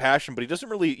talk about his passion, but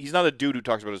he's not a dude who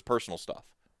talks about his personal stuff.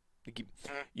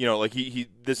 Like he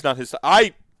that's not his.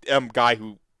 I am a guy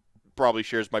who probably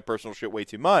shares my personal shit way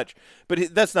too much, but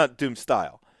that's not Doom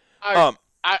style. I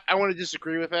want to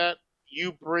disagree with that.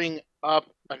 You bring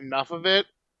up enough of it,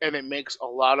 and it makes a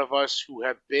lot of us who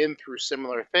have been through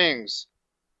similar things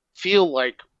feel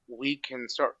like we can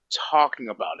start talking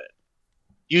about it.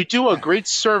 You do a great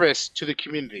service to the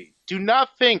community. Do not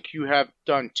think you have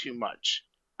done too much.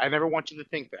 I never want you to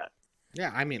think that.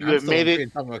 Yeah, I mean, I'm still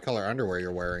intrigued on what color underwear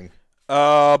you're wearing.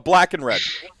 Black and red.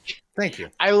 Thank you.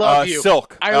 I love you.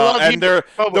 Silk. I love you. And they're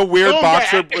the weird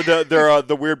boxer. They're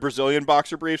the weird Brazilian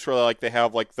boxer briefs where like they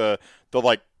have like the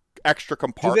like extra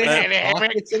compartment. Do they have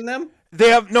pockets in them? They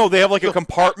have like a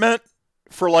compartment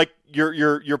for like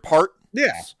your part.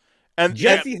 Yeah. And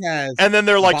Jesse has. And then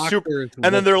they're like super.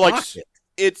 And then they're like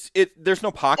pockets. There's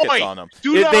no pockets on them.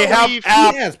 He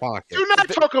has pockets. Do not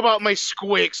talk about my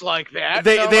squigs like that.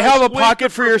 They have a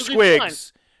pocket for your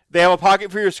squigs. They have a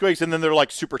pocket for your squigs, and then they're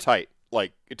like super tight,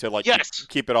 like to like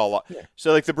keep it all up. Yeah.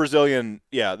 So like the Brazilian,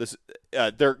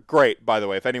 they're great. By the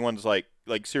way, if anyone's like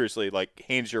seriously like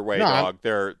Hanes your way dog,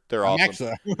 they're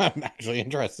awesome. I'm actually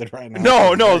interested right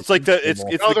now. No, it's like it's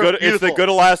the good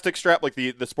elastic strap, like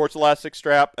the sports elastic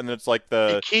strap, and it's like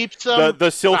the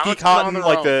the silky cotton,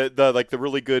 like the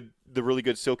really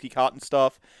good silky cotton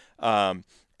stuff.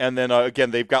 And then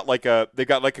again, they've got like a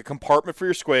compartment for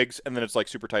your squigs, and then it's like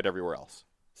super tight everywhere else.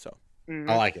 So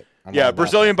I like it.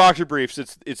 Brazilian boxer briefs.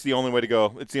 It's the only way to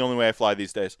go. It's the only way I fly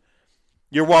these days.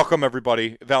 You're welcome,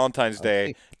 everybody. Valentine's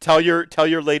Day. Tell your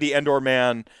lady and or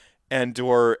man and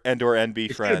or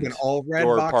NB friend all red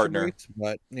or partner. Briefs,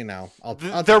 but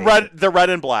they're red. They're red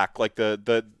and black. Like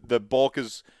the bulk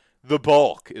is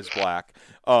black.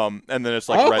 And then it's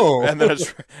like red, and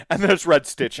then it's red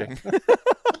stitching.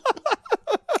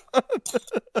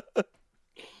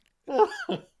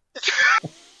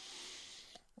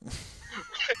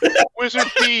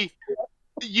 Wizard P,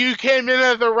 you came in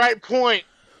at the right point.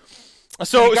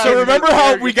 So remember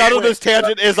how we got on this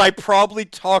tangent is I probably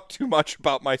talked too much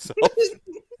about myself.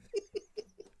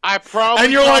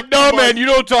 And you're like, no, man, you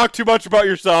don't talk too much about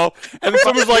yourself. And then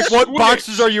someone's like, what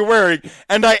boxes are you wearing?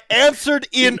 And I answered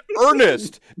in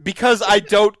earnest because I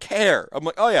don't care. I'm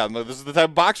like, oh, yeah, no, this is the type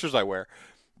of boxers I wear.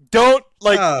 Don't,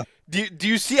 like, do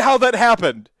you see how that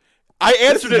happened? I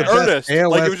answered in earnest.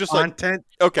 Like, it was just content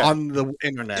on the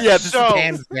internet. Yeah,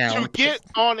 hands down. To get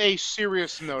on a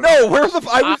serious note. No,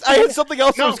 I had something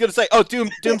else I was going to say. Oh,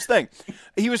 Doom's thing.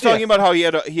 He was talking about how he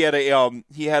had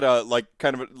a like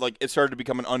kind of like it started to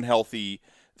become an unhealthy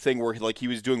thing where like he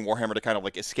was doing Warhammer to kind of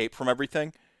like escape from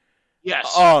everything.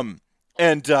 Yes.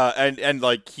 And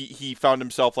like he found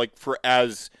himself like for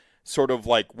as sort of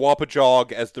like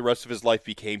Wapajog as the rest of his life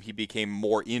he became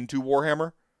more into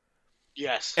Warhammer.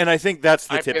 Yes. And I think that's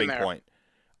the tipping point.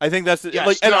 I think that's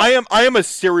and I am a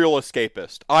serial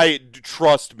escapist.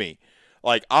 Trust me.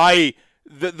 Like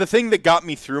the thing that got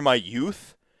me through my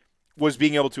youth was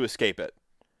being able to escape it.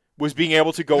 Was being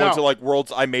able to go into like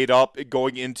worlds I made up,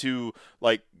 going into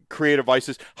like creative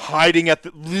vices,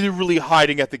 literally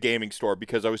hiding at the gaming store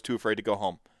because I was too afraid to go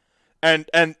home. And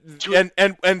add to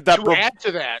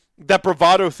that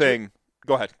bravado thing.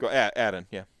 Go ahead. Go add in.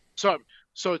 Yeah.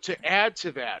 So to add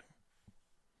to that,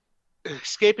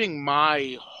 escaping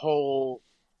my whole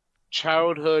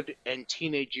childhood and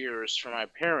teenage years from my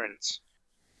parents,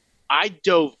 I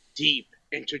dove deep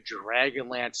into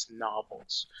Dragonlance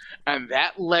novels, and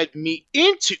that led me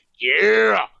into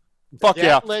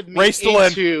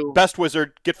Raistlin, best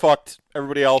wizard, get fucked.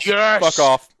 Everybody else, fuck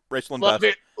off. Raistlin,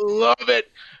 best. Love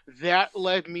it. That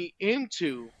led me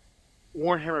into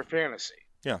Warhammer Fantasy.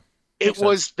 Yeah, it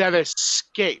was that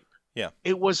escape. Yeah,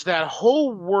 it was that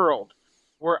whole world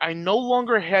where I no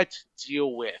longer had to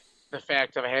deal with the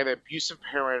fact that I had abusive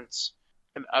parents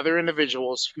and other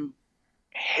individuals who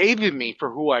hated me for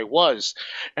who I was,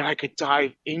 and I could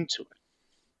dive into it.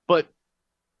 But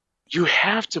you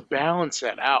have to balance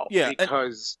that out,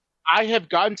 because I have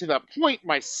gotten to that point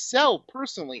myself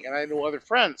personally, and I know other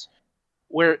friends,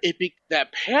 where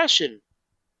that passion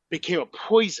became a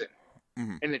poison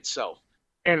in itself.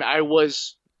 And I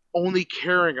was only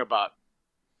caring about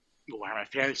my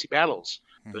fantasy battles,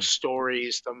 the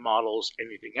stories, the models,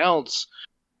 anything else.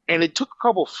 And it took a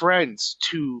couple friends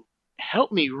to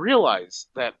help me realize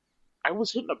that I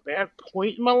was hitting a bad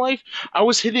point in my life. I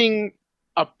was hitting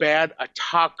a bad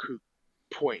otaku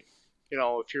point. You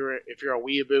know, if you're a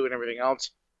weeaboo and everything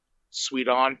else, sweet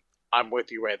on. I'm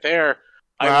with you right there.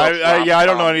 I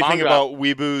don't know anything about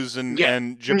weeboos and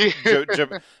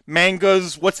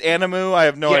mangas. What's animu? I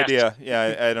have no idea.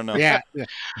 Yeah, I don't know. Yeah.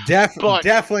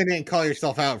 Definitely didn't call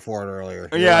yourself out for it earlier.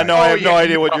 I have no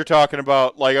idea what you're talking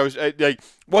about. Like I was like,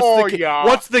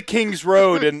 what's the King's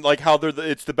Road and like how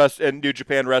it's the best, and New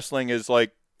Japan Wrestling is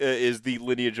like is the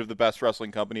lineage of the best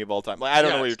wrestling company of all time. Like I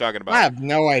don't know what you're talking about. I have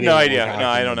no idea. No idea. No,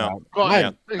 I don't know.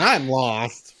 I'm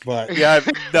lost, but I have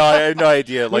no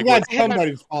idea. Like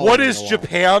what is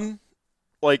Japan?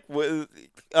 Like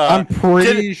I'm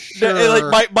pretty sure.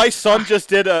 Like my son just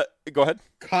did a. Go ahead.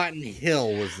 Cotton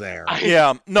Hill was there.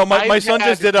 My son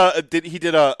just did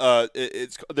a.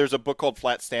 There's a book called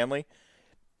Flat Stanley.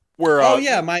 Where,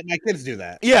 my kids do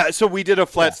that. Yeah, so we did a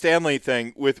Flat Stanley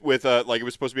thing with like it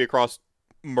was supposed to be across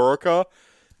Murica,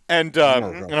 and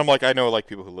I'm like, I know like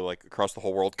people who live like across the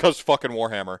whole world because fucking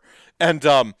Warhammer, and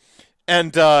I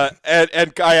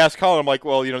asked Colin, I'm like,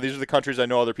 well, you know, these are the countries I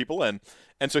know other people in,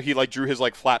 and so he like drew his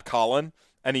like flat Colin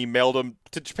and he mailed them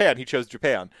to Japan. He chose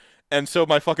Japan, And so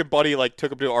my fucking buddy like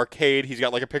took him to an arcade. He's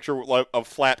got like a picture of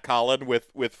Flat Colin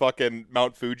with fucking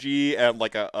Mount Fuji and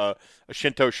like a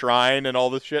Shinto shrine and all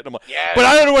this shit. And I'm like, Yes. but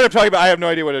I don't know what I'm talking about. I have no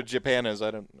idea what a Japan is.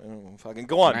 I don't fucking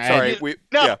go on. Right. Sorry.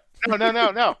 No. Yeah.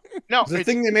 No. It's the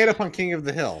thing they made up on King of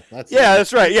the Hill.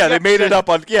 That's right. Yeah, they made it up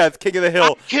on it's King of the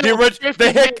Hill.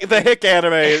 The Hick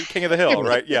anime, King of the Hill,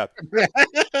 right? Yeah.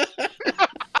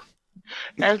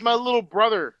 As my little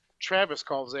brother Travis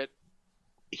calls it,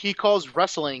 he calls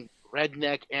wrestling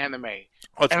redneck anime.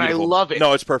 Oh, it's and beautiful. I love it.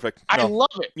 No, it's perfect. I No.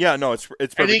 love it. Yeah, no, it's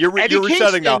perfect. Eddie You're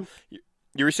resetting now.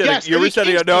 You're resetting. Yes, you're Eddie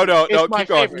resetting. Kingston No, is my keep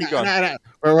going. favorite. Keep going. No.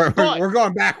 We're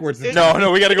going backwards.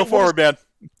 No, we got to go forward, man.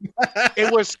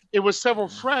 It was several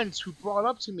friends who brought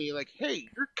up to me like, "Hey,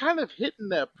 you're kind of hitting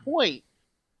that point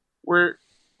where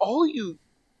all you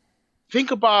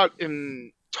think about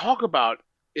and talk about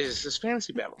is this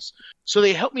fantasy battles." So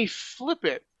they helped me flip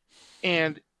it,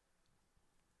 and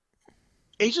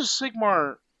Age of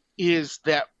Sigmar is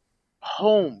that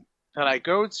home that I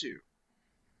go to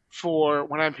for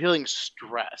when I'm feeling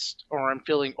stressed or I'm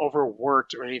feeling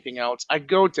overworked or anything else. I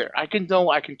go there. I can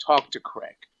talk to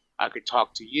Craig. I could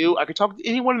talk to you. I could talk to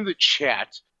anyone in the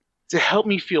chat to help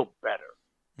me feel better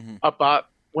about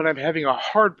when I'm having a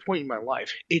hard point in my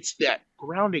life. It's that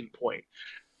grounding point.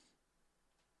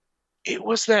 It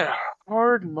was that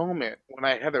hard moment when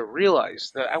I had to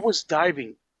realize that I was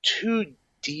diving too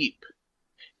deep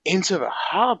into the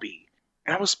hobby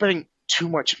and I was spending too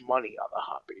much money on the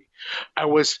hobby. I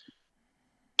was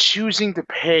choosing to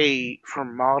pay for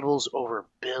models over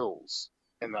bills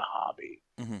in the hobby.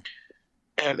 Mm-hmm.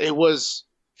 And it was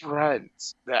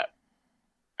friends that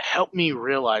helped me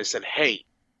realize that, hey,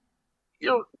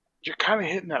 you're kind of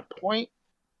hitting that point.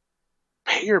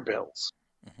 Pay your bills.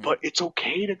 Mm-hmm. But it's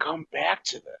okay to come back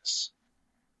to this.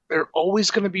 There are always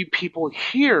going to be people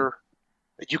here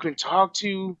that you can talk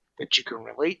to, that you can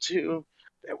relate to,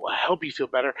 that will help you feel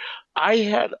better. I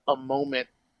had a moment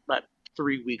about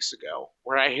 3 weeks ago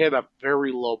where I hit a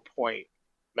very low point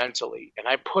mentally, and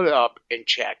I put it up in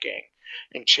Chat Gang.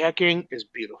 And Chat Gang is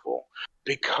beautiful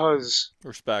because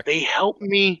Respect. they helped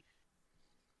me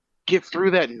get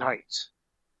through that night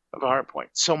of a hard point.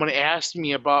 Someone asked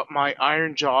me about my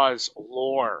Iron Jaws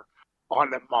lore on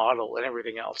the model and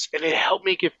everything else, and it helped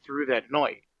me get through that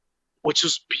night, which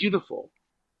was beautiful.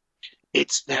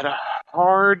 It's that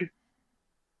hard.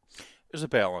 There's a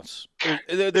balance.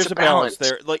 There's a balance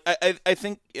there. Like I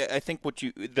think what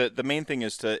you the main thing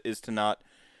is to not,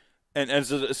 and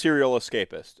as a serial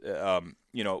escapist,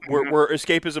 where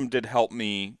escapism did help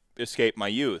me escape my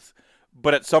youth,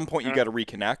 but at some point you got to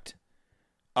reconnect.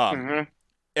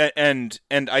 And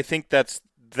I think that's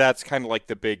kind of like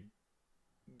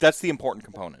that's the important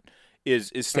component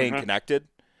is staying connected.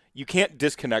 You can't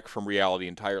disconnect from reality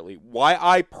entirely. Why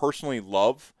I personally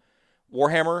love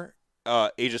Warhammer,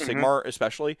 Age of Sigmar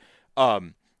especially,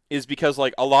 is because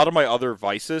like a lot of my other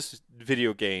vices,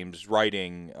 video games,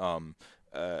 writing,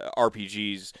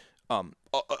 RPGs,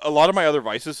 a lot of my other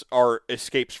vices are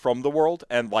escapes from the world,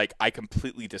 and like I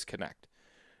completely disconnect.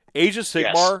 Age of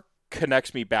Sigmar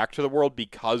connects me back to the world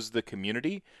because the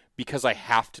community, because I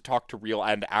have to talk to real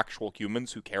and actual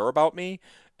humans who care about me,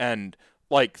 and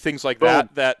like things like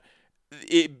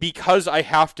because I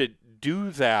have to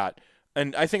do that.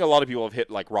 And I think a lot of people have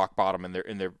hit like rock bottom in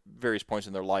their various points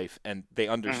in their life, and they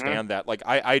understand that. Like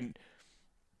I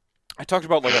talked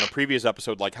about like on a previous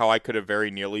episode, like how I could have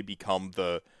very nearly become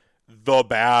the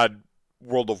bad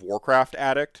World of Warcraft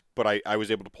addict, but I was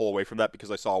able to pull away from that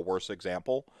because I saw a worse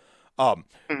example. Any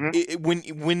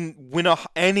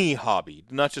hobby,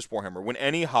 not just Warhammer, when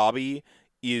any hobby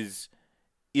is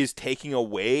taking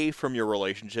away from your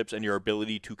relationships and your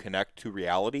ability to connect to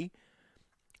reality,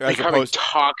 becoming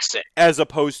toxic, as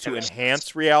opposed to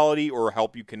enhance reality or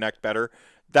help you connect better,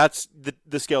 that's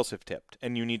the scales have tipped,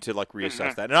 and you need to like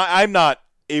reassess that. And I'm not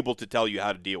able to tell you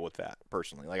how to deal with that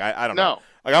personally. Like I don't know.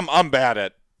 Like I'm bad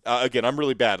at again. I'm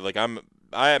really bad. Like my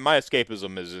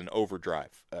escapism is in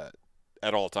overdrive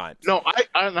at all times. No,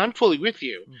 I'm fully with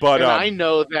you. But I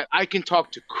know that I can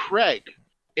talk to Craig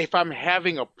if I'm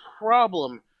having a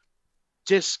problem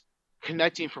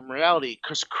disconnecting from reality,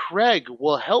 because Craig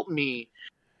will help me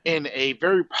in a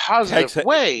very positive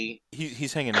way.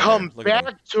 He's hanging. Come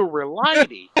back to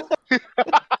reality.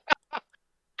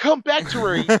 Come back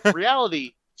to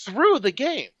reality through the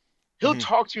game. He'll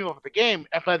talk to me about the game,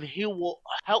 and then he will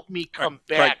help me come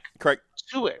back to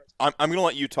it. I'm going to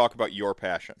let you talk about your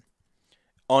passion,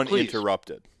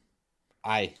 uninterrupted.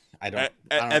 I don't.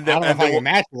 And then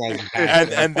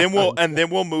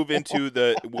we'll move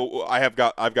into I've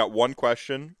got one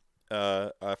question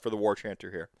for the War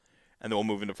Chanter here, and then we'll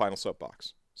move into Final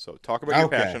Soapbox. So talk about your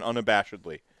passion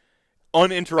unabashedly.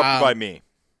 uninterrupted by me.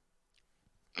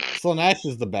 Slaanesh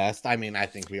is the best. I mean, I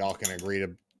think we all can agree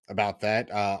about that.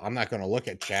 I'm not going to look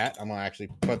at chat. I'm going to actually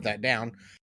put that down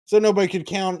so nobody could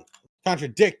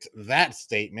contradict that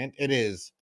statement. It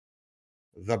is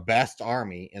the best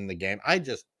army in the game. I'm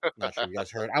not sure if you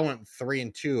guys heard. I went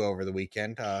 3-2 over the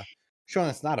weekend, showing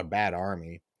it's not a bad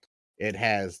army. It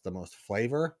has the most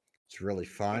flavor. It's really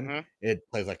fun. Mm-hmm. It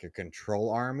plays like a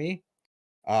control army.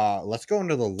 Let's go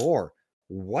into the lore.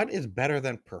 What is better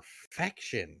than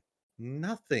perfection?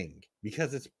 Nothing,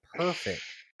 because it's perfect.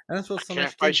 And that's what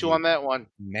Can't fight you on that one.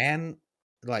 Man,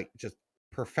 like just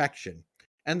perfection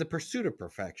and the pursuit of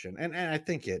perfection. And I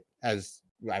think it, as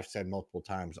I've said multiple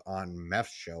times on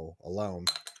Meph's show alone,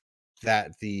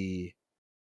 that the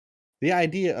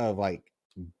idea of like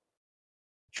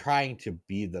trying to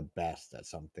be the best at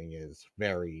something is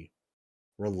very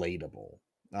relatable.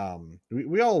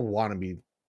 We all want to be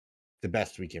the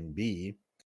best we can be,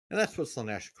 and that's what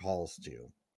Slaanesh calls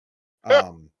to.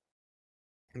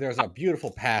 There's a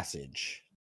beautiful passage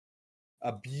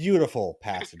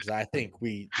that I think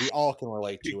we all can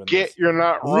relate to. You're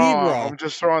not wrong. Libra, I'm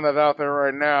just throwing that out there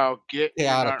right now. You're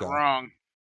not wrong.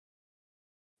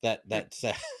 That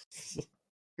says,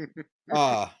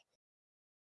 I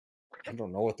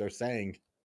don't know what they're saying,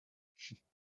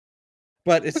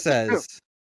 but it says,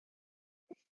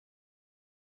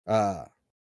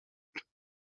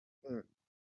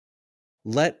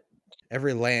 let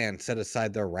every land set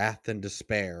aside their wrath and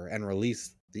despair and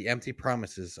release the empty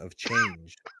promises of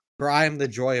change. For I am the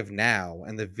joy of now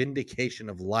and the vindication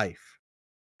of life.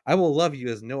 I will love you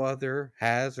as no other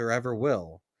has or ever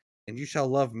will, and you shall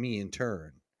love me in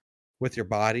turn. With your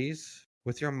bodies,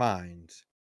 with your minds,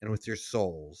 and with your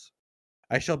souls.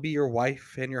 I shall be your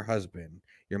wife and your husband,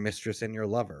 your mistress and your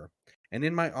lover, and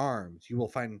in my arms you will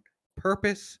find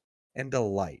purpose and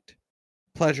delight.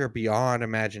 Pleasure beyond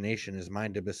imagination is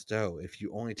mine to bestow if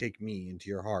you only take me into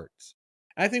your hearts.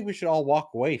 I think we should all walk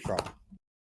away from,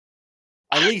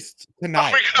 at least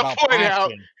tonight, I'm going to point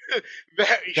out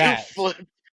that you flipped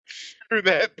through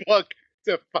that book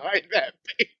to find that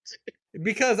page.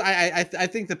 Because I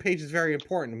think the page is very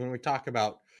important when we talk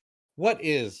about what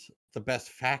is the best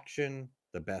faction,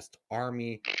 the best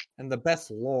army, and the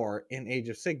best lore in Age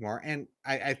of Sigmar. And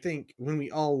I think when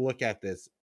we all look at this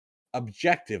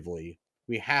objectively,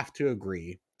 we have to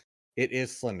agree it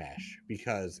is Slaanesh,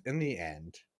 because in the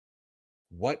end,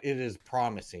 what it is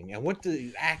promising and what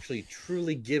it actually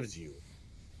truly gives you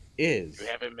is you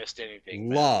haven't missed anything.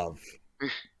 Love.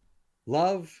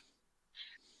 Love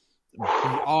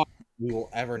beyond we will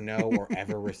ever know or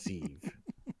ever receive.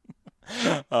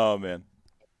 Oh man,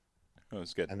 that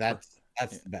was good. And that's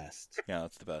the best. Yeah,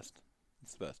 that's the best.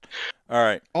 That's the best. All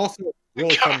right. Also,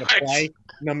 really fun to play,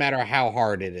 no matter how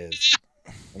hard it is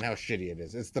and how shitty it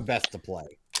is. It's the best to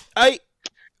play.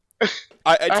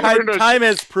 Time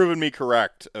has proven me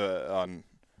correct on.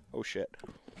 Oh shit.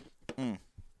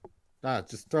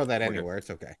 Just throw that anywhere. It's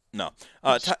okay. No.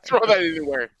 Throw that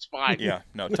anywhere. It's fine. Yeah.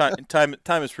 No. Time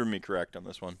has proven me correct on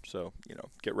this one. So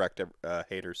get wrecked,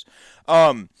 haters.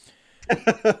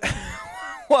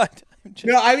 What?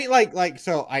 No, I mean like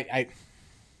so. I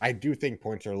do think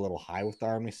points are a little high with the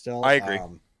army still. I agree.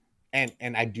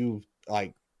 And I do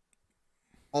like.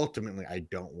 Ultimately, I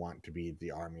don't want to be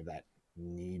the army that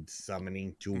needs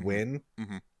summoning to win.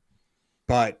 Mm-hmm.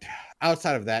 But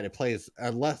outside of that, it plays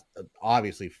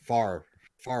obviously far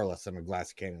less than a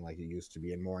glass cannon like it used to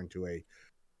be, and more into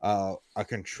a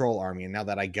control army. And now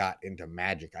that I got into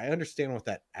Magic, I understand what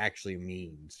that actually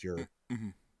means. You're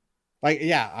like,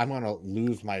 yeah, I'm gonna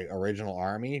lose my original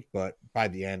army, but by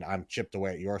the end, I'm chipped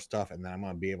away at your stuff, and then I'm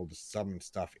gonna be able to summon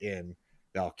stuff in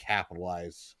that'll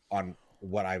capitalize on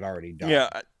what I've already done. Yeah,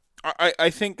 I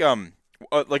think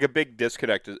like a big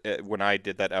disconnect when I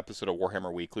did that episode of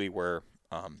Warhammer Weekly where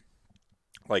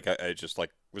like I just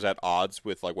like was at odds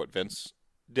with like what Vince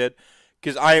did,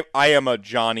 because I am a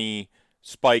Johnny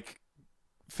Spike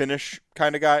finish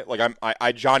kind of guy. Like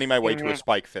I Johnny my way to a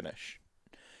Spike finish.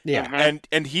 Yeah,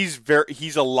 and he's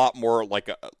a lot more like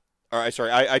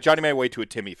I Johnny my way to a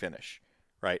Timmy finish,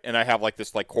 right? And I have like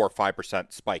this like core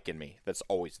 5% Spike in me that's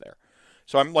always there.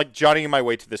 So I'm like Johnny my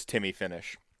way to this Timmy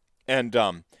finish,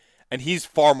 and he's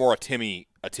far more a Timmy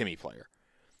player,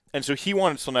 and so he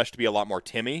wanted Slaanesh to be a lot more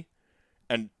Timmy,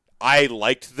 and I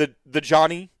liked the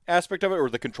Johnny aspect of it, or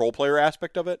the control player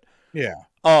aspect of it. Yeah.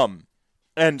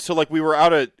 And so like we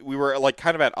were like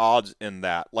kind of at odds in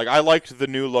that. Like I liked the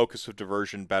new Locus of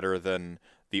Diversion better than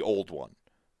the old one.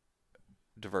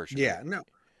 Diversion. Yeah. No.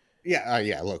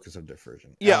 Yeah, Locus of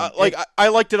Diversion. Yeah, I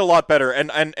liked it a lot better,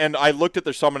 and I looked at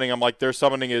their summoning. I'm like, their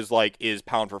summoning is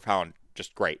pound for pound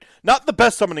just great. Not the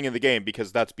best summoning in the game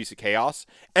because that's Beast of Chaos,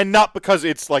 and not because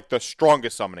it's like the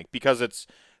strongest summoning, because it's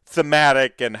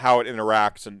thematic and how it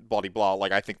interacts and blah blah blah.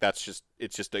 Like I think it's just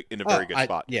in a very good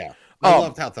spot. Yeah, I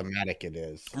loved how thematic it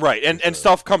is. Right, and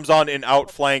stuff comes on in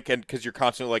outflank, and because you're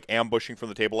constantly like ambushing from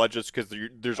the table edges, because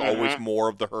there's always more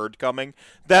of the herd coming.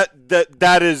 That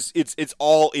is it's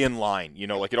all in line.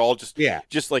 Like it all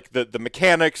just like the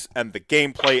mechanics and the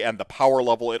gameplay and the power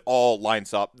level, it all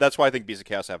lines up. That's why I think Beast of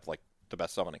Chaos have like the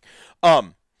best summoning.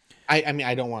 I mean,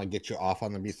 I don't want to get you off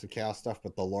on the Beast of Chaos stuff,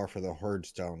 but the lore for the Herd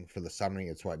Stone for the summoning,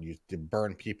 it's what you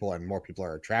burn people and more people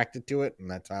are attracted to it, and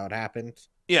that's how it happens.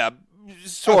 Yeah,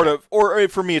 sort of. Or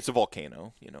for me, it's a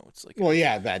volcano. It's like. Well,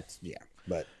 yeah, but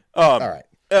all right.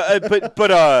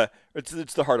 But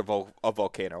it's the heart of a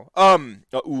volcano.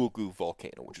 Ulgu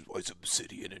volcano, which is why it's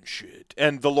obsidian and shit.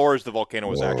 And the lore is the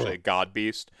volcano is actually a god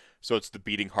beast, so it's the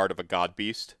beating heart of a god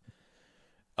beast.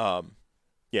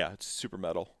 Yeah, it's super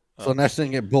metal. Slaanesh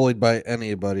didn't get bullied by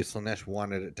anybody. Slaanesh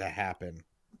wanted it to happen,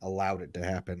 allowed it to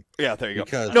happen. Yeah, there you go.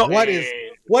 Because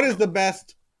what is the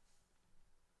best,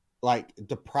 like,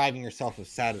 depriving yourself of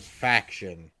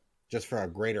satisfaction just for a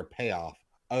greater payoff,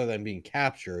 other than being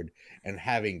captured and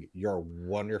having your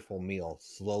wonderful meal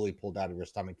slowly pulled out of your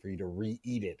stomach for you to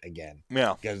re-eat it again?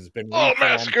 Yeah, because it's been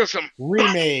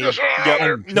remade,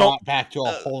 and brought back to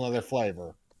a whole other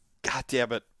flavor. God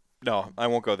damn it. No, I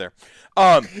won't go there.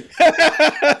 I'm gonna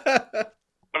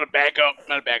back up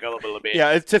a little bit.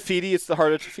 Yeah, it's Tefiti. It's the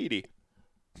heart of Tefiti.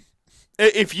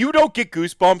 If you don't get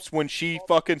goosebumps when she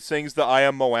fucking sings the I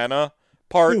Am Moana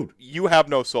part, dude, you have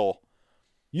no soul.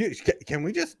 Can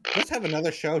we let's have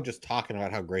another show just talking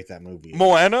about how great that movie is?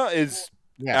 Moana is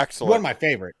excellent. One of my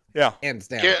favorite. Yeah. Hands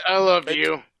down. Yeah, I love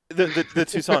you. The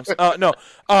two songs. No.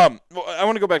 I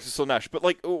want to go back to Slaanesh, but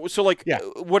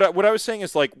what I was saying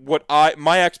is like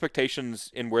my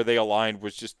expectations in where they aligned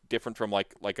was just different from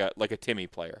like a Timmy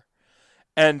player,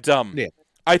 and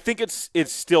I think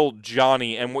it's still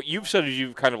Johnny. And what you've said is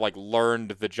you've kind of like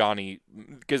learned the Johnny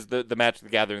because the Magic the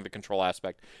Gathering, the control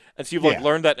aspect, and so you've like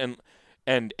learned that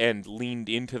and leaned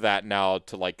into that now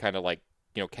to like kind of like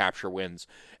capture wins,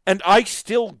 and I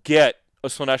still get a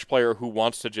Slaanesh player who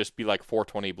wants to just be like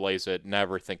 420 blaze it,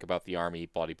 never think about the army,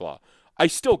 blah blah blah. I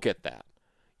still get that,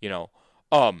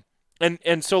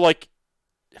 and so like,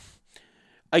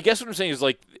 I guess what I'm saying is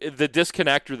like the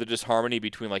disconnect or the disharmony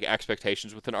between like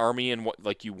expectations with an army and what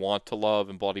like you want to love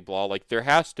and blah blah blah. Like there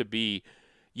has to be,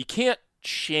 you can't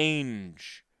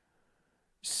change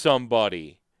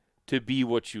somebody to be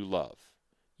what you love.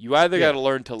 You either got to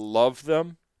learn to love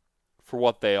them for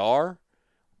what they are,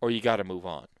 or you got to move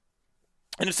on.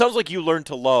 And it sounds like you learned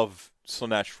to love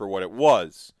Slaanesh for what it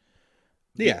was.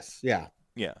 Yes, yeah.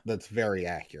 Yeah. That's very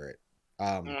accurate.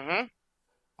 Mm-hmm.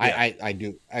 I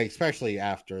do, especially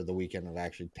after the weekend of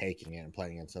actually taking it and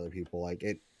playing against other people. Like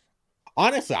it,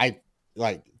 honestly, I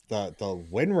like the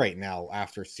win rate now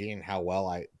after seeing how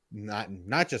well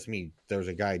not just me. There's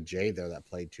a guy Jay there that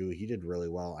played too. He did really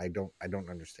well. I don't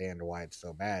understand why it's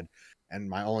so bad. And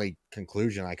my only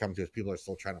conclusion I come to is people are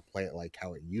still trying to play it like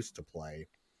how it used to play.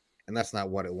 And that's not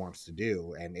what it wants to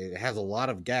do. And it has a lot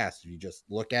of gas if you just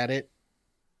look at it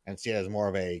and see it as more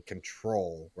of a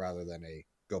control rather than a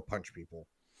go punch people.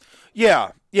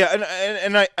 Yeah.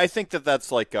 And I think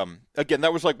that's like, again,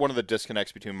 that was like one of the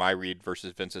disconnects between my read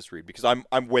versus Vince's read, because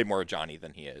I'm way more Johnny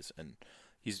than he is. And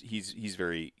he's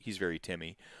very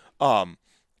Timmy.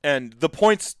 And the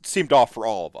points seemed off for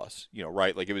all of us,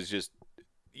 right? Like it was just,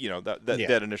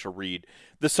 that initial read.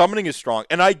 The summoning is strong,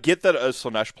 and I get that a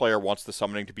Slaanesh player wants the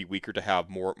summoning to be weaker to have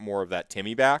more of that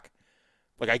Timmy back.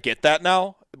 Like I get that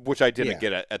now, which I didn't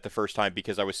get at the first time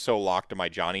because I was so locked in my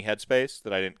Johnny headspace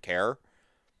that I didn't care.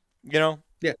 Yeah,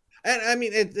 and I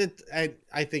mean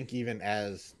I think even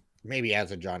as maybe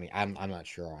as a Johnny, I'm not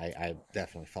sure. I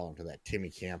definitely fall into that Timmy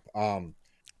camp.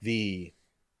 The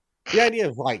idea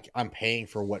of like I'm paying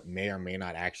for what may or may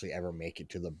not actually ever make it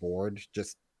to the board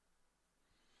just.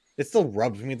 It still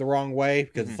rubs me the wrong way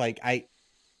because it's like I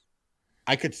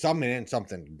could summon in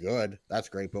something good. That's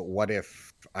great, but what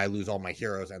if I lose all my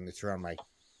heroes and it's around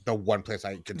the one place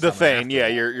I could? The thing,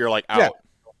 you're like out. Yeah.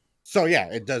 So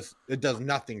it does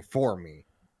nothing for me.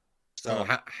 So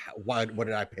what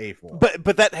did I pay for?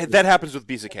 But that happens with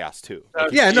Beast of Chaos too.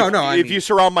 Like if you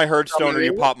surround my Herdstone or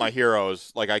you pop my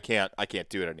heroes, like I can't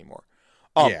do it anymore.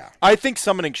 I think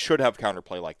summoning should have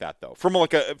counterplay like that though, from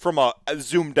a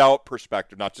zoomed out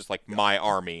perspective, not just like my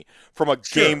army, from a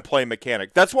gameplay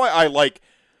mechanic. That's why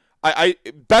I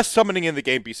best summoning in the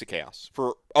game, Beast of Chaos,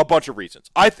 for a bunch of reasons.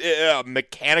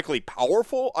 Mechanically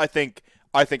powerful. I think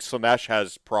Slaanesh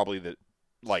has probably the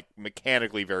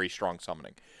mechanically very strong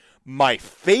summoning, My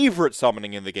favorite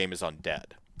summoning in the game is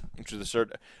Undead, which is a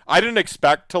certain. I didn't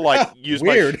expect to like use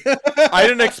Weird. I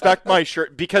didn't expect my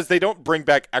shirt because they don't bring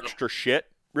back extra shit.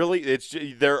 Really, it's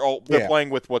they're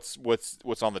playing with what's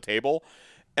on the table,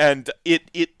 and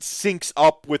it syncs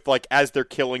up with like as they're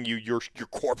killing you, your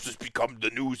corpses become the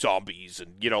new zombies,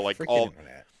 and you know like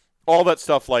all that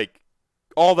stuff like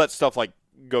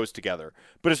goes together.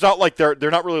 But it's not like they're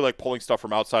not really like pulling stuff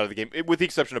from outside of the game, with the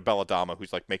exception of Belladama,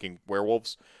 who's like making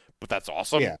werewolves. But that's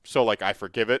awesome. Yeah. So like I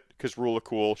forgive it because rule of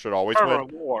cool should always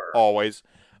win. Always.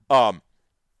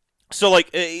 So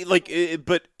like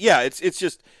but yeah, it's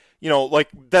just like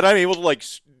that I'm able to like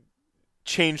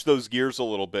change those gears a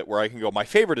little bit where I can go, my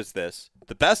favorite is this,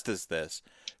 the best is this,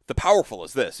 the powerful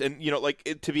is this, and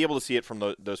to be able to see it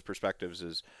from those perspectives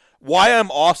is why I'm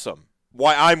awesome,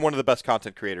 why I'm one of the best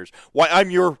content creators, why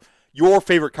I'm your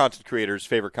favorite content creator's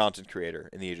favorite content creator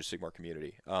in the Age of Sigmar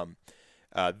community.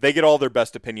 They get all their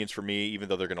best opinions from me, even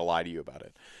though they're going to lie to you about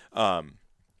it.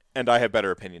 And I have better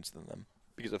opinions than them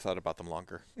because I've thought about them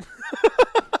longer.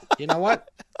 You know what?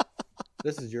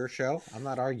 This is your show. I'm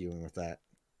not arguing with that.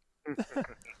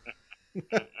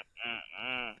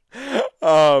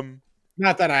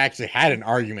 Not that I actually had an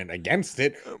argument against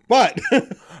it, but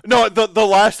no. The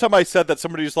last time I said that,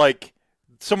 someone was like,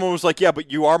 "Yeah,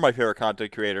 but you are my favorite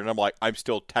content creator," and I'm like, "I'm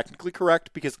still technically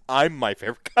correct because I'm my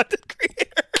favorite content creator."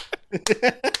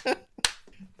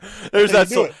 There's that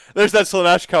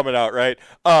Slaanesh coming out, right?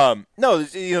 No,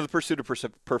 the pursuit of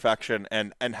perfection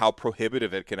and how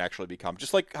prohibitive it can actually become,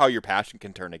 just like how your passion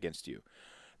can turn against you.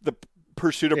 The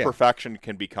pursuit of perfection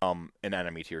can become an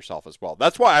enemy to yourself as well.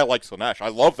 That's why I like Slaanesh. I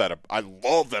love that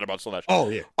about Slaanesh. Oh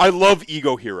yeah, I love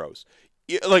ego heroes,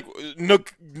 like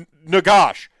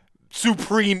Nagash,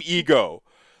 supreme ego.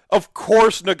 Of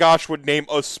course, Nagash would name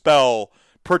a spell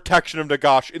Protection of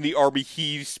Nagash in the army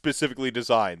he specifically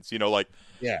designs.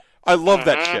 Yeah. I love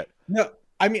that shit. No,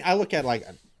 I mean, I look at like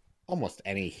almost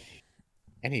any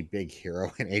big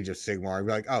hero in Age of Sigmar. I'd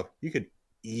be like, oh, you could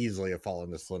easily have fallen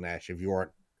to Slaanesh if you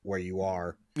weren't where you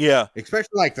are. Yeah. Especially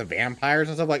like the vampires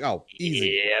and stuff. Like, oh,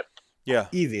 easy. Yep. Yeah.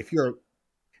 Easy. If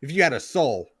you had a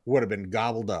soul, would have been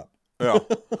gobbled up. Yeah.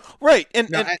 Right.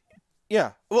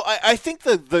 Yeah. Well, I think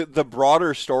the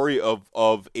broader story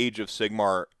of Age of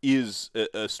Sigmar is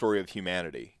a story of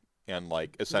humanity and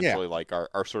like essentially like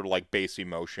our sort of like base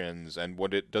emotions and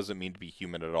what it doesn't mean to be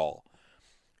human at all.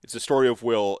 It's a story of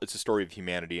will, it's a story of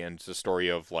humanity, and it's a story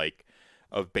of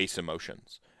base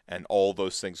emotions and all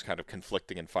those things kind of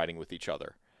conflicting and fighting with each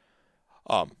other.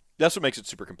 That's what makes it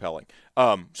super compelling.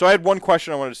 So I had one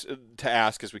question I wanted to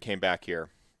ask as we came back here.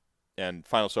 And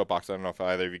final soapbox, I don't know if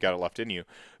either of you got it left in you.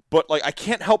 But like, I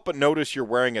can't help but notice you're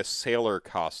wearing a sailor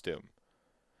costume.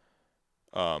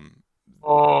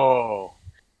 Oh,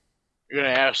 you're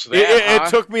gonna ask that?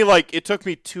 It took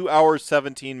me 2 hours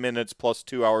 17 minutes plus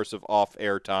 2 hours of off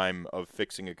air time of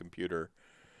fixing a computer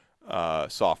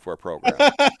software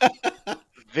program.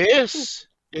 This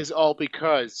is all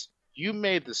because you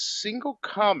made the single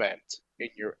comment in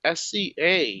your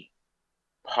SCA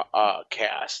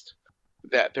cast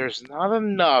that there's not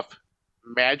enough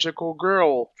magical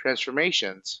girl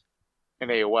transformations in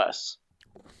AOS.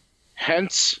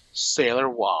 Hence, Sailor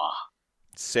Wah.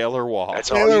 Sailor Wah. That's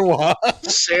Sailor Wah.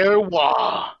 Sailor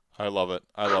Wah. I love it.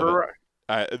 I love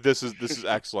it. This is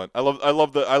excellent. I love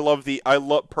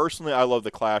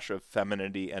the clash of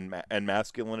femininity and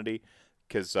masculinity,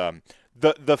 because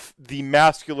the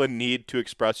masculine need to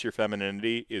express your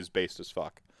femininity is based as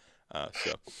fuck. Love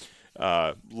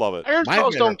it. Iron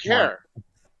Souls don't care.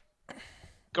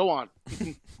 Go on.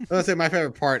 Let's say my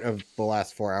favorite part of the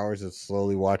last 4 hours is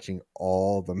slowly watching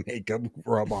all the makeup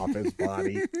rub off his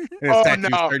body. And his tattoos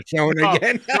start showing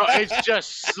again. No, it's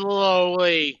just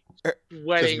slowly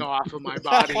wetting off of my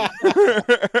body.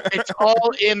 It's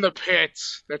all in the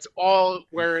pits. That's all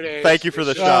where it is. Thank you for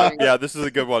the shot. Yeah, this is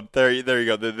a good one. There you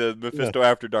go. The Mephisto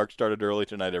After Dark started early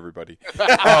tonight, everybody.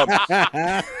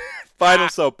 Final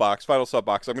soapbox. I'm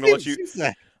going to let you...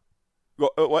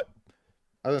 What?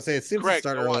 I was going to say, it seems to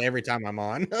start early every time I'm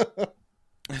on.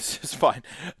 It's fine.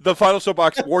 The final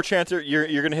soapbox, War Chanter, you're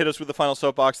going to hit us with the final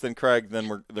soapbox, then Craig, then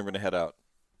we're going to head out.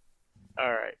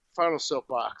 All right, final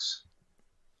soapbox.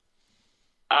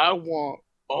 I want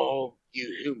all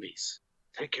you Umis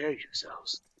take care of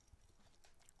yourselves.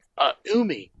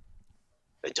 Umi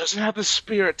that doesn't have the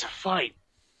spirit to fight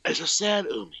is a sad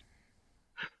Umi.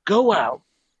 Go out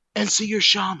and see your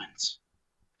shamans.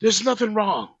 There's nothing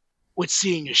wrong with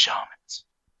seeing your shamans.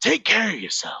 Take care of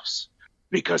yourselves,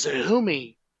 because a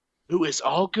Umi who is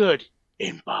all good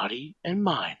in body and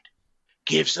mind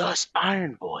gives us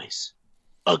Iron Boys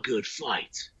a good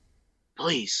fight.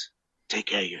 Please take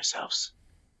care of yourselves.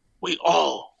 We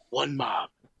all one mob.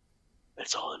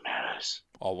 That's all that matters.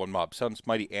 All one mob. Sounds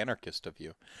mighty anarchist of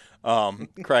you.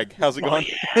 Craig, how's it Oh, going?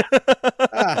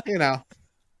 yeah.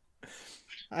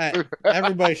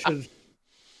 Everybody should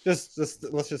just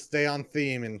let's just stay on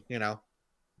theme and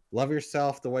love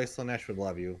yourself the way Slaanesh would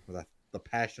love you with the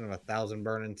passion of 1,000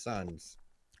 burning suns.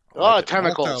 Oh,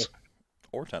 tentacles. Also,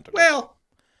 Or tentacles. well,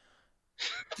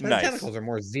 Nice. tentacles are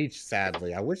more Zeech,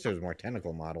 sadly. I wish there was more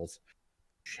tentacle models.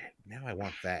 Shit, now I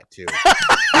want that too.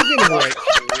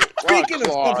 Speaking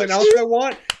of something else I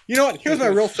want, you know what? Here's my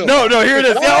real soap. No, here it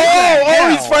is.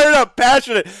 He's fired up,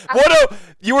 passionate.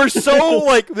 You were so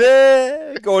like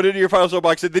going into your final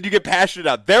soapbox, and then you get passionate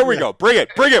out. There we go. Bring it.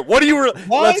 What do you?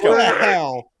 Let's go. Why the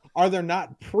hell are there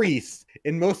not priests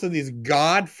in most of these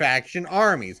god faction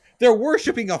armies? They're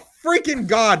worshiping a freaking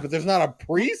god, but there's not a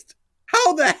priest.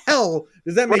 How the hell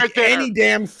does that make any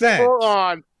damn sense? Hold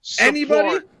on.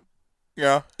 Anybody?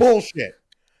 Yeah. Bullshit.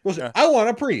 Yeah. I want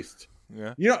a priest.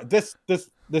 Yeah. You know, this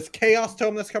chaos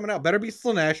tome that's coming out better be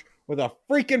Slaanesh with a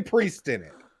freaking priest in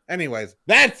it. Anyways,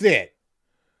 that's it.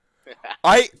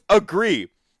 I agree.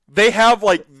 They have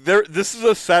this is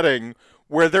a setting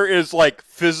where there is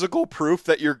physical proof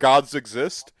that your gods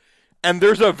exist, and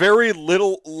there's a very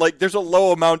little there's a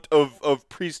low amount of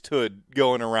priesthood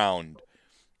going around,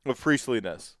 of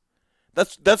priestliness.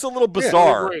 That's a little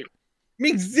bizarre. Yeah,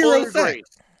 Makes zero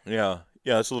sense. Yeah,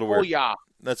 that's a little weird. Oh yeah.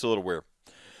 That's a little weird.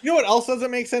 You know what else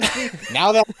doesn't make sense to me?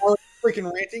 Now that we're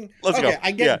freaking ranting. Let's go.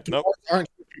 I get Yeah, dwarves aren't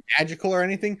magical or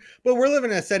anything, but we're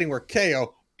living in a setting where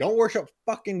KO don't worship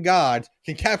fucking gods,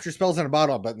 can capture spells in a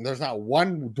bottle, but there's not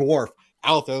one dwarf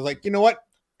out there like, you know what?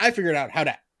 I figured out how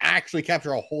to actually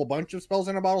capture a whole bunch of spells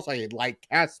in a bottle, so I could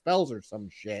cast spells or some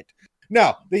shit.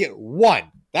 No, they get one.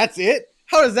 That's it?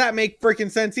 How does that make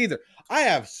freaking sense either? I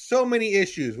have so many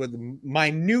issues with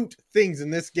minute things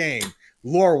in this game,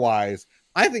 lore-wise.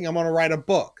 I think I'm going to write a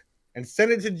book and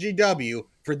send it to GW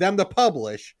for them to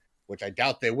publish, which I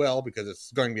doubt they will because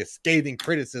it's going to be a scathing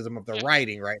criticism of the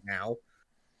writing right now.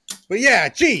 But yeah,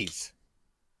 geez.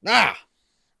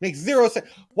 Makes zero sense.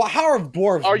 Well, how have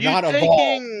dwarves not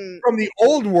evolved from the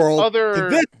old world to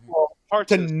this world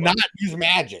to not use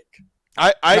magic?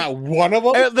 Not one of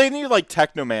them? They need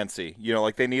technomancy.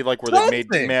 They need where they made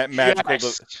magical.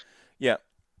 Yes. Yeah.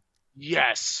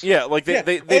 Yes. Yeah,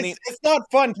 they need. It's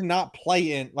not fun to not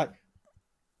play in.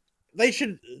 They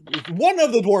should. One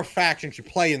of the dwarf factions should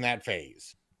play in that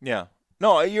phase. Yeah.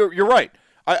 No, you're right.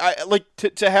 I like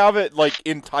to have it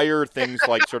entire things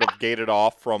sort of gated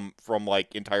off from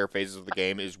entire phases of the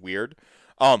game is weird.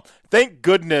 Thank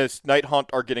goodness Night Hunt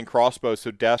are getting crossbows,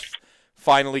 so Death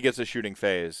finally gets a shooting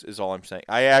phase. Is all I'm saying.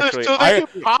 I have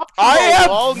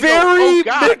very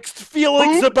mixed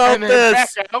feelings about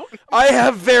this. I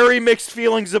have very mixed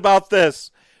feelings about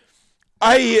this.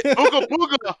 Booga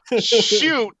booga,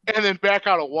 shoot, and then back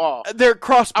out a wall. They're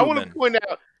crossbow. I want to point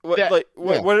out.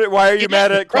 Why are you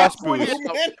mad at crossbows?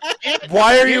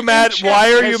 Why are you mad?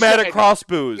 Why are you mad at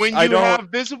crossbows? When you have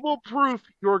visible proof,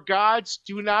 your gods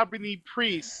do not need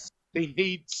priests; they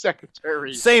need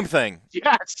secretaries. Same thing.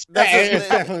 Yes, it's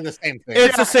definitely the same thing.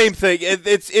 It's the same thing.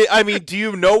 I mean, do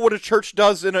you know what a church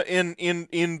does in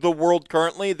the world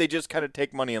currently? They just kind of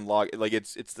take money and log.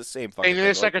 It's the same fucking. They need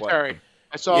a secretary.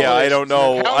 I don't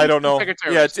know.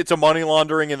 Yeah, it's a money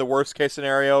laundering in the worst case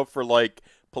scenario for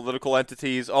political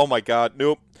entities. Oh my god,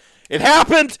 nope. It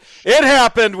happened!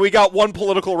 We got one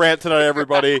political rant tonight,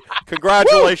 everybody.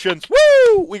 Congratulations.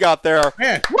 Woo! We got there.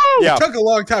 Man, it took a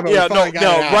long time, but we finally got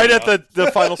it out, right at the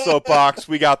final soapbox.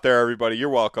 We got there, everybody. You're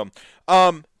welcome.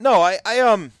 I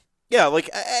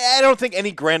don't think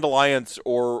any Grand Alliance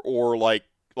or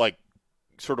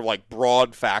sort of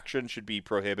broad faction should be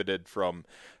prohibited from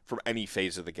any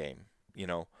phase of the game,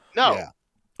 No. Yeah.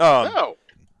 No.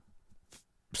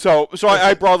 So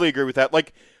I broadly agree with that.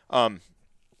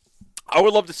 I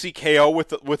would love to see KO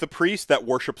with a priest that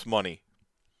worships money.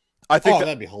 I think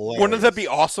that'd be hilarious. Wouldn't that be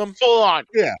awesome? Full on.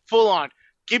 Yeah. Full on.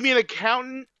 Give me an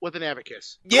accountant with an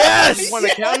abacus. Yes. One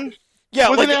accountant. Yeah,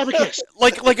 with an abacus.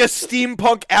 like a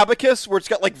steampunk abacus where it's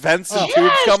got vents and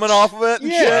tubes coming off of it and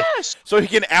shit. So he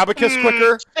can abacus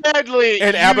quicker. Sadly,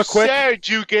 and you said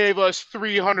you gave us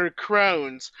 300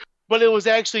 crowns, but it was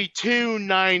actually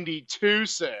 292,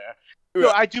 sir. So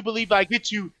I do believe I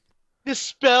get you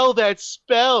dispel that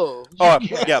spell. Oh,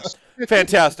 yeah.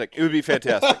 Fantastic. It would be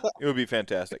fantastic.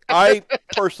 I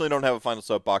personally don't have a final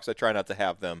soapbox. I try not to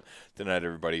have them tonight,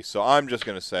 everybody. So I'm just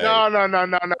going to say...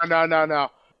 No.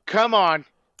 Come on.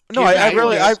 No, No.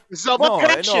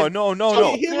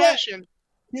 He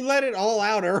let it all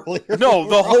out earlier. No,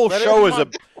 the whole show is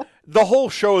The whole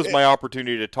show is my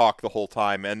opportunity to talk the whole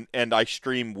time, and I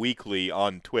stream weekly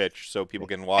on Twitch so people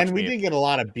can watch me. And we did get a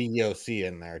lot of BOC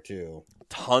in there too.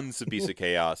 Tons of Beast of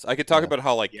Chaos. I could talk about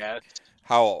how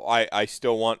how I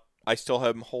still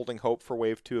am holding hope for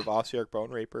Wave 2 of Ossiarch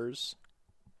Bone Rapers.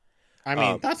 I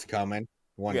mean, that's coming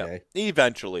one day.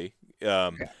 Eventually.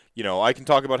 You know, I can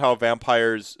talk about how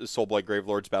Vampires Soulblight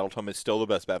Gravelords Battle Tome is still the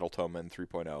best Battle Tome in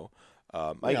 3.0.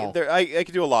 I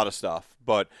could do a lot of stuff,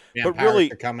 but really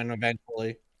coming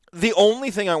eventually. The only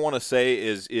thing I want to say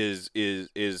is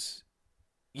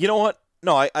you know what?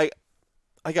 No, I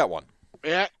got one.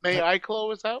 May I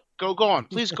close out? Go on,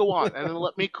 please go on, and then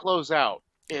let me close out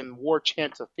in War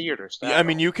Chanter Theater style. Yeah, I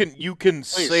mean, you can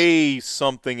say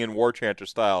something in War Chanter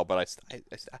style, but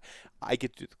I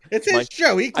get to. It's his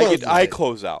show. He closes. I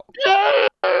close out. Yeah,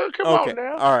 come on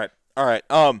now. All right.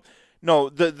 No,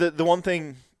 the one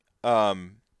thing. Fuck.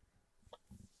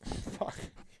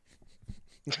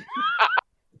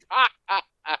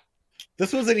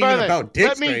 This wasn't even about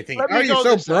dicks or anything. How are you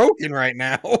so broken right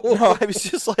now? No, I was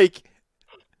just like.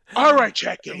 All right,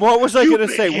 Jackie. What was I going to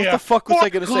say? What the fuck was I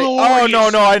going to say? Oh, no,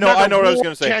 I know what I was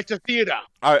going to say. Theater.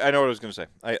 I know what I was going to say.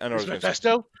 I know what I was going to say.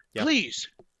 Mephisto, please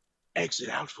exit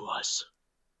out for us.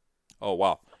 Oh,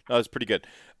 wow. No, that's pretty good.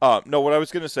 No, what I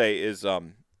was going to say is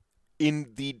in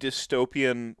the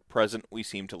dystopian present we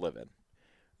seem to live in,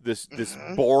 this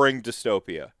boring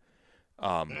dystopia,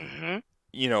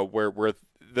 you know, where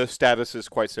the status is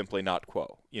quite simply not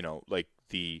quo, you know, like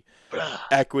the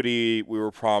equity we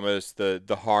were promised,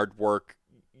 the hard work,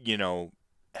 you know,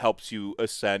 helps you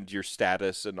ascend your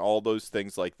status and all those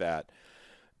things like that.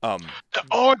 The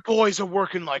odd boys are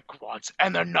working like quads,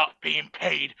 and they're not being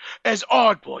paid as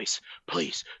odd boys.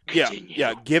 Please continue.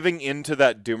 Yeah, giving into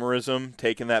that doomerism,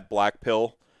 taking that black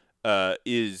pill,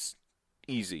 is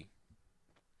easy.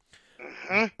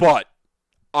 But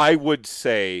I would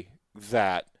say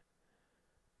that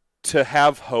to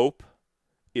have hope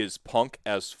is punk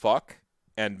as fuck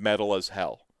and metal as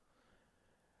hell.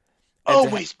 And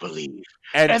always believe.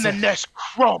 And the next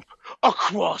crump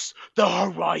across the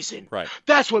horizon. Right.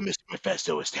 That's what Mr.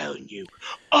 Mephisto is telling you.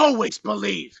 Always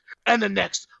believe. And the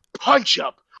next punch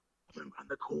up around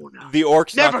the corner. The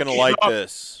orc's not going to like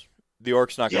this. The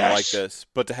orc's not going to like this.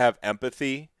 But to have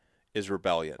empathy is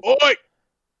rebellion.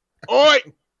 Oi!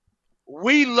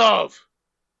 We love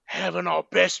having our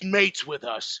best mates with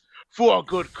us for a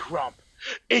good crump.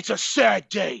 It's a sad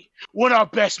day when our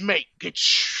best mate gets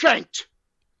shanked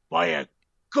by a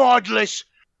godless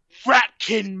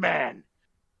ratkin man,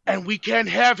 and we can't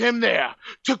have him there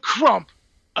to crump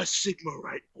a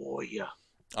Sigmarite warrior.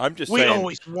 I'm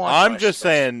just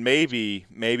saying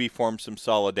maybe form some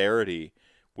solidarity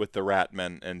with the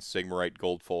Ratmen and Sigmarite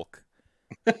Goldfolk.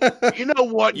 You know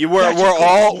what?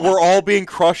 We're all being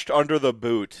crushed under the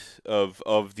boot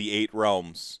of the 8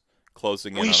 realms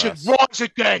closing in on us. We should rise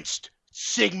against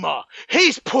Sigma.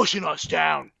 He's pushing us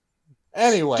down.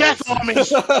 Anyway, Death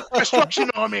armies, destruction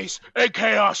armies, and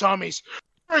chaos armies,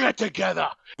 bring it together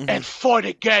and fight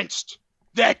against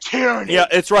that tyranny. Yeah,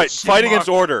 it's right. Fight against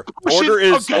order. Order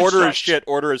is shit.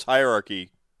 Order is hierarchy.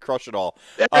 Crush it all.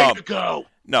 There you go.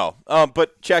 No,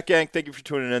 but Chat Gang, thank you for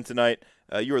tuning in tonight.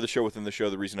 You are the show within the show.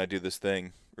 The reason I do this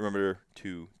thing. Remember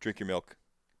to drink your milk,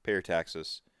 pay your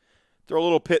taxes, throw a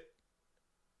little pit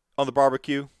on the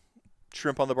barbecue,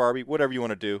 shrimp on the barbie, whatever you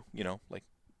want to do. You know, like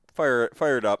fire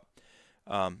it up.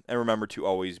 And remember to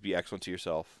always be excellent to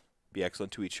yourself, be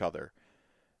excellent to each other,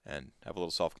 and have a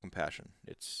little self-compassion.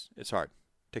 It's hard.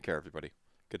 Take care, everybody.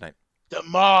 Good night. The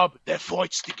mob that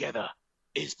fights together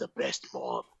is the best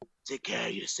mob. Take care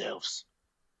of yourselves.